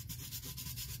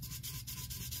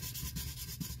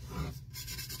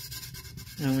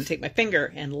 And I'm going to take my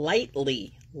finger and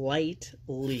lightly.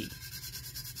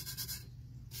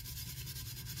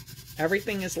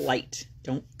 Everything is light.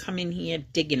 Don't come in here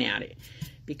digging at it,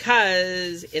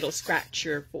 because it'll scratch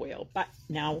your foil. But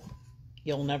now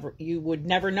you would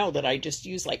never know that I just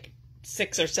used like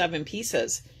 6 or 7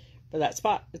 pieces for that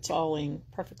spot. It's all laying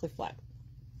perfectly flat.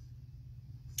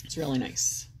 It's really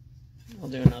nice. I'll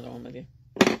do another one with you.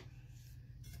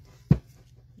 I'll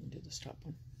do this top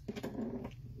one.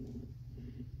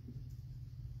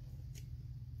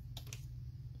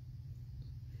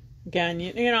 Again,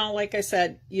 you know, like I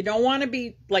said, you don't want to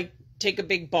be like, take a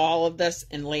big ball of this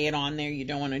and lay it on there. You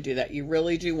don't want to do that. You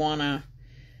really do want to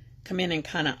come in and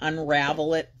kind of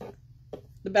unravel it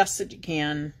the best that you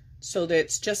can, so that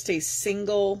it's just a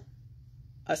single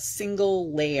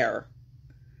layer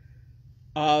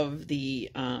of the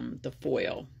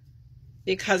foil.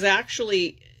 Because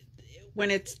actually,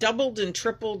 when it's doubled and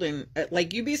tripled, and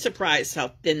like, you'd be surprised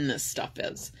how thin this stuff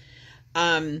is.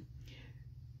 And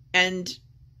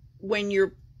when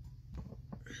you're,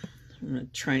 I'm going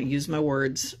to try and use my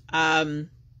words,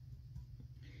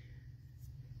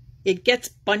 it gets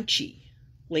bunchy.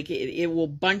 Like it will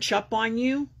bunch up on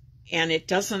you, and it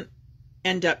doesn't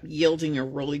end up yielding a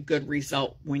really good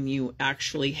result when you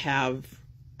actually have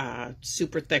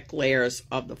super thick layers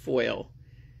of the foil.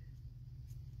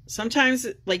 Sometimes,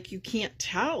 like, you can't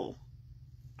tell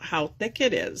how thick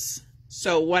it is.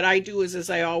 So what I do is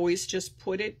I always just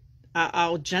put it,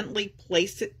 I'll gently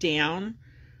place it down,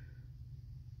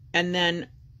 and then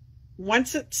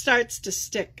once it starts to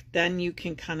stick, then you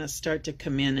can kind of start to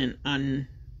come in and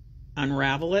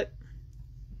unravel it.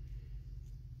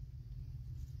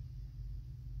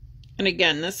 And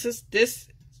again,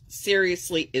 this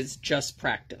seriously is just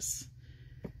practice.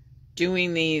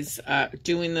 Doing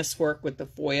this work with the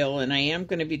foil, and I am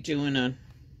going to be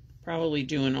probably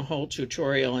doing a whole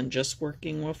tutorial on just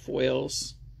working with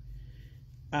foils.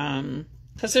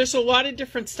 Because there's a lot of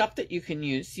different stuff that you can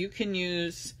use. You can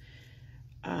use,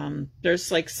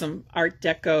 there's like some Art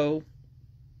Deco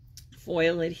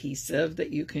foil adhesive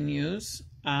that you can use.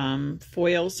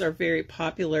 Foils are very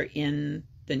popular in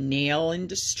the nail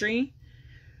industry.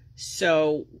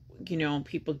 So, you know,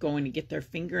 people going to get their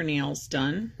fingernails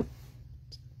done.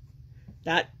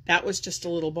 That was just a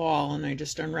little ball, and I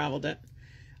just unraveled it.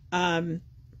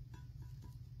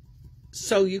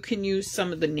 So you can use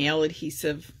some of the nail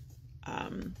adhesive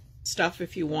stuff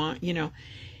if you want. You know,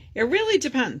 it really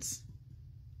depends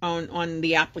on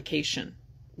the application,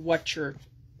 what you're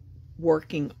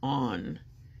working on.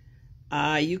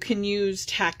 You can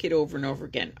tack it over and over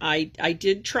again. I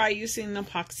did try using the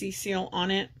epoxy seal on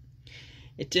it.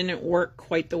 It didn't work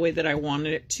quite the way that I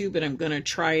wanted it to, but I'm going to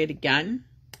try it again,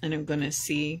 and I'm going to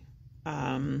see,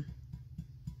 you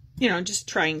know, just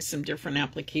trying some different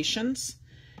applications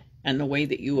and the way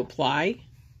that you apply.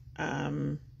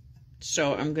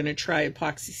 So I'm going to try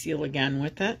epoxy seal again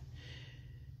with it.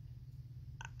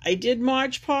 I did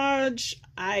Mod Podge.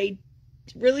 I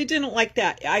really didn't like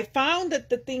that. I found that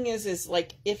the thing is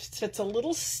like if it's a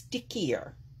little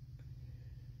stickier,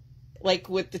 like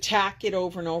with the tack it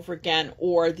over and over again,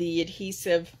 or the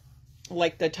adhesive,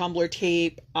 like the tumbler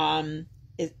tape,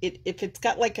 if it's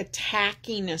got like a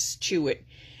tackiness to it,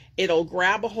 it'll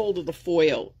grab a hold of the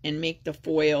foil and make the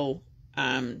foil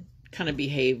kind of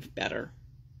behave better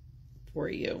for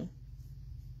you.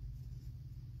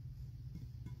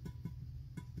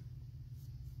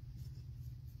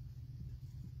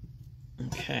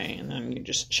 Okay, and then you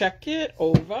just check it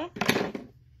over.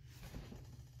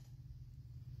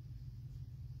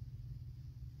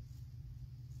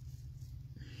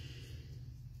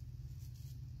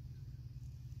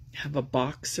 Have a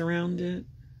box around it?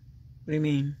 What do you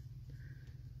mean?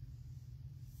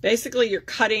 Basically, you're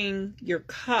cutting your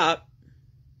cup.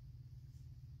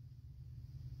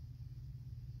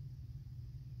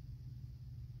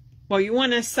 Well, you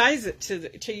want to size it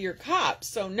to your cup.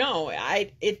 So no,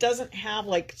 it doesn't have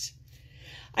like,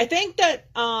 I think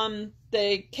that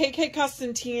the KK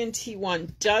Custom TNT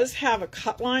one does have a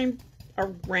cut line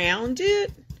around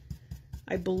it,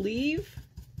 I believe.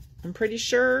 I'm pretty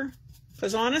sure.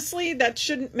 Because honestly, that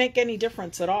shouldn't make any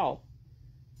difference at all.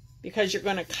 Because you're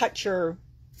going to cut your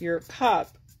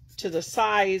cup to the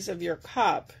size of your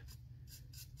cup.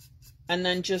 And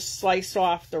then just slice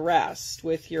off the rest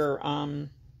with your,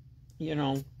 you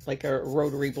know, like a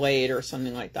rotary blade or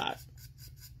something like that.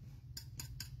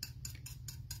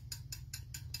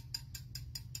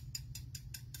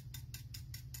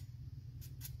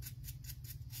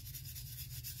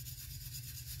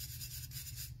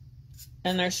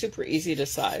 And they're super easy to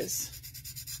size.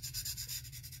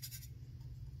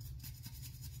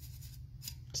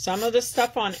 Some of the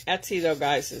stuff on Etsy, though,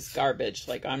 guys, is garbage.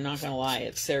 Like, I'm not going to lie.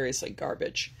 It's seriously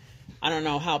garbage. I don't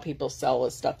know how people sell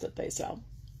the stuff that they sell.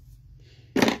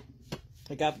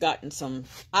 Like, I've gotten some...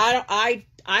 I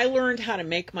learned how to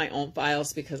make my own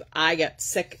files because I got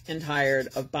sick and tired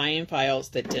of buying files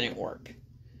that didn't work.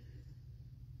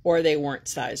 Or they weren't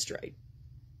sized right.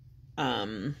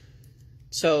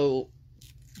 So...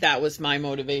 that was my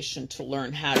motivation to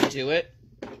learn how to do it.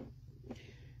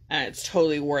 And it's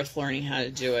totally worth learning how to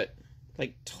do it.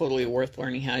 Like, totally worth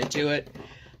learning how to do it.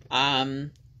 I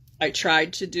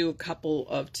tried to do a couple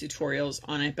of tutorials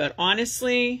on it, but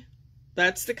honestly,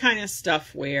 that's the kind of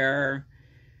stuff where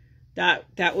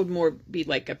that would more be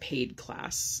like a paid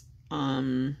class.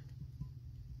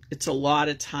 It's a lot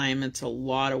of time. It's a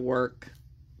lot of work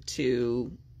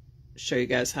to show you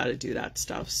guys how to do that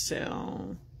stuff.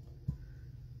 So...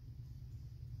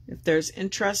 if there's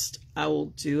interest, I will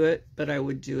do it, but I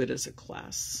would do it as a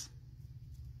class.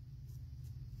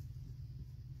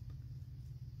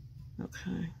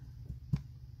 Okay.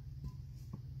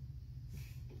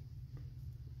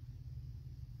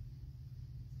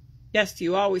 Yes,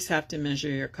 you always have to measure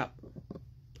your cup.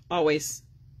 Always.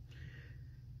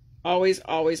 Always,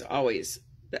 always, always.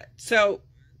 So,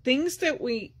 things that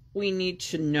we need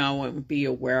to know and be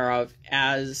aware of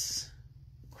as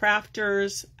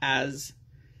crafters, as...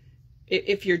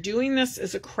 if you're doing this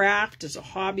as a craft, as a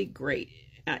hobby, great.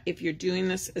 If you're doing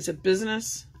this as a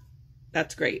business,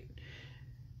 that's great.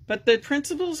 But the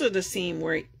principles are the same,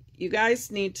 where You guys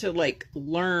need to like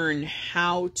learn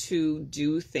how to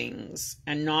do things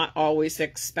and not always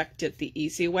expect it the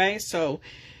easy way. So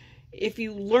if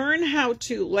you learn how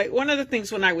to, like one of the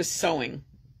things when I was sewing,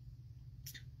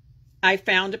 I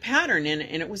found a pattern and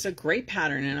it was a great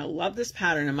pattern and I love this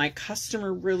pattern, and my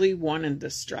customer really wanted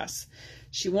this dress.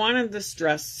 She wanted this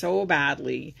dress so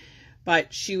badly,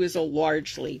 but she was a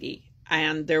large lady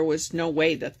and there was no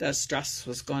way that this dress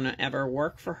was going to ever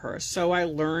work for her. So I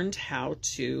learned how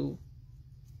to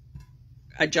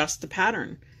adjust the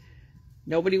pattern.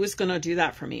 Nobody was going to do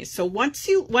that for me. So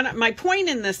my point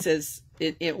in this is,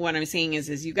 what I'm saying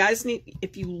is you guys need,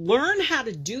 if you learn how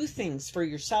to do things for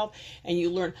yourself and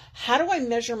you learn, how do I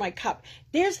measure my cup?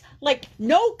 There's like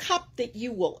no cup that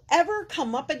you will ever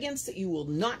come up against that you will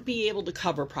not be able to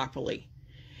cover properly.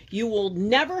 You will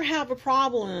never have a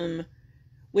problem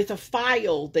with a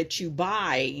file that you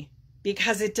buy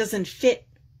because it doesn't fit.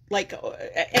 Like,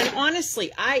 and honestly,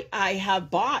 I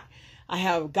have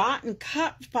gotten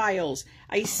cut files.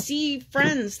 I see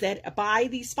friends that buy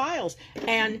these files,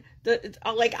 and I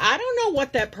don't know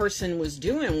what that person was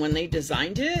doing when they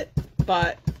designed it,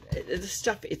 but the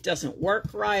stuff, it doesn't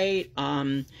work right.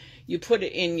 You put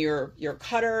it in your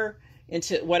cutter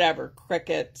into whatever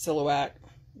Cricut, Silhouette,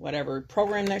 whatever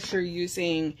program that you're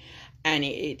using, and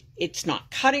it's not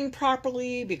cutting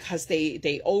properly because they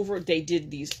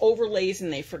did these overlays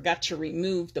and they forgot to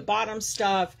remove the bottom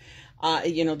stuff.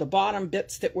 The bottom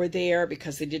bits that were there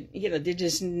because they they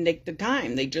just didn't take the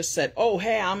time. They just said, oh,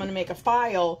 hey, I'm going to make a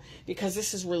file because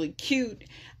this is really cute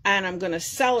and I'm going to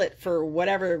sell it for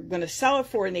whatever I'm going to sell it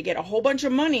for. And they get a whole bunch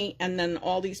of money. And then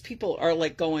all these people are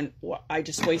like going, well, I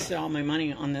just wasted all my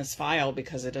money on this file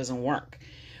because it doesn't work.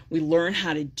 We learn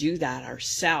how to do that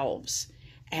ourselves,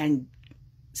 and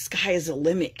sky is the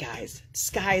limit, guys.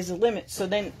 Sky is the limit. So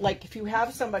then, like, if you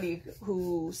have somebody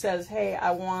who says, hey,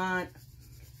 I want,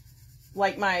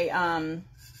 like my,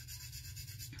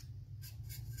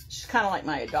 she's kind of like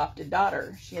my adopted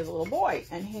daughter. She has a little boy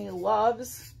and he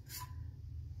loves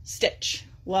stitch,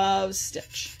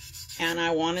 And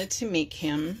I wanted to make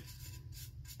him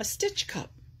a stitch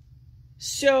cup.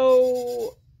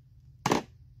 So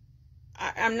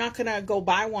I'm not going to go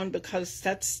buy one because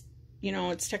that's,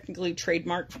 it's technically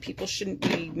trademarked. People shouldn't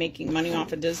be making money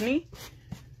off of Disney.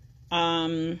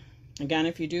 Again,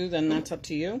 if you do, then that's up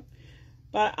to you.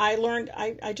 But I learned,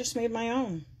 I just made my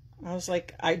own. I was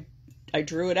like, I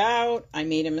drew it out. I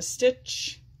made him a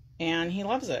stitch and he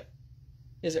loves it.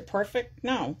 Is it perfect?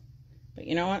 No. But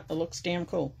you know what? It looks damn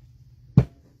cool.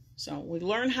 So we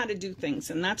learn how to do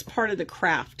things, and that's part of the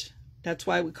craft. That's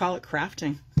why we call it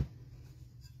crafting.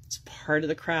 It's part of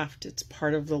the craft. It's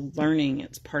part of the learning.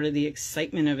 It's part of the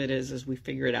excitement of it as we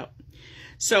figure it out.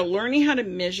 So learning how to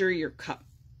measure your cup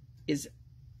is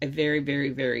a very, very,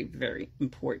 very, very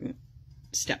important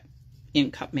step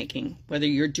in cup making. Whether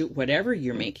you're whatever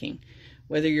you're making,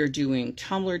 whether you're doing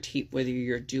tumbler tape, whether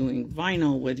you're doing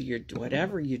vinyl, whether you're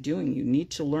whatever you're doing, you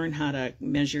need to learn how to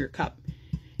measure your cup.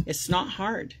 It's not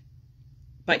hard,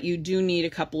 but you do need a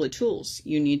couple of tools.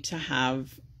 You need to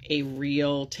have a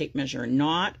real tape measure,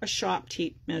 not a shop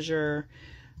tape measure,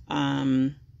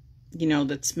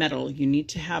 that's metal. You need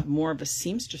to have more of a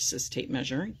seamstress's tape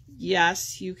measure.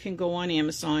 Yes, you can go on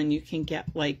Amazon. You can get,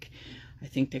 like, I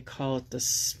think they call it the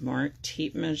smart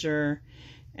tape measure,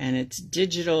 and it's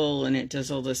digital and it does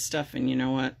all this stuff. And you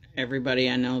know what? Everybody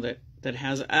I know that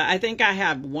has, I think I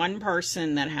have one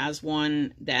person that has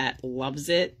one that loves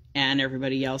it, and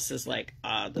everybody else is like,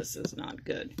 this is not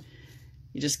good.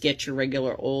 You just get your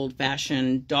regular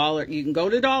old-fashioned dollar. You can go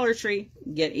to Dollar Tree,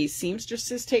 get a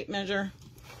seamstress's tape measure.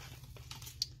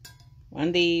 One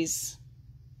of these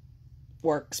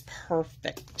works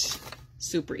perfect.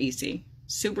 Super easy.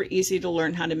 Super easy to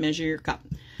learn how to measure your cup.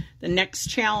 The next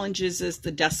challenge is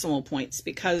the decimal points,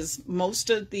 because most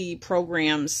of the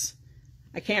programs,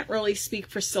 I can't really speak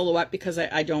for Silhouette because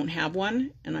I don't have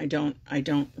one, and I don't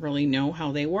really know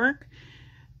how they work.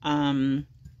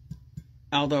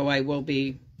 Although I will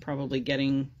be probably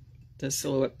getting the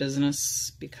Silhouette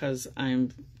business because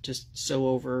I'm just so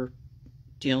over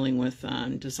dealing with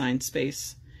Design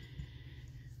Space.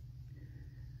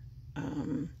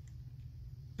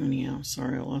 Anyhow,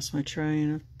 sorry, I lost my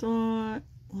train of thought.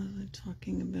 What was I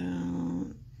talking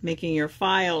about? Making your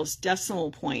files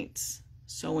decimal points.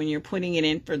 So when you're putting it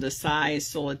in for the size,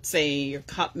 so let's say your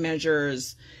cup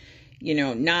measures,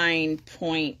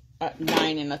 9.9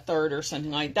 1/3 or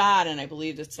something like that, and I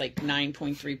believe it's like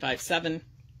 9.357.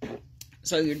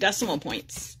 So your decimal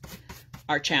points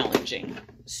are challenging.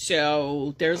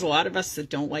 So there's a lot of us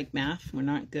that don't like math. We're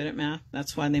not good at math.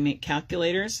 That's why they make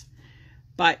calculators.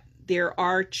 But there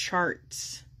are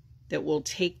charts that will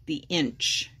take the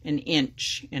an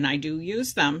inch, and I do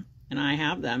use them, and I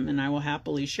have them, and I will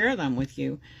happily share them with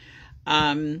you,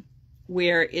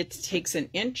 where it takes an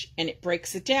inch and it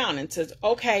breaks it down and says,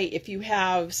 okay, if you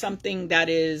have something that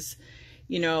is,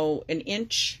 you know, an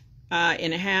inch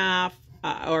and a half,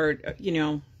 or, you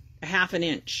know, a half an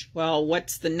inch, well,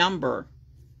 what's the number?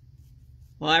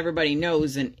 Well, everybody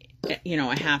knows, you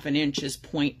know, a half an inch is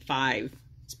 0.5.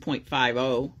 It's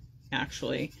 0.50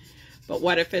 actually. But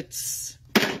what if it's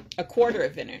a quarter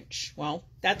of an inch? Well,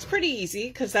 that's pretty easy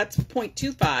because that's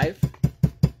 0.25.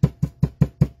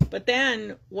 But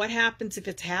then what happens if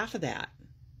it's half of that?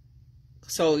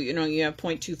 So, you know, you have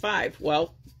 0.25.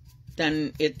 Well,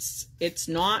 then it's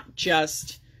not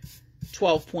just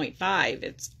 12.5.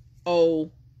 It's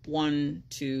 1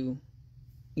 to,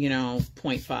 you know,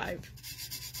 0.5.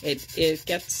 It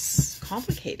gets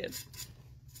complicated.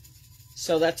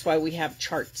 So that's why we have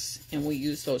charts, and we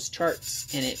use those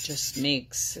charts, and it just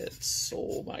makes it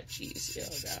so much easier,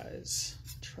 guys.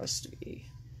 Trust me.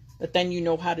 But then you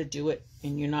know how to do it,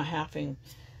 and you're not having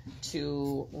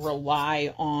to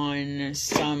rely on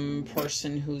some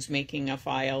person who's making a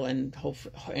file and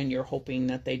you're hoping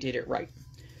that they did it right.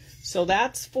 So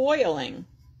that's foiling,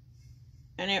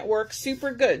 and it works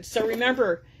super good. So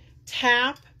remember,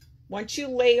 tap, once you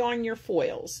lay on your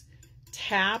foils,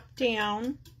 tap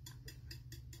down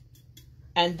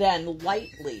and then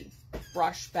lightly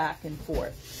brush back and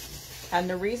forth. And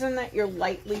the reason that you're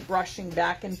lightly brushing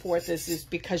back and forth is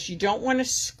because you don't want to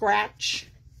scratch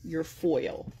your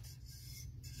foil.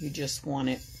 You just want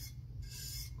it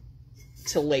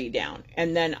to lay down.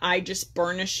 And then I just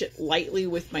burnish it lightly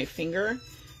with my finger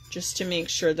just to make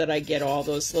sure that I get all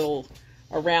those little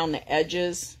around the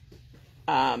edges.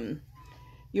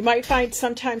 You might find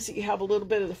sometimes that you have a little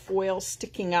bit of the foil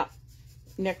sticking up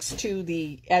next to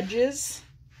the edges,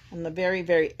 on the very,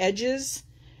 very edges.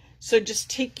 So just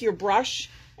take your brush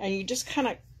and you just kind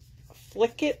of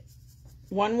flick it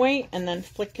one way and then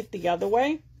flick it the other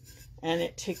way, and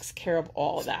it takes care of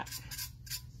all of that.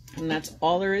 And that's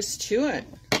all there is to it.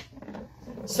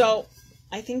 So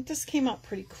I think this came out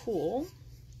pretty cool.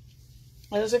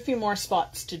 There's a few more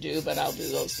spots to do, but I'll do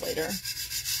those later.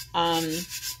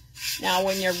 Now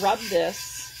when you rub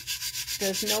this,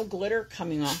 there's no glitter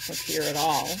coming off of here at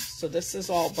all. So this is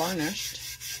all varnished.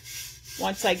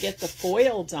 Once I get the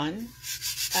foil done,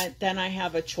 then I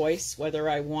have a choice whether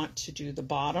I want to do the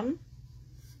bottom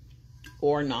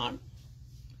or not.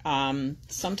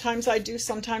 Sometimes I do,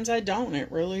 sometimes I don't.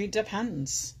 It really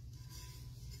depends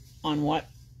on what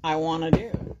I want to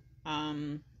do.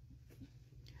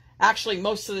 Actually,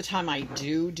 most of the time I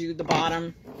do the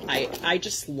bottom. I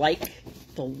just like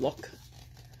the look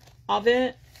of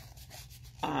it.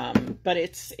 But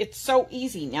it's so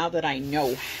easy now that I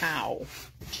know how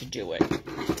to do it.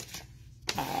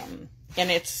 And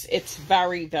it's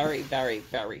very, very, very,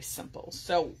 very simple.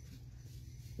 So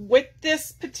with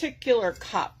this particular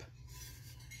cup,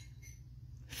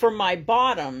 for my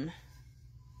bottom,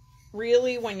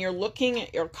 really when you're looking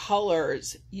at your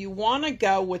colors, you want to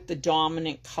go with the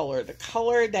dominant color, the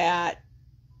color that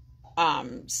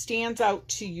stands out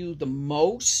to you the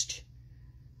most.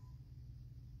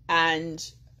 And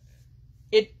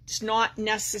it's not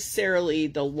necessarily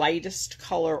the lightest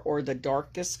color or the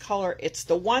darkest color. It's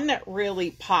the one that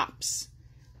really pops,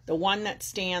 the one that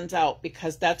stands out,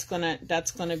 because that's gonna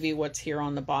be what's here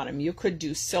on the bottom. You could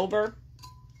do silver,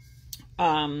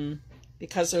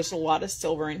 because there's a lot of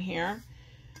silver in here.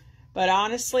 But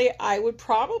honestly, I would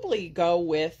probably go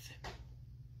with,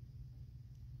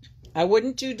 I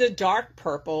wouldn't do the dark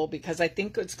purple because I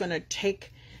think it's going to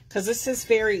take, because this is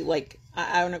very, like,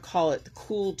 I want to call it the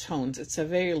cool tones. It's a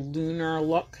very lunar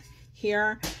look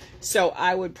here. So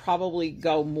I would probably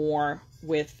go more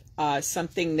with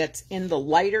something that's in the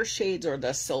lighter shades or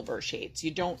the silver shades.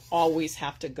 You don't always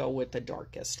have to go with the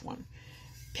darkest one.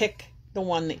 Pick the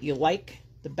one that you like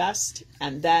the best,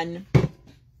 and then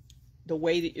the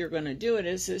way that you're going to do it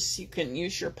is you can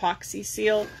use your epoxy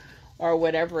seal or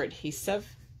whatever adhesive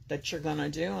that you're going to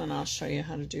do, and I'll show you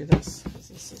how to do this because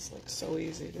this is like so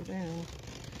easy to do.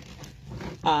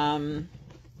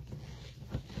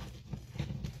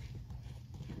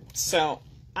 So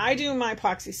I do my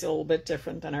epoxy seal a little bit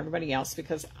different than everybody else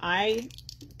because I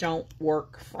don't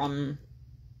work from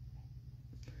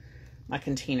my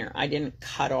container. I didn't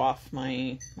cut off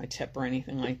my tip or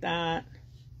anything like that.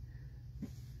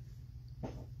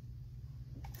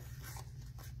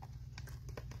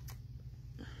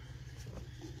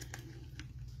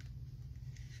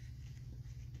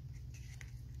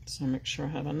 So make sure I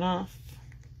have enough.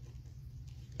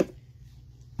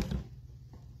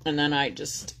 And then I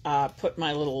just put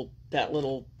my that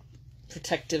little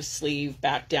protective sleeve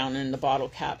back down in the bottle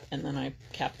cap, and then I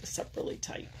cap this up really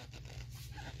tight.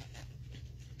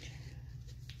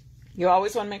 You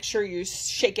always want to make sure you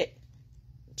shake it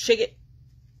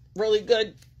really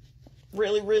good,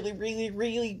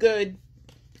 really good,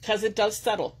 because it does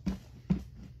settle.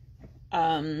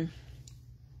 I'm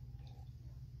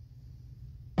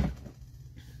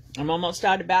almost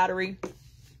out of battery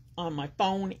on my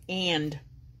phone and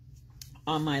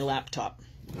on my laptop.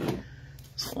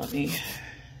 So let me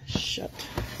shut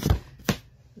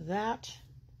that.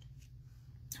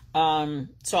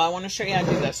 So I want to show you how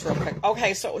to do this real quick.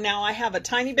 Okay, so now I have a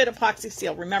tiny bit of epoxy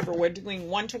seal. Remember, we're doing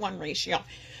 1-to-1 ratio.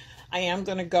 I am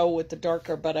going to go with the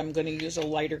darker, but I'm going to use a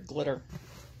lighter glitter.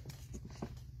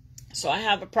 So I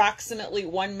have approximately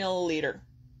 1 milliliter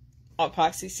of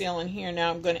epoxy seal in here.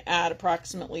 Now I'm going to add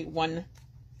approximately 1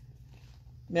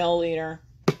 milliliter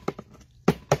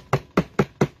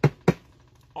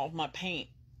of my paint.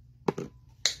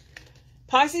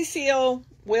 Epoxy seal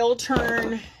will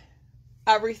turn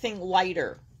everything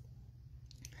lighter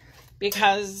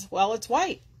because, well, it's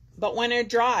white, but when it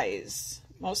dries,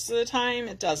 most of the time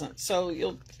it doesn't. So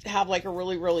you'll have like a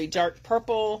really dark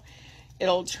purple.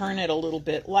 It'll turn it a little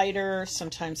bit lighter.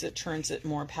 Sometimes it turns it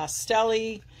more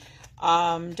pastel-y.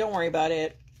 Don't worry about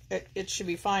it. It should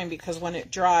be fine, because when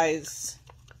it dries,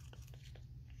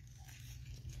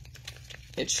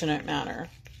 it shouldn't matter.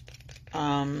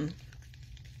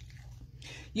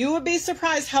 You would be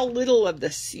surprised how little of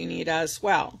this you need as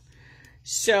well.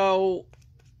 So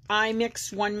I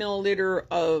mixed 1 milliliter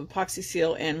of epoxy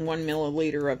seal and 1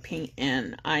 milliliter of paint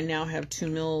in. I now have 2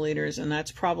 milliliters, and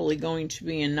that's probably going to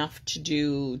be enough to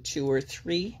do 2 or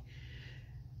 3.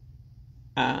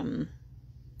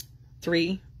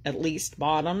 3 at least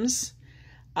bottoms.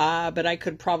 But I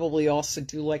could probably also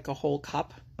do like a whole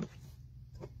cup.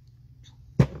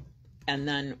 And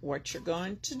then what you're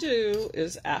going to do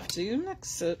is, after you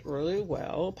mix it really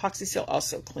well, epoxy seal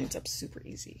also cleans up super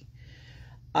easy.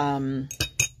 You're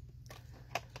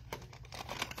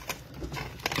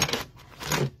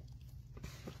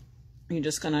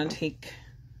just going to take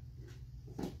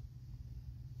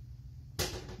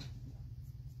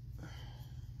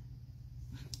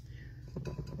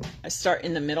I start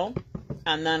in the middle,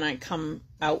 and then I come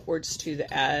outwards to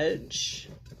the edge.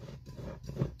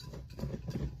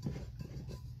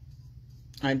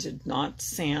 I did not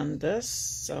sand this,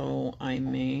 so I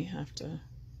may have to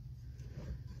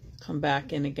come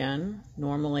back in again.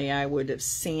 Normally I would have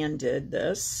sanded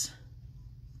this,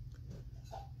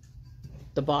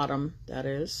 the bottom, that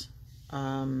is,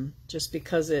 just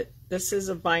because this is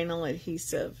a vinyl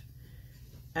adhesive,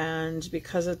 and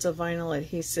because it's a vinyl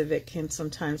adhesive, it can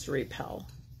sometimes repel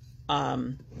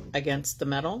against the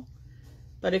metal,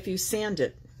 but if you sand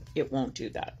it, it won't do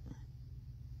that.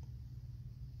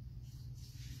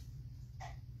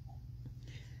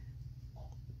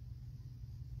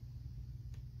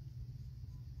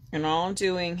 And all I'm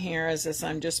doing here is this,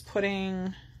 I'm just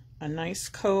putting a nice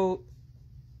coat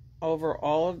over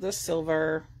all of the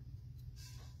silver.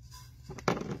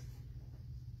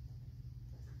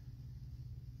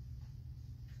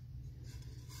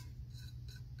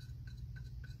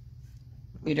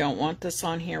 You don't want this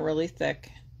on here really thick.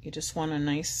 You just want a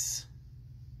nice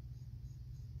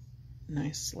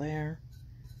layer.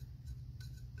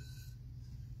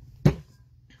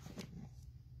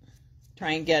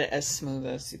 Try and get it as smooth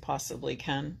as you possibly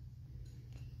can.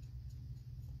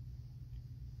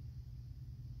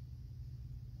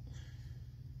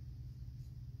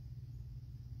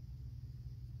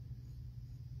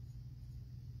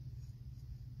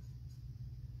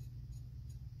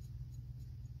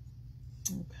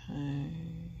 Okay.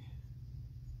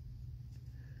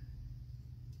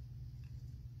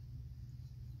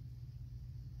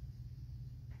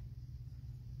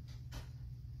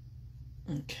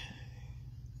 Okay.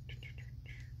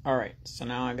 All right, so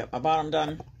now I got my bottom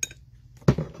done.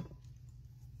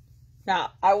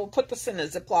 Now, I will put this in a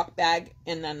Ziploc bag,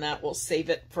 and then that will save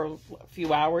it for a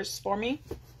few hours for me.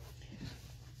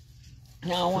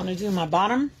 Now I want to do my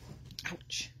bottom.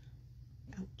 Ouch.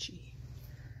 Ouchie.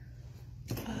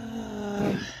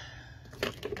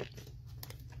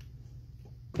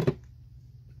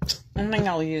 I think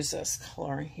I'll use this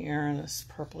color here, this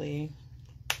purpley.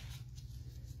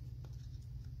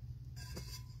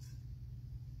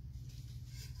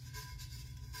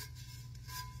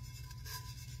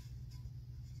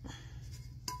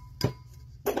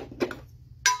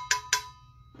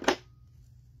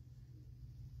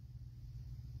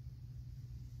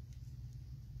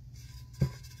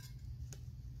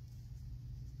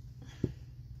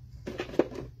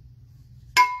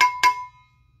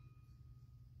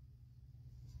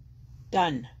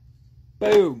 Done.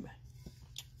 Boom.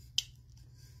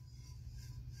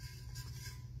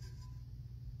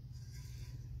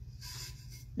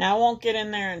 Now I won't get in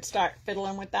there and start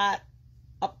fiddling with that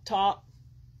up top.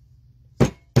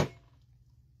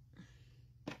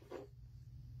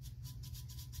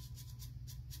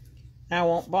 I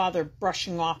won't bother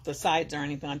brushing off the sides or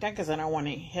anything like that because I don't want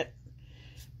to hit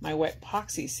my wet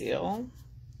epoxy seal.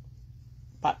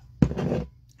 But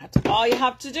that's all you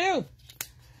have to do.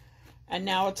 And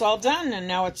now it's all done and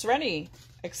now it's ready,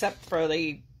 except for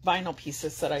the vinyl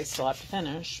pieces that I still have to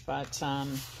finish. But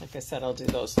like I said, I'll do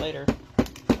those later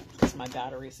because my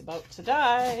battery's about to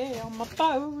die on my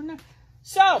phone.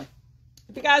 So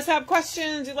if you guys have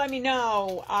questions, you let me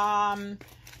know.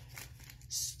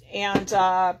 And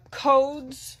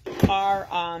codes are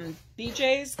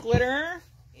BJ's glitter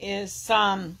is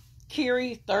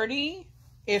Kiri 30.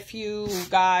 If you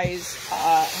guys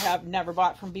have never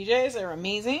bought from BJ's, they're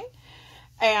amazing.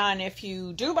 And if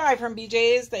you do buy from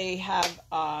BJ's, they have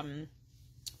a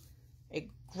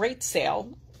great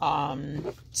sale.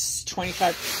 It's 25,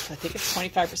 I think it's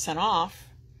 25% off.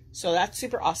 So that's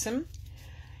super awesome.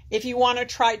 If you want to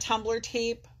try tumbler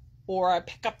tape or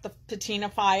pick up the patina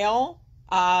file,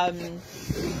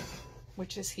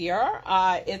 which is here,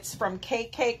 it's from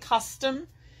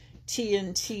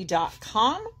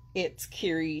kkcustomtnt.com. It's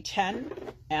Kiri 10,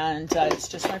 and it's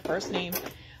just my first name,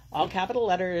 all capital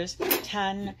letters.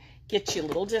 10 gets you a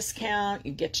little discount.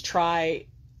 You get to try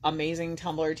amazing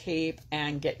tumbler tape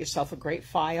and get yourself a great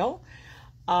file.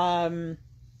 You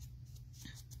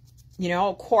know,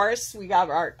 of course, we got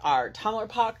our tumbler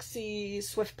epoxy,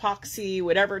 Swift epoxy,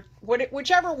 whichever one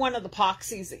of the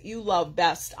epoxies that you love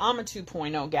best. I'm a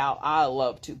 2.0 gal. I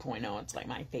love 2.0. It's like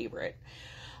my favorite.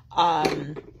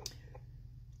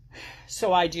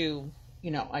 So I do,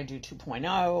 you know, I do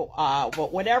 2.0.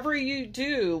 But whatever you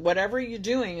do, whatever you're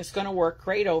doing is going to work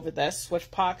great over this.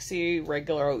 Swift epoxy,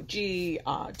 regular OG,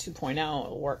 2.0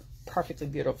 will work perfectly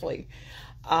beautifully.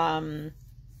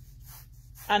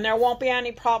 And there won't be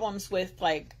any problems with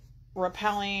like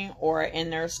repelling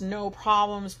and there's no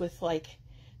problems with like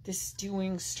this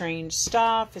doing strange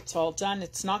stuff. It's all done.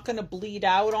 It's not going to bleed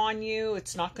out on you.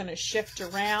 It's not going to shift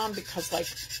around because like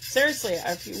seriously,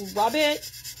 if you rub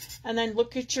it and then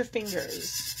look at your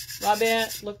fingers, rub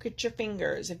it, look at your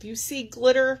fingers. If you see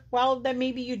glitter, well, then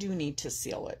maybe you do need to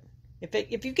seal it.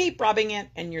 If you keep rubbing it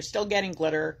and you're still getting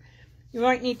glitter, you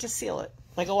might need to seal it.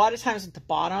 Like a lot of times at the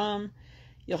bottom,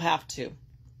 you'll have to.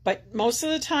 But most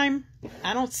of the time,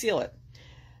 I don't seal it.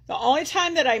 The only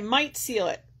time that I might seal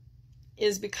it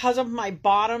is because of my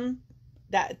bottom,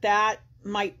 that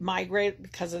might migrate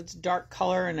because it's dark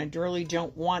color, and I really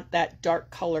don't want that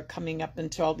dark color coming up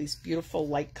into all these beautiful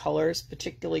light colors,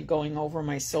 particularly going over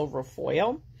my silver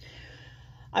foil.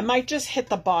 I might just hit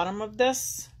the bottom of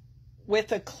this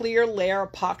with a clear layer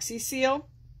epoxy seal.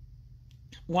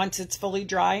 Once it's fully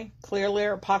dry, clear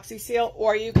layer epoxy seal,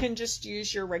 or you can just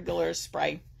use your regular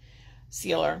spray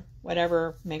sealer,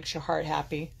 whatever makes your heart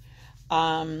happy.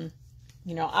 You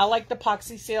know, I like the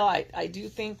epoxy seal. I do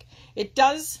think it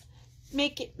does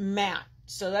make it matte.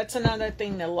 So that's another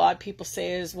thing that a lot of people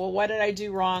say is, well, what did I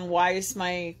do wrong? Why does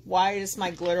my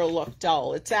glitter look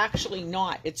dull? It's actually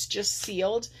not. It's just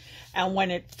sealed, and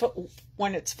when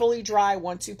it's fully dry,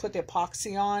 once you put the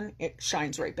epoxy on, it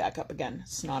shines right back up again.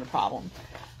 It's not a problem.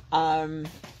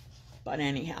 But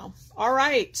anyhow, all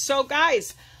right. So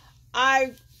guys,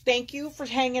 I thank you for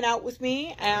hanging out with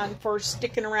me and for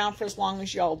sticking around for as long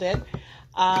as y'all did.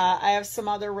 I have some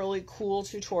other really cool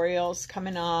tutorials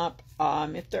coming up.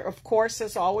 If there, of course,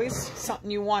 as always,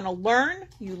 something you want to learn,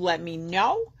 you let me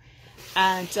know.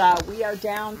 And we are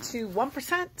down to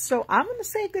 1%. So I'm going to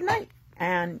say goodnight.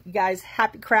 And you guys,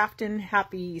 happy crafting,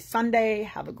 happy Sunday.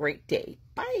 Have a great day.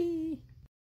 Bye.